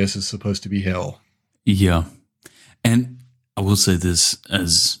to what I guess is supposed to be hell. Yeah. And I will say this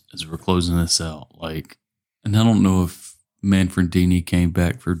as we're closing this out, like, and I don't know if Manfredini came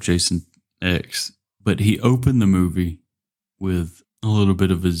back for Jason X, but he opened the movie with a little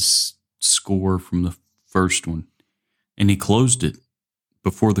bit of his score from the first one, and he closed it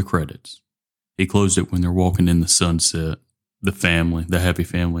before the credits. He closed it when they're walking in the sunset the family, the happy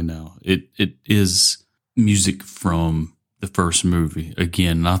family now. It is music from the first movie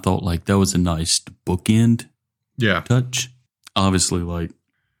again. And I thought like that was a nice bookend touch. Obviously, like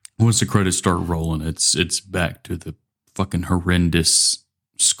once the credits start rolling, it's back to the fucking horrendous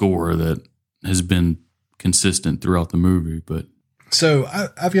score that has been consistent throughout the movie. But so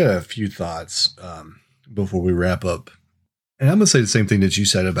I've got a few thoughts before we wrap up. And I'm going to say the same thing that you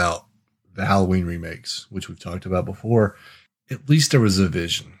said about the Halloween remakes, which we've talked about before. At least there was a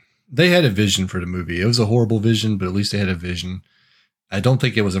vision. They had a vision for the movie. It was a horrible vision, but at least they had a vision. I don't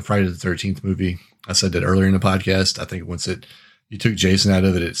think it was a Friday the 13th movie. I said that earlier in the podcast. I think once you took Jason out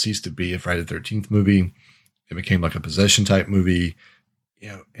of it, it ceased to be a Friday the 13th movie. It became like a possession type movie.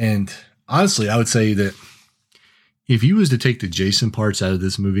 And honestly, I would say that if you was to take the Jason parts out of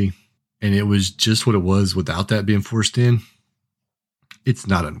this movie and it was just what it was without that being forced in, it's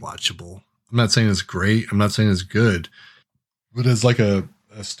not unwatchable. I'm not saying it's great. I'm not saying it's good, but as like a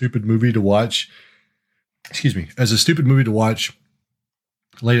stupid movie to watch, as a stupid movie to watch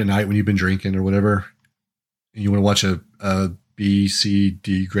late at night when you've been drinking or whatever, and you want to watch a B, C,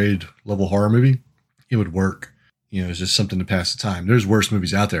 D grade level horror movie, it would work. It's just something to pass the time. There's worse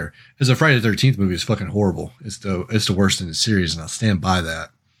movies out there. As a Friday the 13th movie is fucking horrible. It's the worst in the series, and I'll stand by that.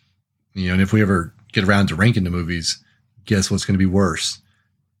 And if we ever get around to ranking the movies, guess what's going to be worse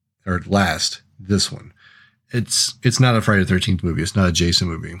or last? This one. It's not a Friday the 13th movie. It's not a Jason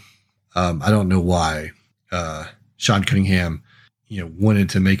movie. I don't know why Sean Cunningham, wanted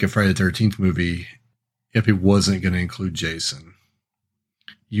to make a Friday the 13th movie if he wasn't going to include Jason.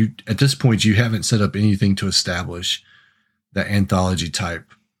 At this point, you haven't set up anything to establish that anthology type.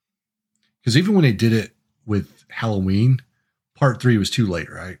 Because even when they did it with Halloween, part 3 was too late,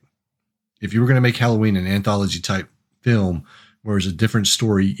 right? If you were going to make Halloween an anthology type film, where it's a different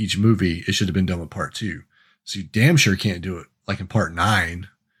story each movie, it should have been done with part 2. So you damn sure can't do it like in part 9,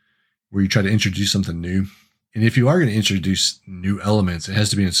 where you try to introduce something new. And if you are going to introduce new elements, it has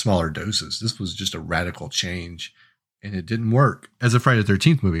to be in smaller doses. This was just a radical change, and it didn't work as a Friday the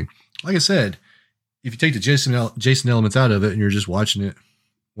 13th movie. Like I said, if you take the Jason elements out of it and you're just watching it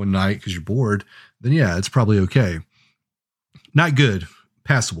one night because you're bored, then yeah, it's probably okay. Not good,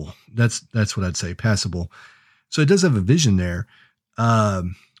 passable. That's what I'd say, passable. So it does have a vision there.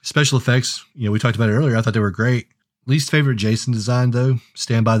 Special effects, we talked about it earlier. I thought they were great. Least favorite Jason design, though,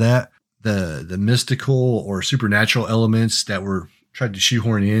 stand by that. The mystical or supernatural elements that were tried to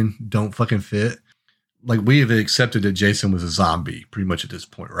shoehorn in don't fucking fit. Like, we have accepted that Jason was a zombie pretty much at this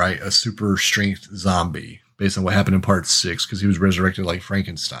point, right? A super strength zombie based on what happened in part 6, because he was resurrected like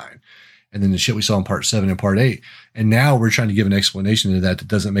Frankenstein. And then the shit we saw in part 7 and part 8. And now we're trying to give an explanation to that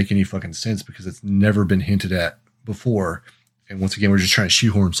doesn't make any fucking sense because it's never been hinted at before. And once again, we're just trying to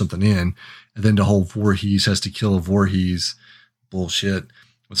shoehorn something in. And then the whole Voorhees has to kill a Voorhees bullshit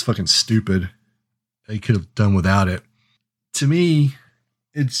was fucking stupid. They could have done without it. To me,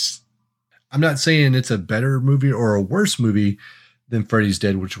 I'm not saying it's a better movie or a worse movie than Freddy's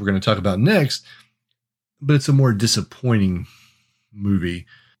Dead, which we're going to talk about next, but it's a more disappointing movie.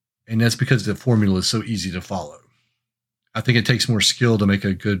 And that's because the formula is so easy to follow. I think it takes more skill to make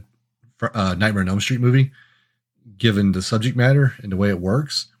a good Nightmare on Elm Street movie, given the subject matter and the way it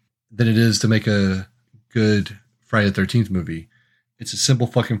works, than it is to make a good Friday the 13th movie. It's a simple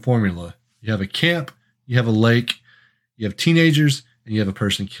fucking formula. You have a camp, you have a lake, you have teenagers, and you have a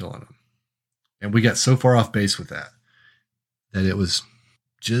person killing them. And we got so far off base with that it was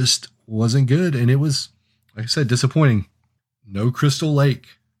just wasn't good. And it was, like I said, disappointing. No Crystal Lake.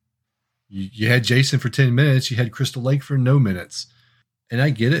 You had Jason for 10 minutes. You had Crystal Lake for no minutes. And I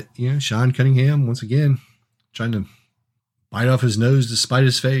get it. Sean Cunningham, once again, trying to bite off his nose to spite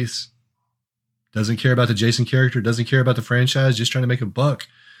his face. Doesn't care about the Jason character. Doesn't care about the franchise. Just trying to make a buck.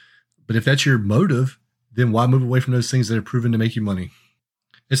 But if that's your motive, then why move away from those things that are proven to make you money?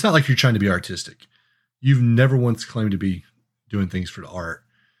 It's not like you're trying to be artistic. You've never once claimed to be doing things for the art.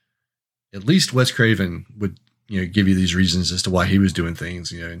 At least Wes Craven would, give you these reasons as to why he was doing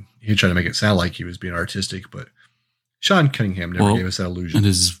things. He'd try to make it sound like he was being artistic, but Sean Cunningham never gave us that illusion. It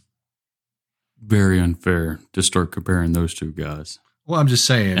is very unfair to start comparing those two guys. Well, I'm just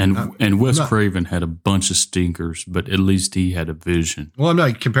saying. And Wes Craven had a bunch of stinkers, but at least he had a vision. Well, I'm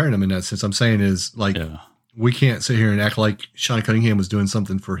not comparing them in that sense. I'm saying is like, we can't sit here and act like Sean Cunningham was doing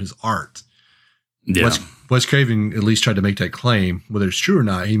something for his art. Yeah. Wes Craven at least tried to make that claim. Whether it's true or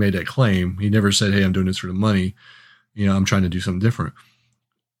not, he made that claim. He never said, hey, I'm doing this for the money. I'm trying to do something different.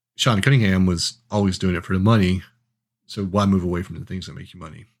 Sean Cunningham was always doing it for the money. So why move away from the things that make you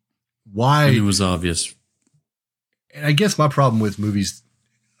money? Why? And it was obvious. And I guess my problem with movies,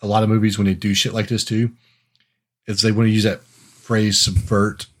 a lot of movies when they do shit like this too, is they want to use that phrase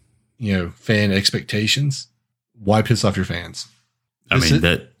subvert, fan expectations. Why piss off your fans?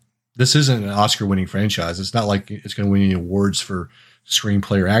 This isn't an Oscar-winning franchise. It's not like it's going to win any awards for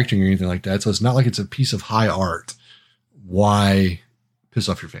screenplay or acting or anything like that. So it's not like it's a piece of high art. Why piss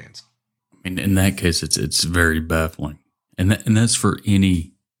off your fans? I mean, in that case, it's very baffling, and that's for anybody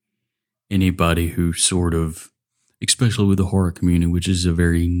who sort of, especially with the horror community, which is a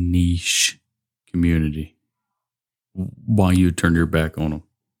very niche community. Why you turn your back on them?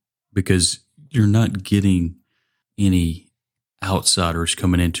 Because you're not getting any outsiders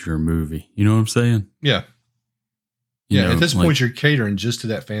coming into your movie. You know what I'm saying? Yeah. At this point, you're catering just to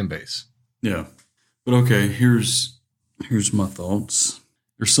that fan base. Yeah. But okay, here's my thoughts.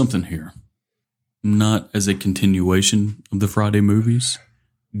 There's something here. Not as a continuation of the Friday movies.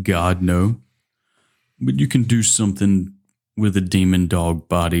 God, no. But you can do something with a demon dog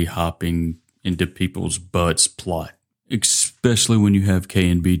body hopping into people's butts plot. Especially when you have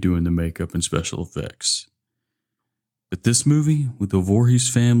K&B doing the makeup and special effects. But this movie, with the Voorhees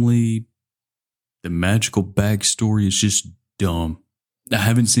family, the magical backstory is just dumb. I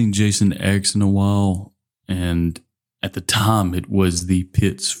haven't seen Jason X in a while, and at the time, it was the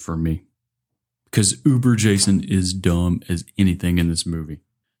pits for me. Because Uber Jason is dumb as anything in this movie.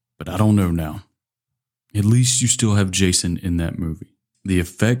 But I don't know now. At least you still have Jason in that movie. The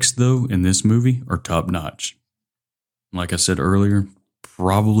effects, though, in this movie are top-notch. Like I said earlier,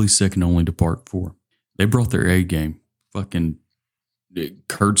 probably second only to Part 4. They brought their A game. Fucking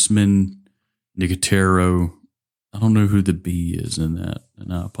Kurtzman, Nicotero. I don't know who the B is in that,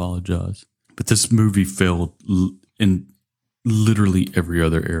 and I apologize. But this movie failed in literally every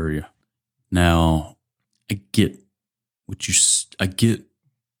other area. Now, I get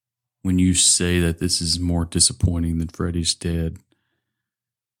when you say that this is more disappointing than Freddy's Dead.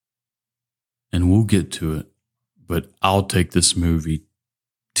 And we'll get to it. But I'll take this movie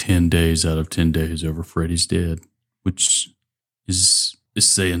 10 days out of 10 days over Freddy's Dead, which is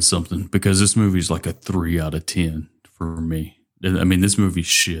saying something, because this movie is like a 3 out of 10 for me. I mean, this movie's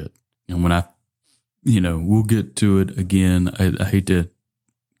shit. And when we'll get to it again. I hate to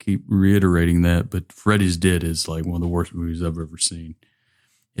keep reiterating that, but Freddy's Dead is like one of the worst movies I've ever seen.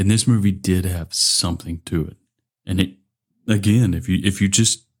 And this movie did have something to it. And it, again, if you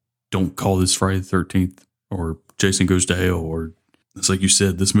just don't call this Friday the 13th or Jason Goes to Hell, or it's like you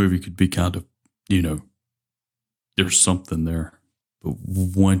said, this movie could be kind of, there's something there. But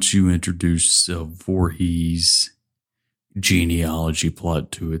once you introduce a Voorhees genealogy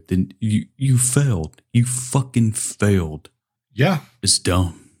plot to it, then you failed. You fucking failed. Yeah. It's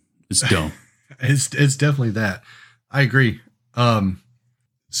dumb. It's dumb. It's definitely that. I agree.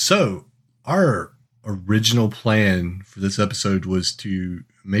 So our original plan for this episode was to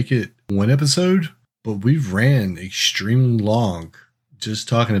make it one episode, but we've ran extremely long just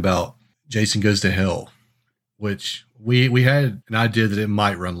talking about Jason Goes to Hell, which we had an idea that it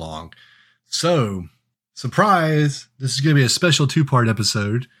might run long. So, surprise, this is going to be a special 2-part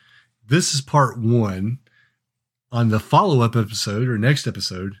episode. This is part 1. On the follow-up episode or next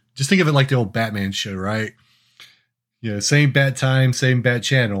episode, just think of it like the old Batman show, right? Same bat time, same bat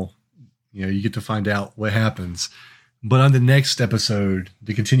channel. You get to find out what happens. But on the next episode,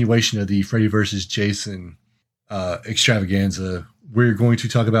 the continuation of the Freddy vs. Jason extravaganza, we're going to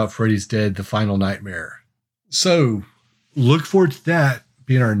talk about Freddy's Dead, The Final Nightmare. So look forward to that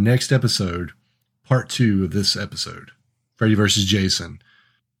being our next episode, part 2 of this episode, Freddy vs. Jason.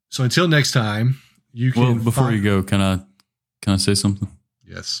 So until next time, you can... Well, before you go, can I say something?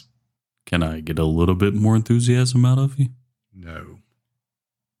 Yes. Can I get a little bit more enthusiasm out of you? No.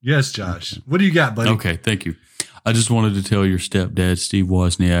 Yes, Josh. Okay. What do you got, buddy? Okay, thank you. I just wanted to tell your stepdad, Steve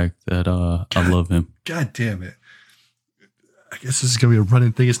Wozniak, that I love him. God damn it. I guess this is going to be a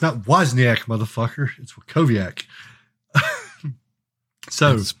running thing. It's not Wozniak, motherfucker. It's Wachowicz.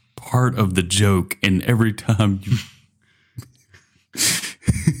 So it's part of the joke, and every time you...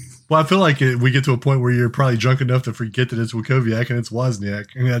 Well, I feel like we get to a point where you're probably drunk enough to forget that it's Wachowicz and it's Wozniak.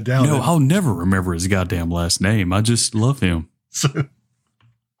 I mean, I doubt it. I'll never remember his goddamn last name. I just love him.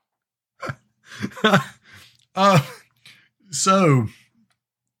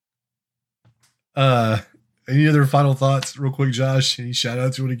 Any other final thoughts real quick, Josh? Any shout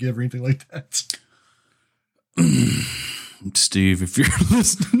outs you want to give or anything like that? Steve, if you're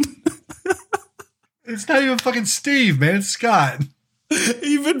listening. It's not even fucking Steve, man. It's Scott.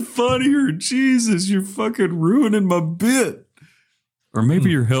 Even funnier. Jesus, you're fucking ruining my bit. Or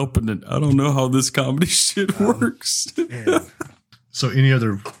maybe you're helping it. I don't know how this comedy shit works. So any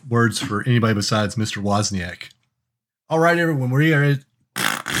other words for anybody besides Mr. Wozniak? All right, everyone. We are...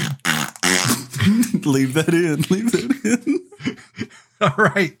 Leave that in. All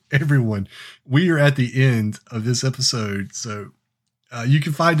right, everyone. We are at the end of this episode. So you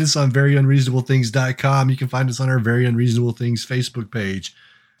can find us on veryunreasonableThings.com. You can find us on our Very Unreasonable Things Facebook page.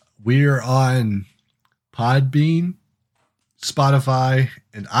 We are on Podbean, Spotify,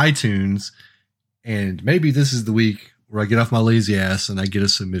 and iTunes. And maybe this is the week where I get off my lazy ass and I get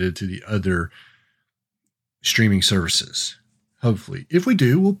us submitted to the other streaming services. Hopefully. If we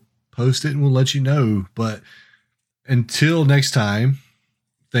do, we'll post it and we'll let you know. But until next time,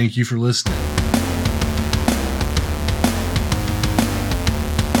 thank you for listening.